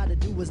 What you gotta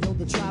do is know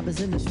the tribe is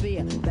in the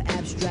sphere. The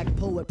abstract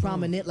poet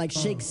prominent like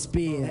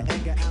Shakespeare.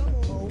 Edgar Allan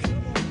Poe,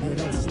 and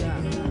don't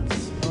stop.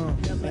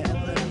 Never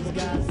ever these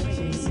guys that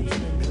you see in the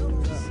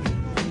news.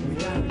 We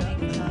gotta make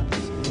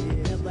moves.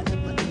 Never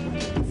ever do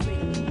the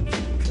fake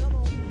moves. Come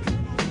on.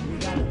 We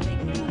gotta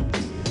make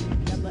moves.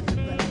 Never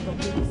ever ever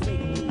do the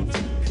fake moves.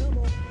 Come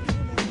on.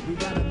 We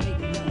gotta make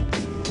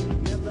moves.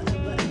 Never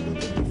ever ever do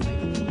the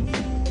fake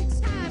moves.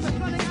 Time is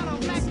running out on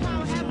black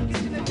power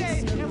advocates in the day,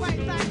 and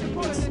white side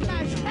supporters at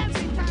night.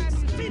 Every time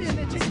you feed in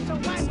the chicken, so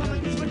white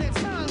women with their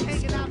tongue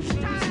hanging out.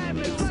 Time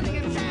is running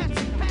and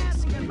passing,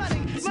 passing and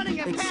running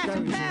and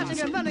passing, passing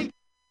and running.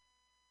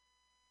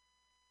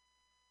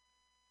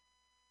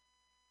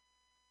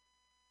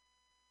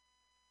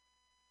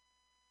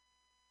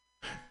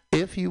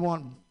 If you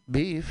want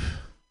beef,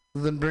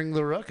 then bring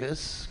the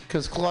ruckus,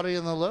 because Claudia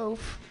and the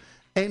Loaf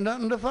ain't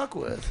nothing to fuck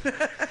with.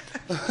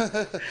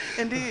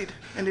 Indeed,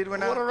 we're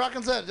not. What a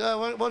rockin' set.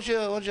 What's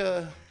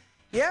your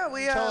Yeah,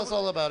 we tell us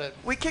all about it.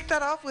 We kicked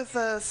that off with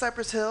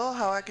Cypress Hill,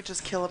 How I Could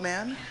Just Kill a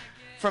Man.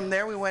 From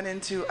there, we went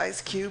into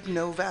Ice Cube,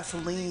 No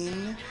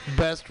Vaseline.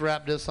 Best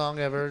rap diss song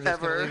ever.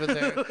 Just gonna leave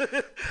it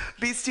there.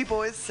 Beastie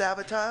Boys,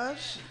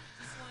 Sabotage.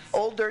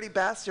 Old Dirty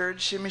Bastard,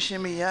 Shimmy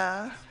Shimmy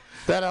Ya.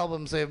 That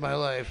album saved my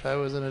life. I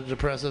was in a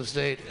depressive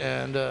state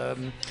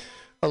and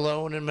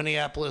alone in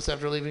Minneapolis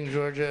after leaving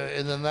Georgia,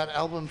 and then that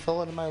album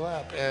fell into my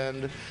lap,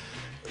 and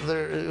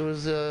there it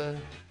was.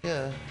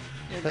 Yeah.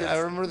 I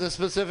remember the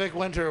specific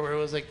winter where it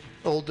was like,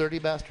 Old Dirty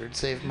Bastard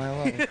saved my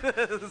life.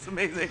 That's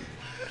amazing.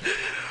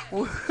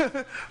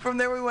 From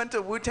there, we went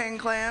to Wu-Tang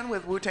Clan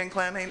with Wu-Tang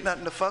Clan Ain't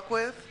Nothing to Fuck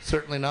With.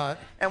 Certainly not.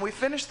 And we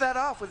finished that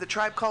off with a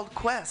Tribe Called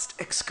Quest,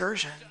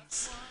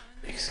 Excursions.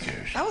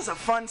 That was a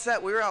fun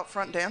set. We were out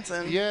front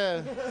dancing.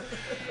 Yeah.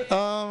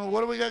 What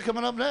do we got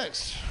coming up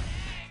next?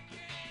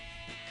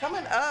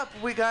 Coming up,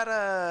 we got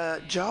a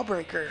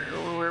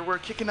Jawbreaker. We're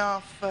kicking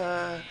off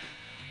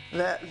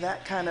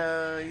that kind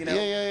of, you know,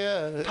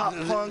 yeah. pop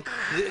punk.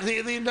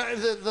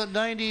 The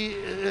 90,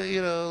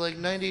 you know, like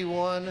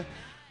 91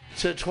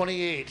 to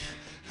 28.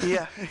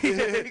 Yeah,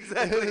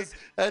 exactly.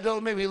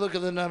 Don't make me look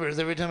at the numbers.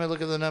 Every time I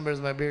look at the numbers,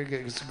 my beard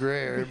gets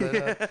grayer.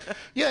 But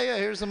yeah.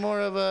 Here's some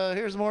more of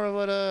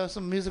what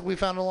some music we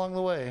found along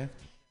the way.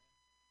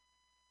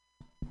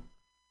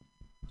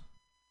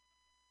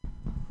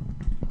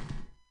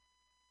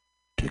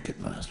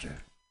 Ticketmaster.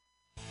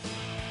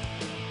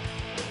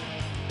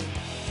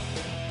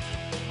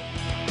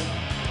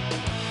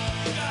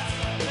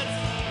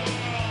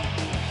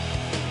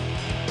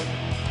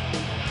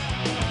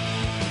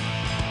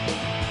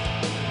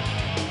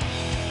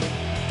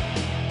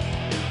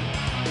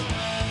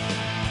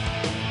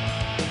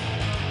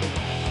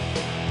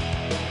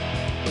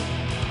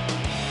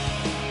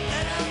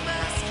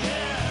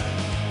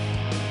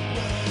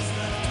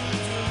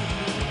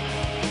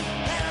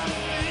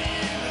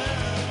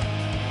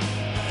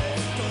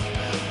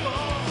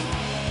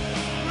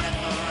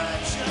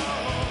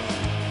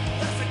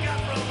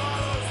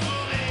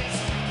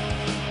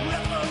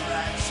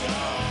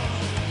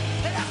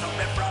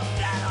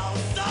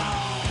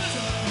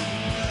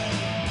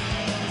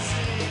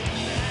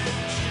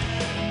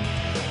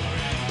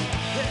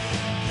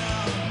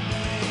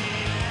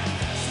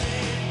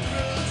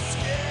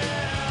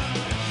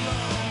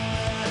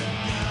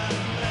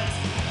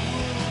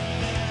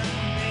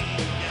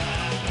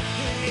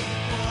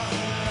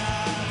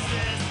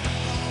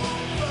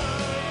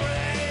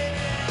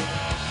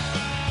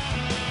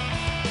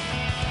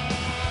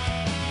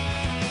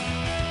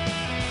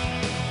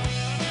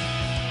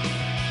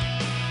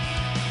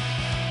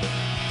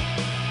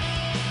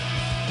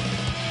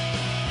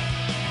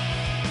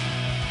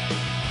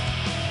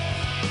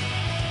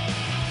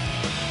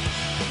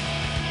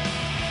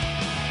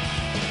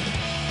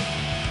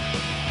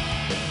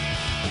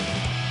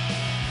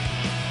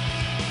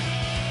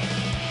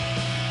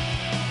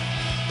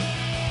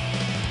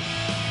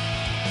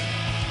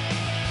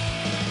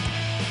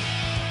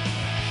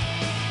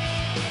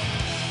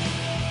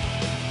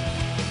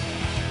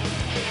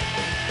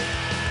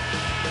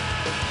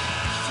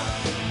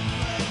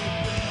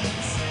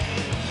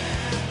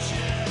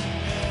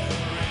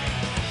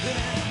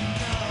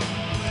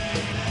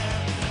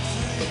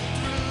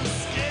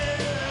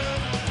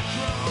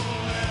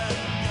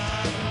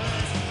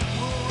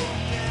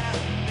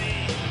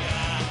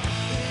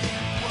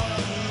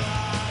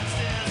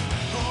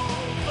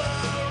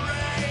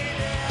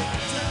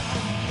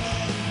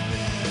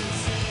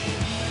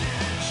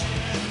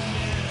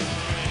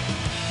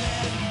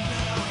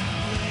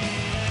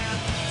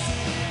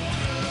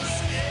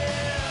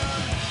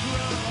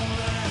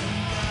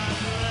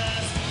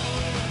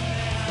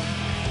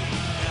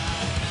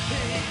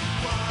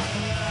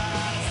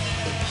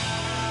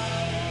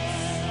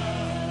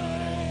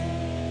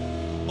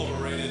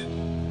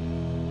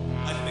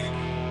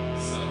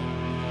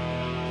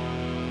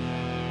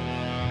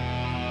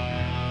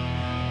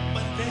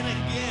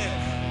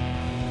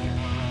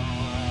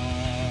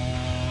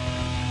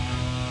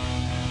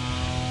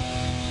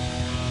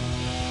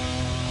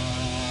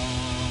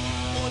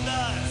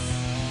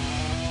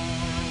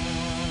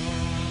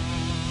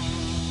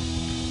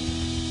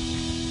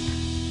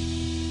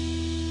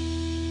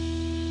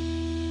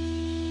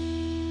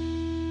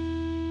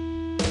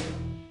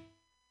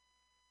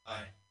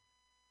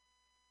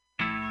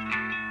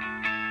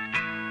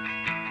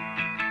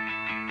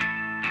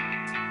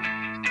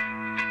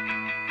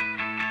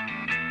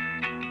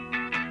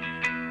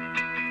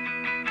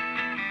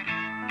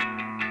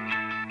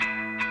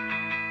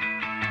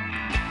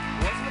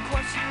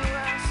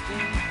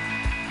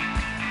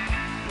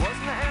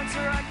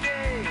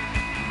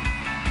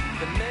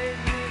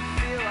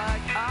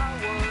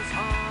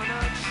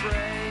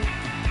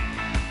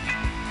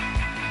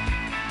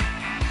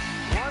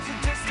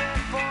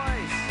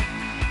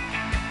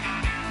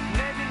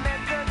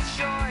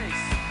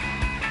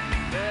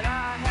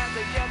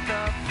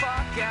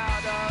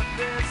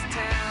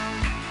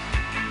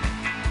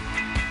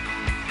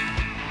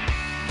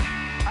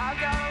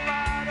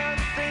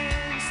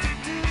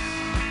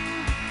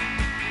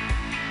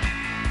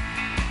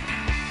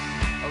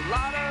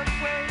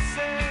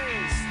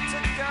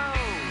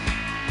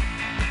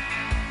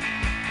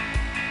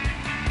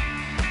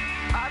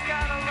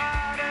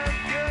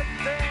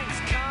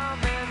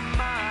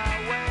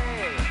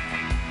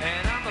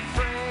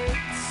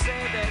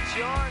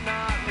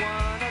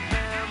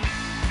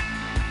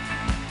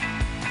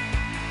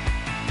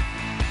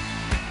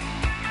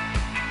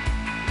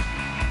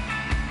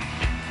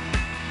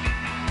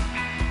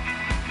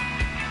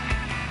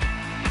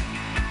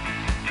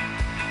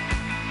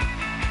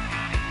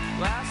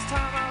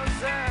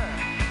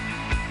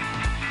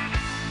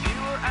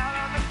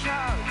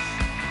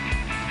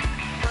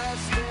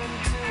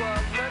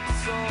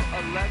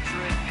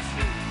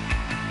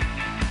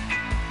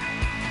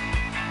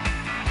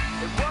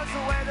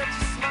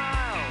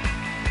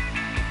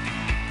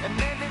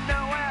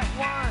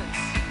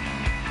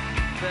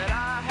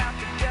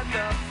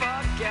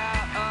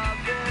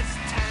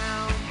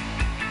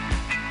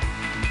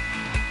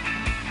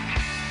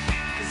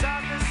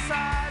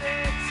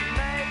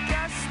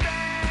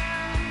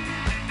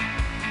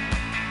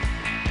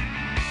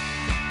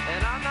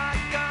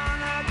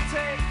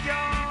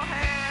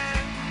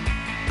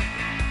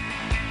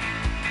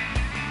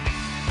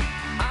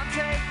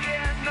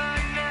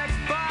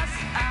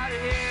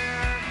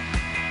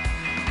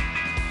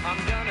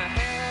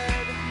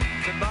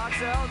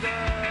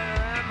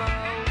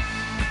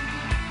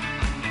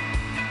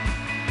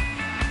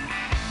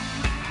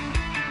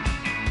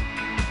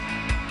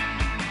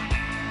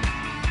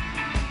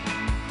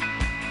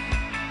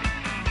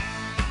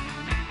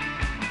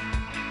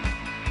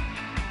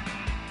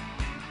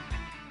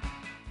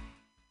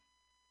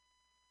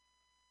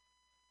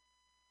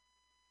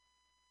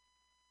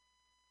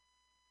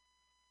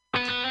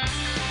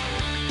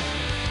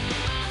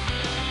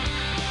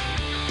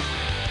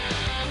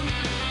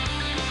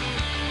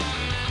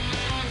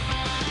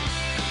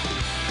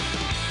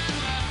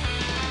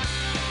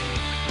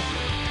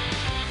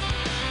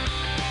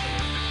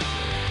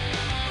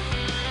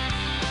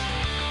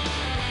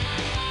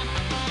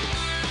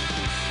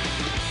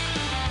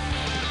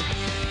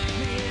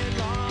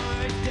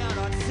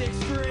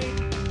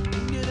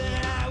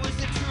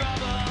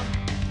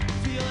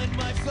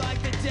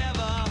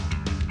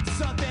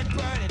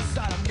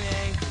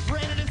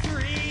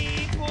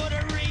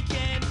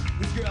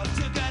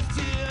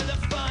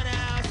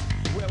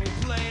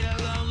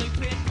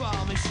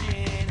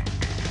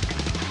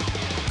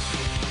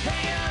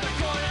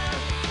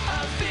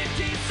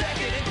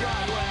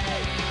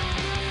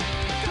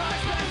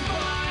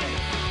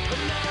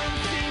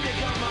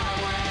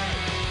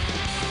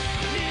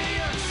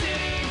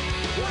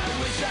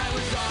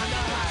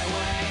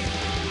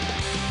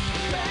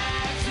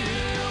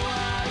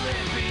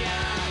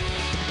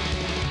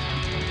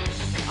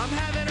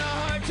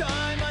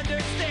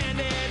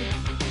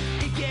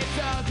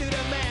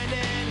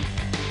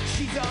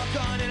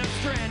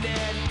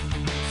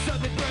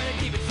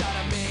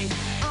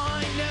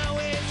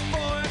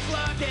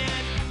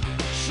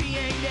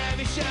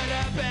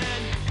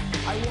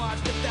 I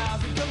watched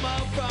 1,000 come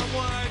home from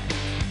work.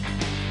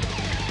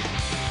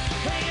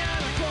 Hanging on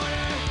the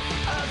corner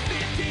of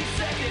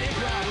 52nd and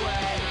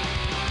Broadway.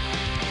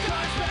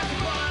 Cars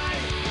passing by,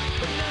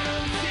 but none of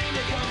them seem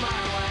to come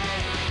my way.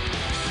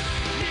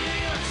 New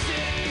York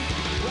City,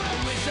 where I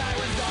wish I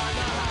was on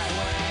the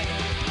highway.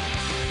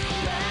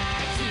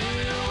 Back to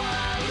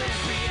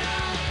Olympia.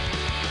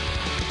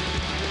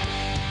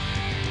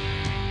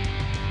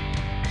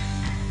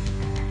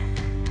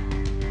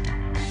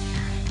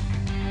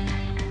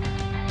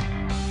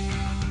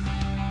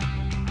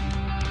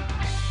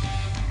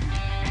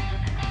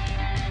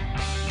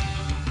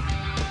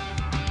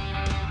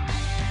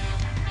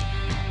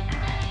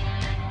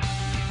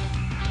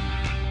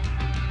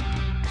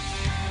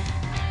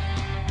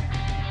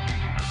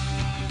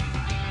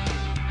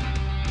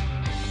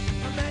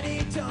 How many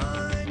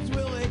times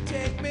will it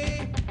take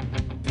me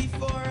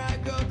before I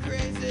go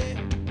crazy?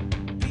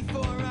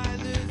 Before I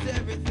lose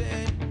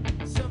everything?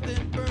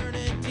 Something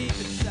burning deep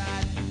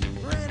inside.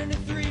 Ran into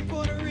 3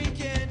 Puerto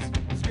Ricans.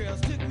 These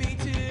girls took me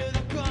to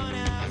the pawn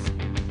house.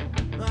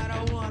 I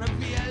don't wanna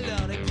be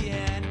alone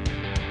again.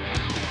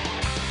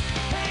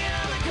 Hanging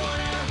on the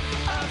corner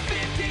of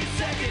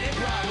 52nd and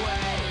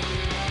Broadway.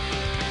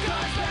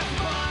 Cars pass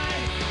by,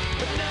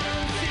 but none of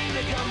them seem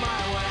to come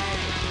my way.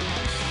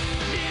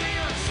 New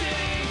York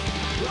City,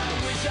 I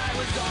wish I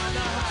was on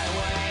the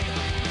highway.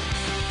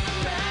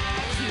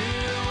 Back to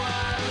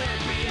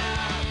Olympia.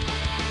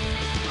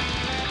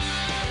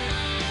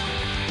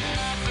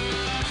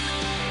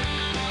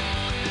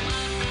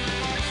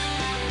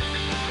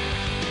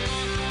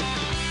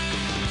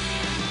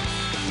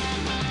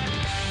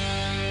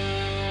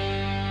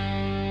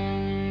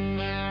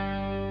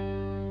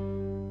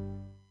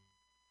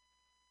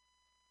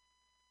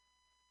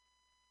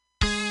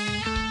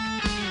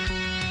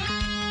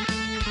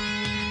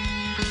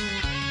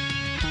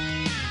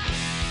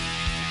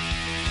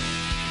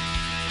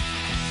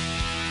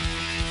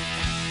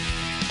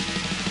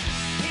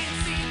 Can't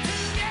seem to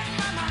get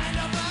my mind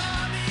off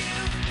of you.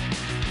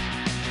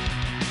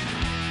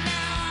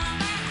 Now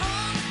I'm at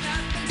home with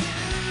nothing to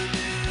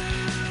do.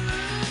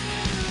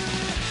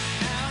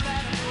 Now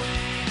that I'm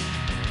away,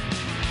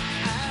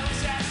 I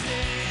wish I'd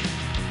stayed.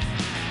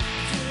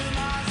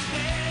 Tomorrow's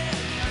day,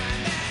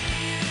 knowing that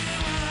you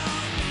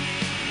won't be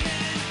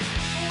in.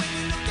 When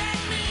you look at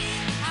me,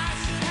 I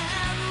should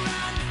have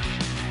run.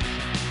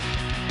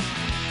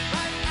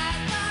 But I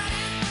thought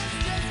it was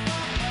just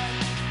for fun.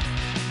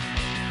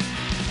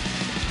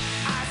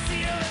 I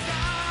see you're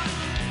gone,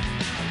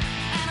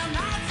 and I'm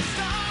not so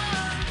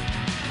strong.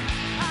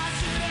 I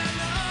should have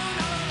known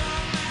all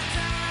along that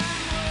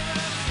time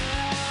was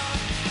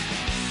up.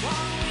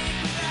 1 week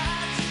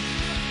without you,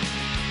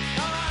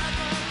 thought I'd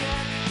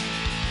forget.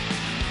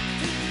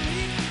 2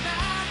 weeks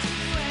without you,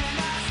 and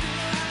I still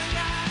haven't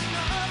gotten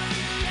over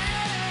you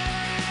yet.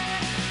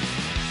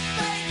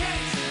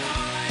 Vacation,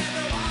 all I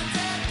ever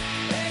wanted.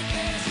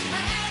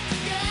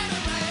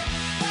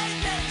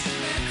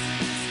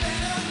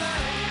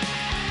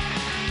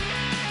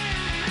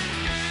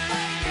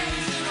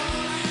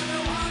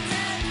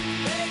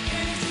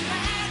 Vacation,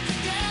 had to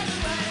get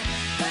away.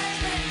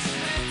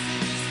 Vacation, meant to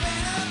be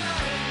spent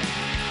alone.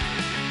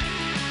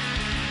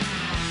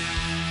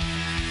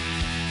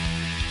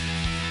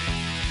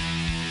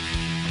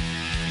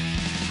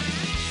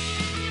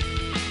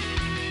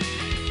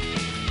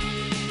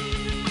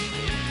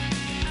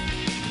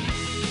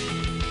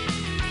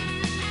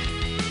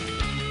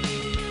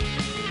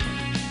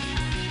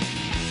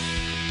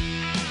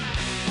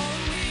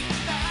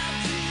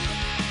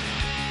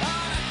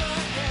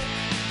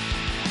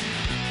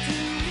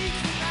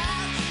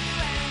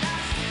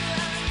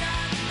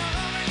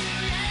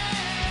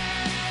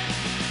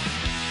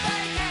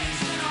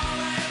 Vacation, all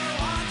I ever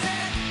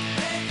wanted.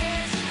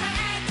 Vacation,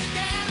 had to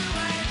get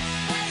away.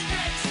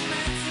 Vacation,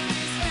 meant to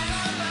be spent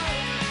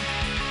alone.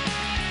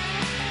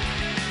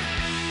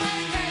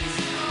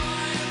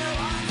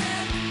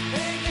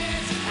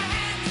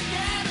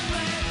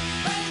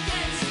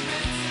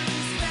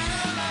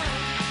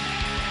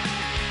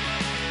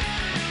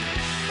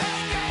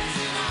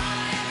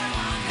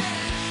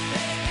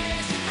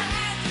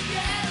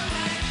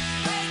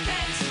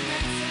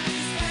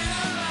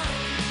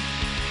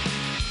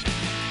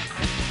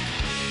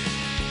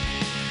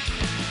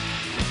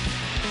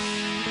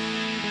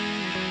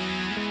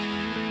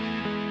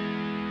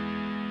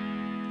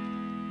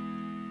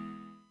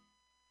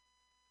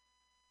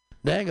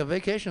 Dang, a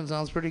vacation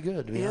sounds pretty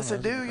good. To be Yes, I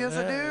honest. do. Yes,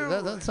 I do.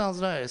 That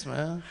sounds nice,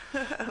 man.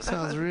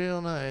 Sounds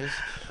real nice.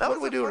 That What was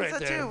do we do the right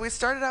first there? too. We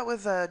started out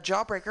with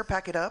Jawbreaker,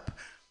 Pack It Up,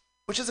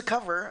 which is a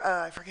cover.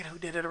 I forget who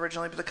did it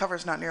originally, but the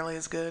cover's not nearly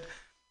as good.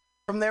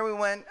 From there we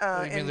went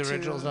Oh, you mean into... the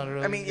original's not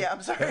really I mean, good? yeah,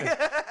 I'm sorry.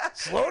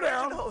 Slow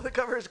down. No, the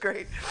cover is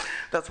great.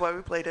 That's why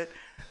we played it.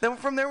 Then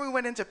from there we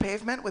went into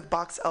Pavement with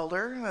Box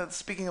Elder.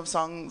 Speaking of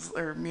songs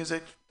or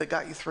music that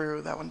got you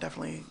through, that one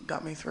definitely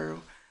got me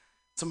through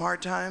some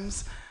hard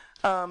times.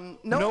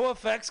 No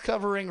Effects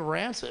covering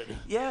Rancid.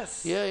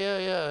 Yes.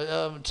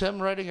 Yeah.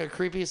 Tim writing a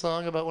creepy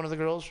song about one of the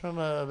girls from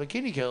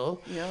Bikini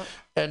Kill. Yeah.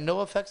 And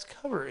No Effects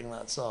covering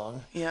that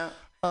song. Yeah.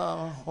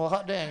 Well,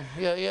 hot dang.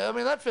 Yeah. I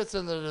mean, that fits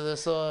into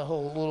this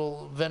whole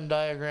little Venn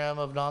diagram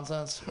of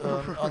nonsense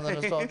on the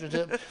nostalgia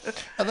tip.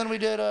 And then we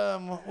did,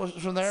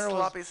 from there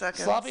Sloppy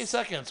Seconds. Sloppy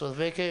Seconds with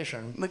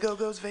Vacation. The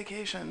Go-Go's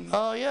Vacation.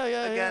 Oh, yeah.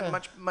 Again,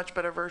 much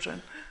better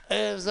version.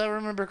 As I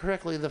remember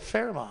correctly, the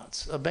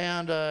Fairmonts, a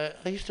band I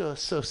used to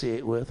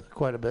associate with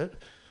quite a bit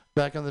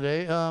back in the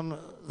day,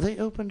 they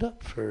opened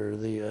up for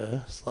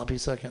the Sloppy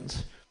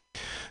Seconds.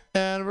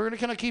 And we're going to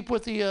kind of keep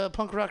with the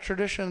punk rock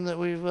tradition that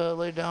we've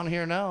laid down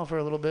here now for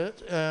a little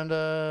bit.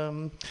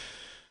 And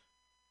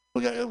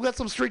we've got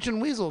some Screeching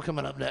Weasel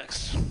coming up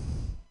next.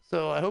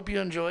 So I hope you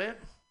enjoy it.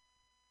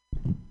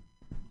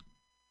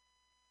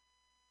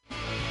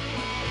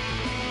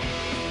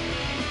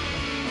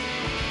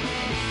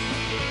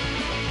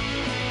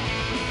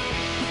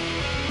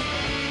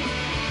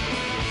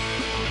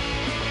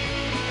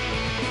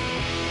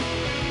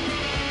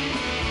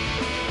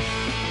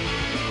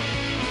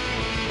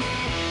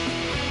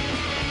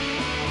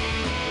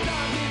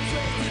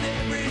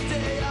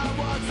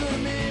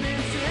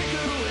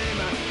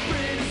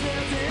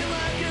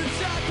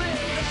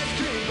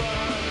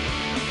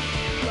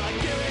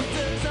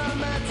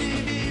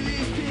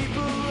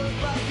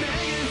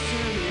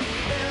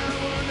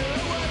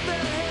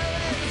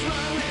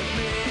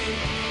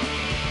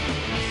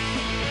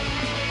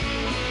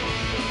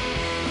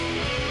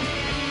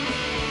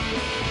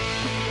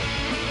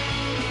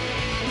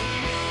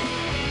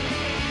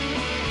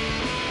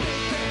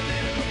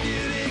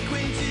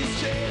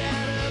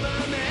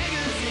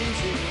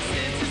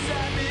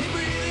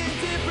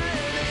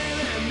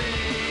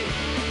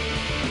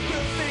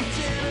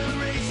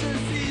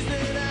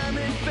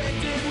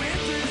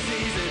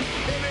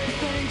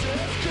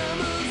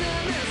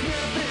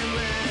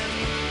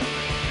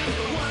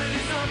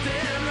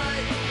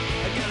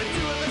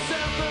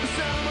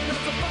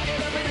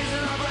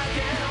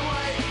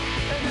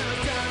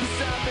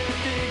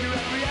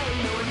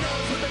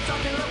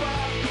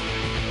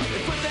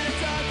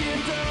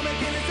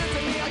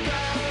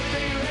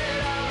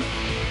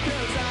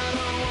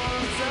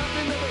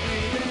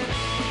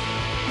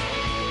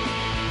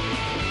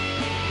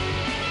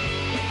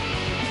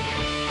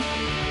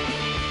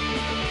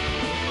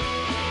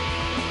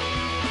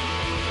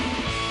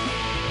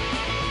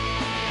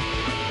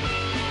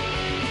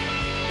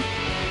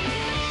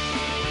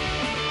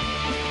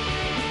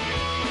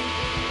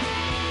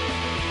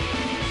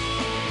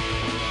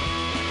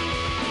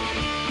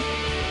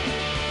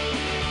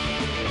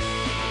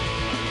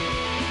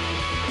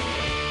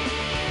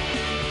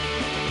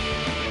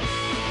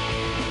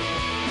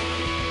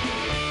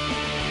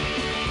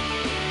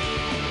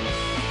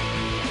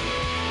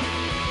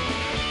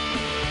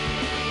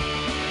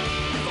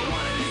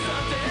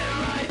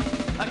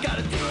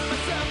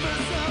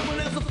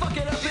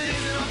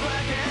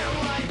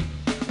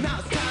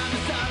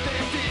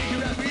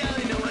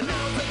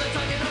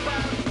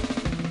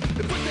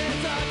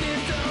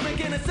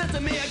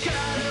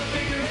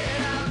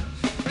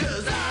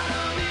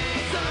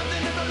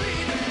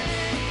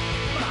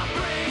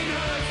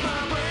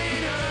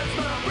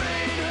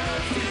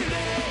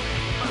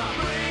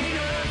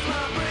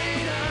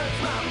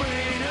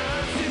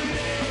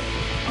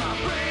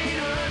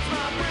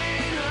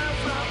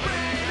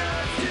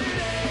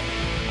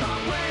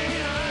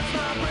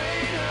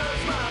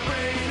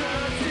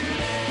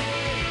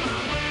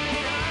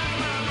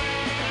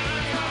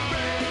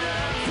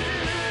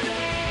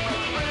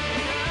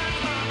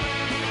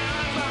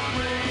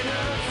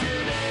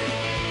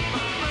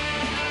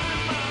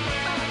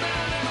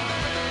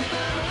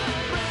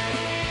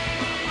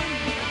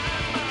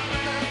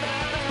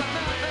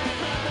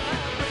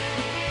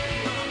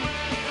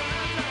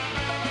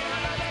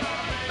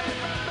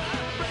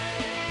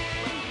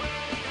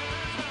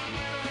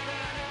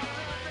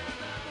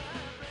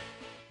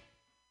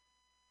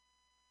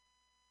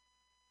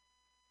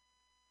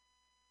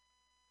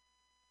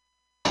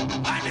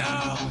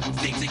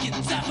 Things are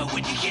getting tougher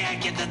when you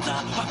can't get the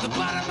top off the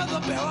bottom of the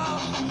barrel.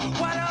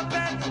 Wide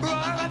open,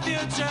 roar my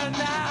future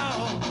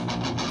now.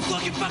 It's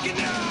looking fucking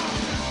new. All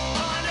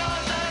I know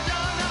is that I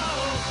don't know.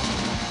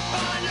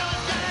 All I know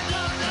is that I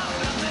don't know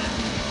nothing.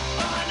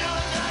 All I know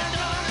is that I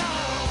don't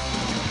know.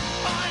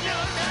 All I know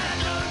is that I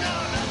don't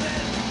know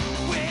nothing.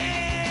 We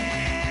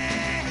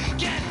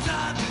get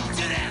up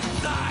to this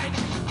side.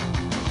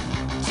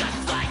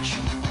 Just like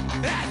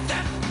as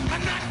if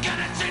I'm not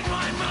gonna change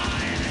my mind.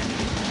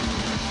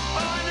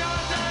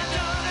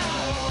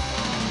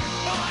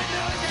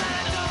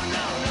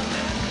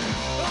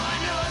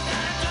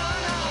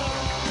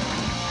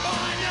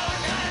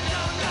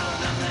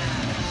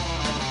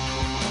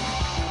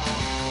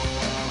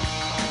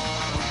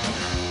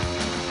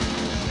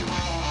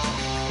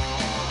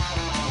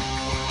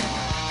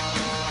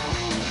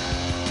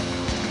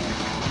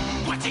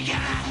 What you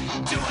gonna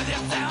do with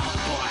yourself,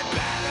 boy?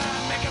 Better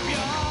make up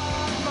your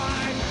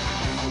mind.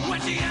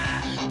 What you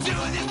gonna do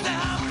with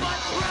yourself? But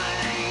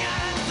running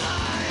out of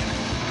time.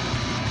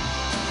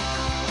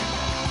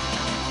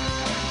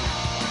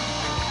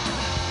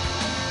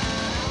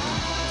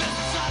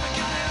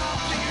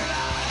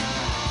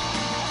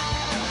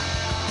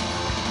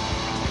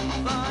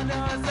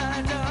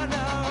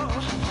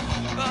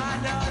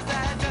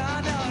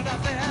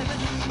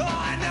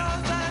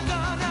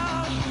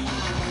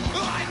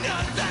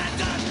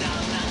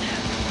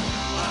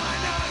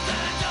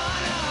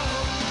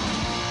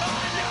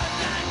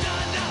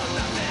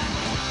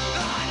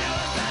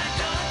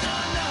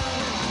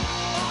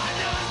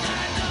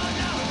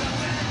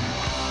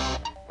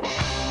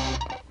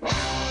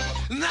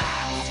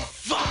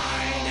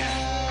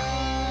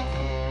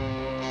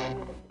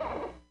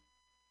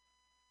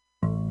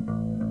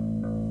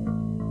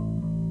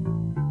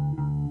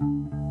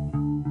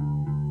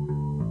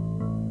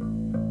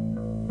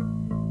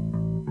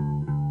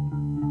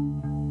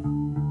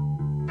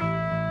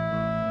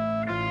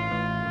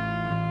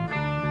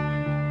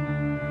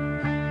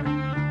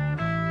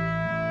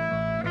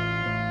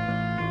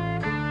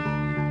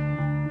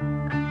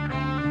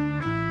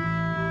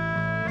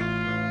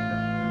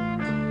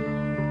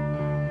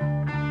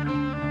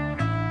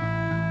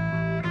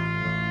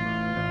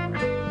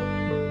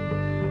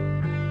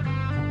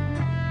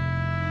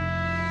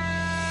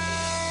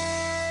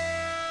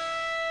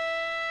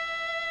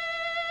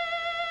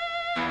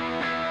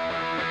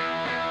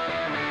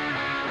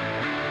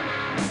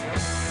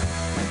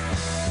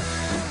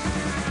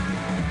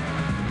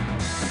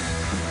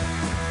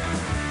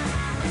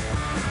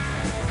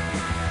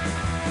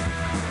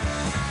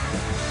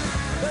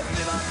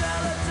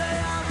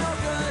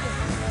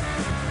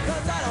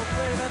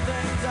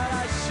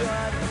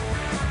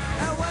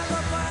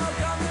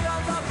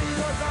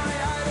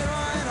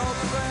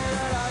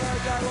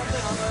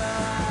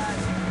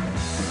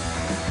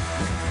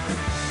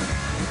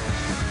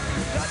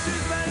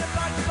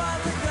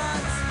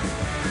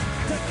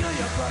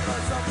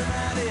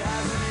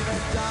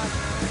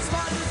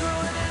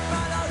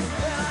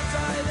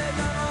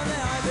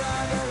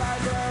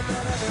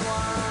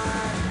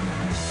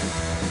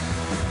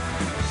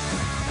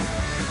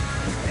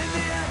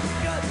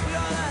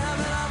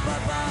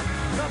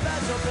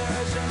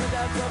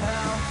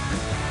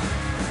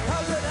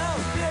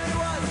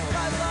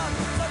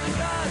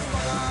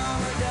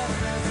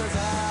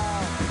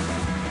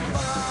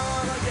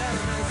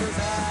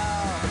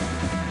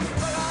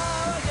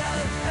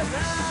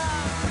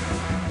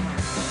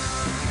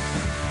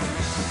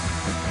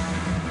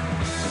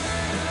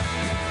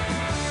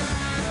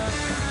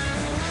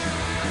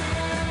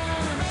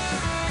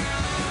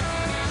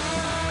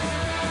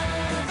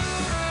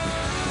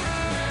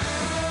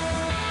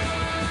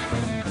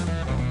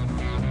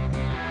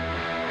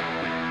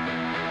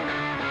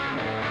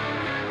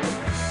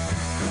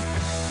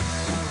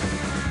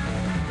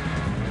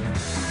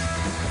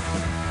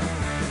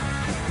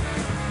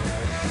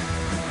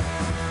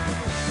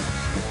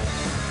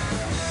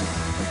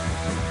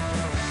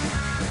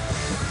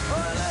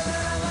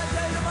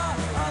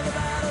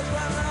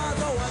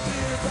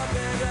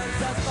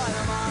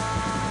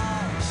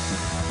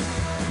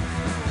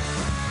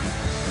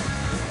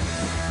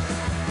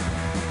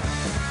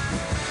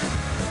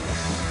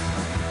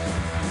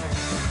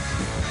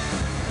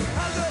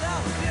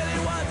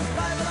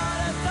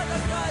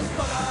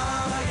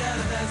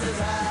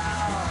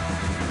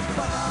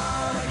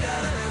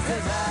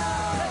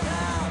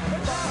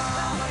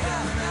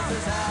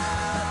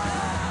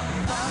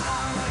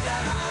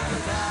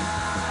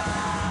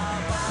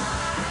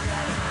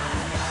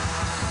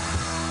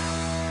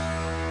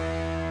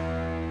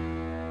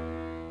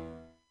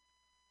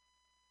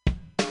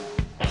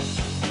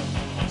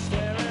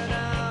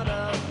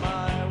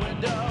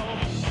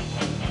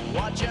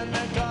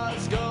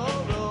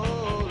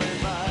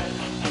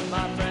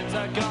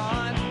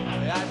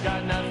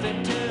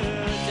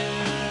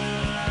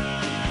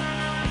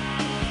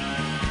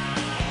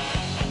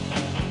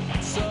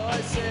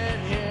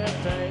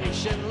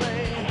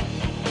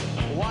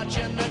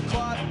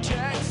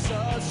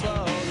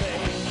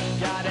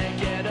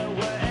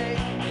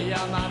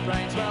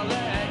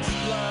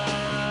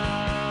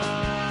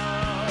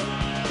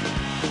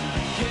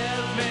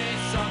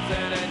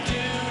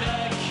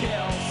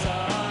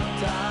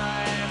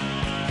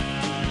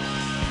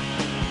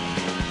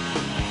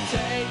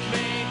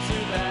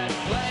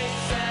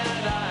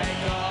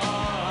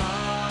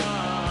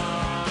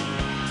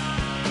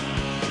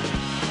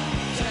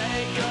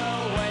 Take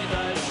away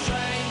the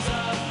strains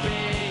of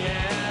being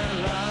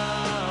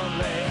alone.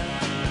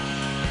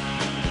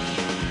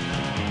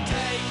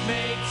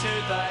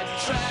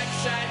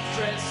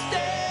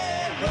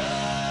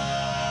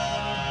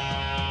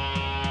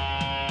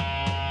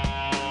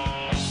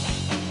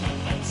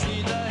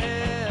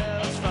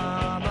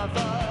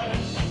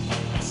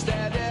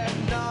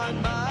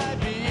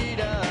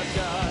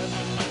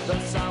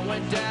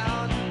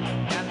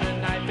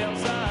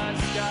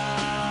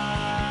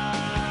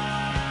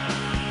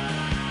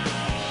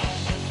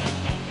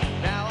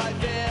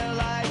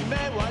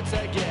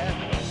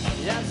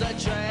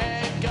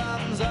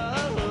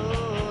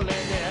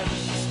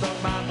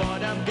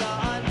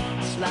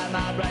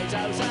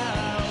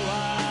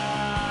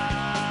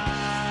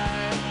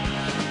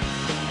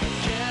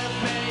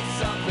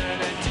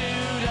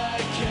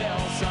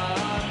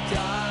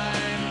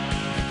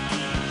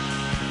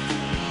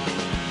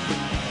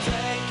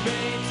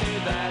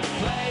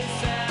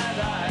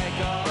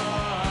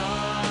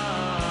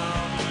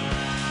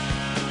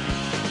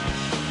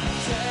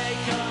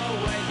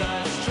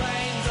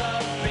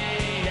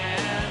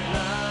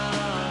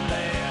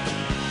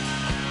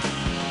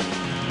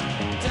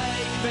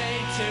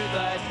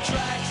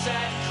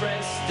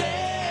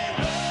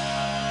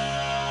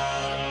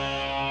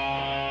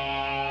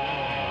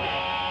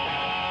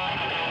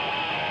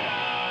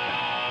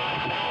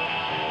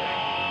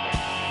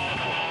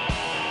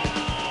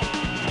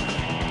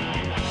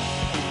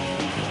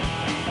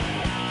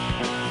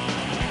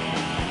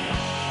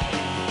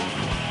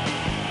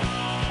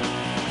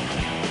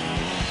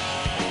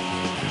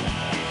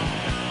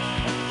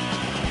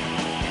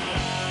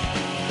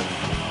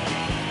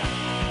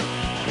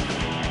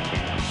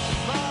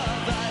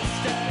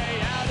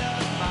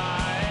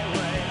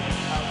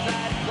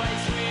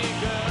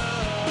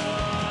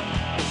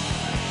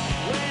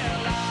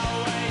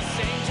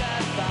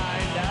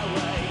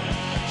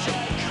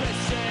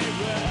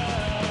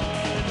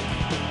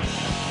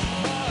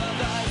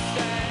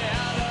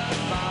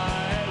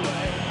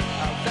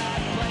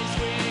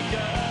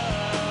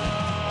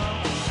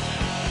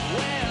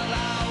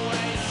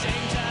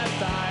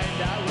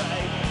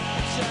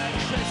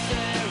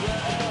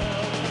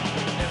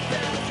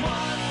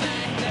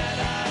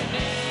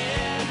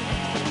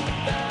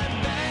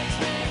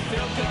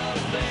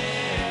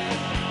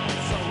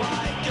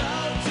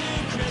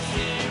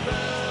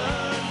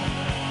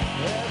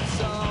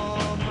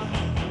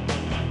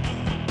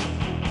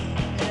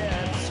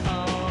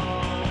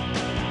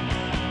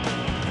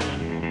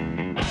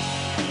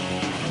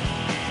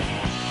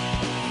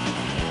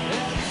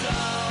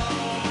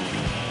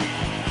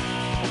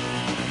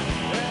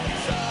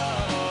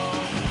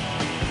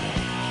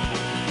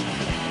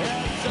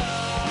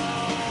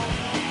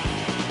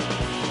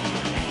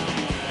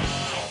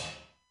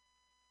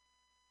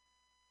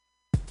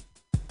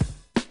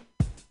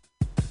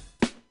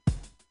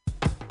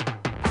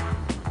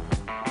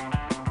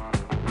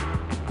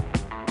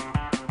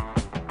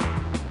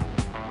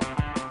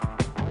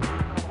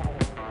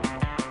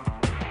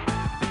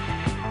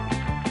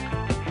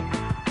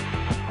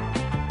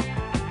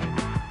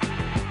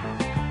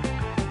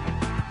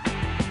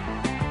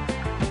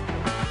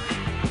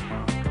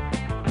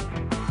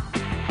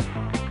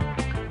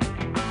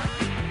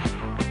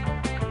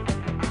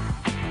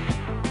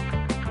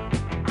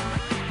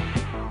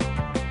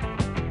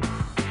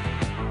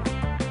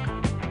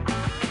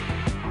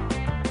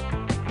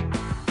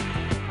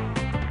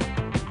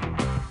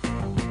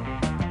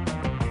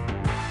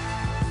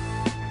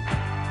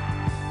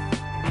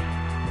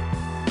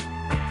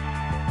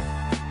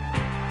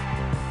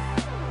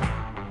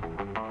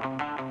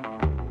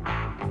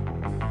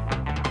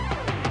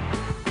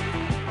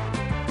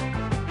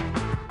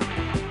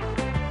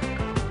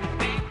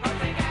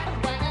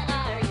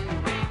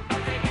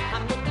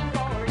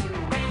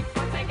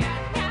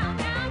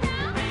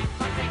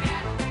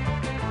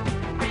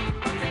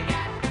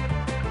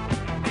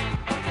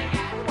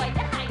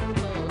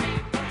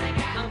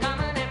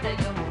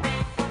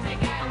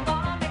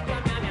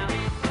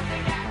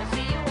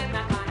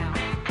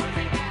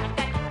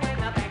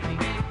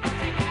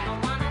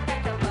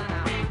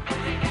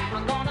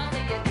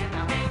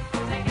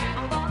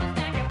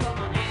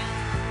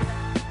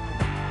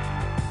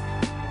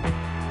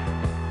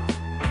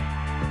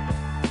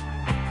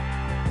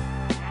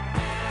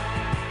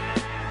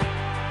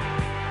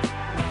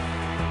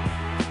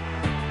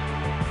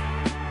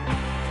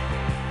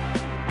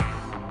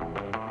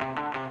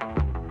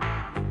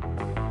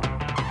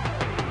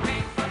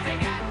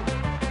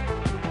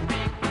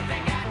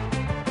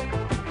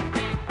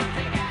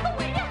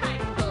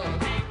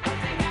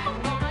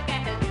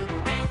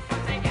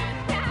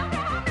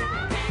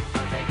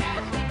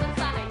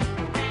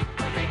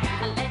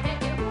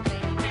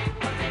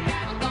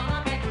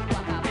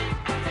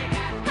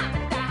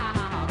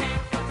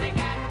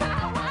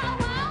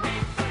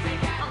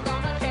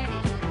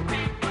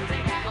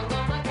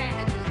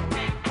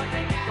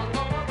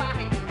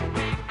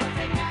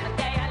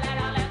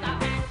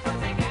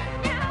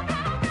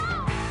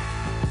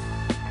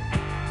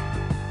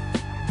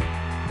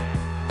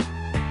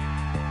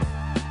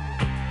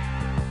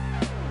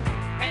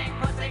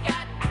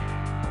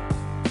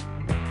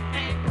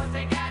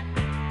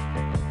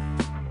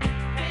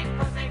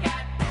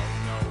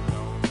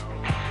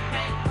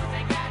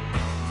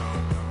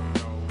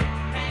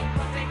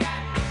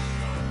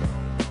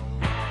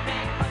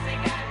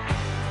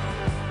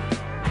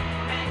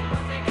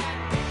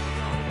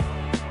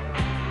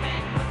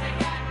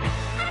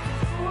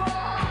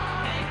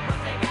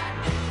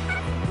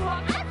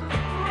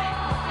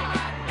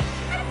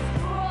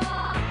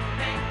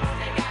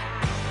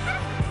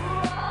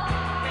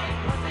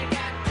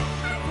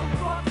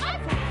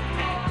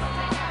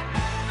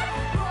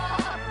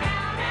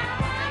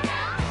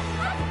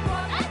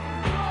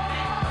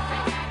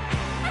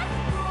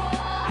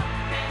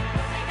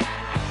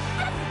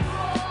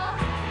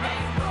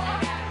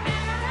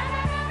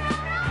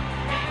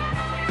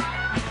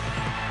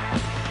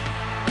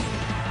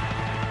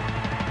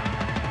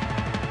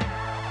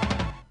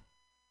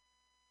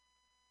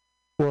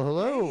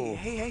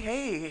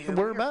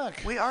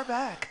 back. We are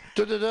back.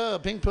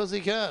 Pink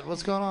Pussycat.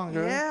 What's going on,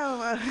 girl?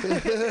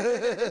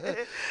 Yeah.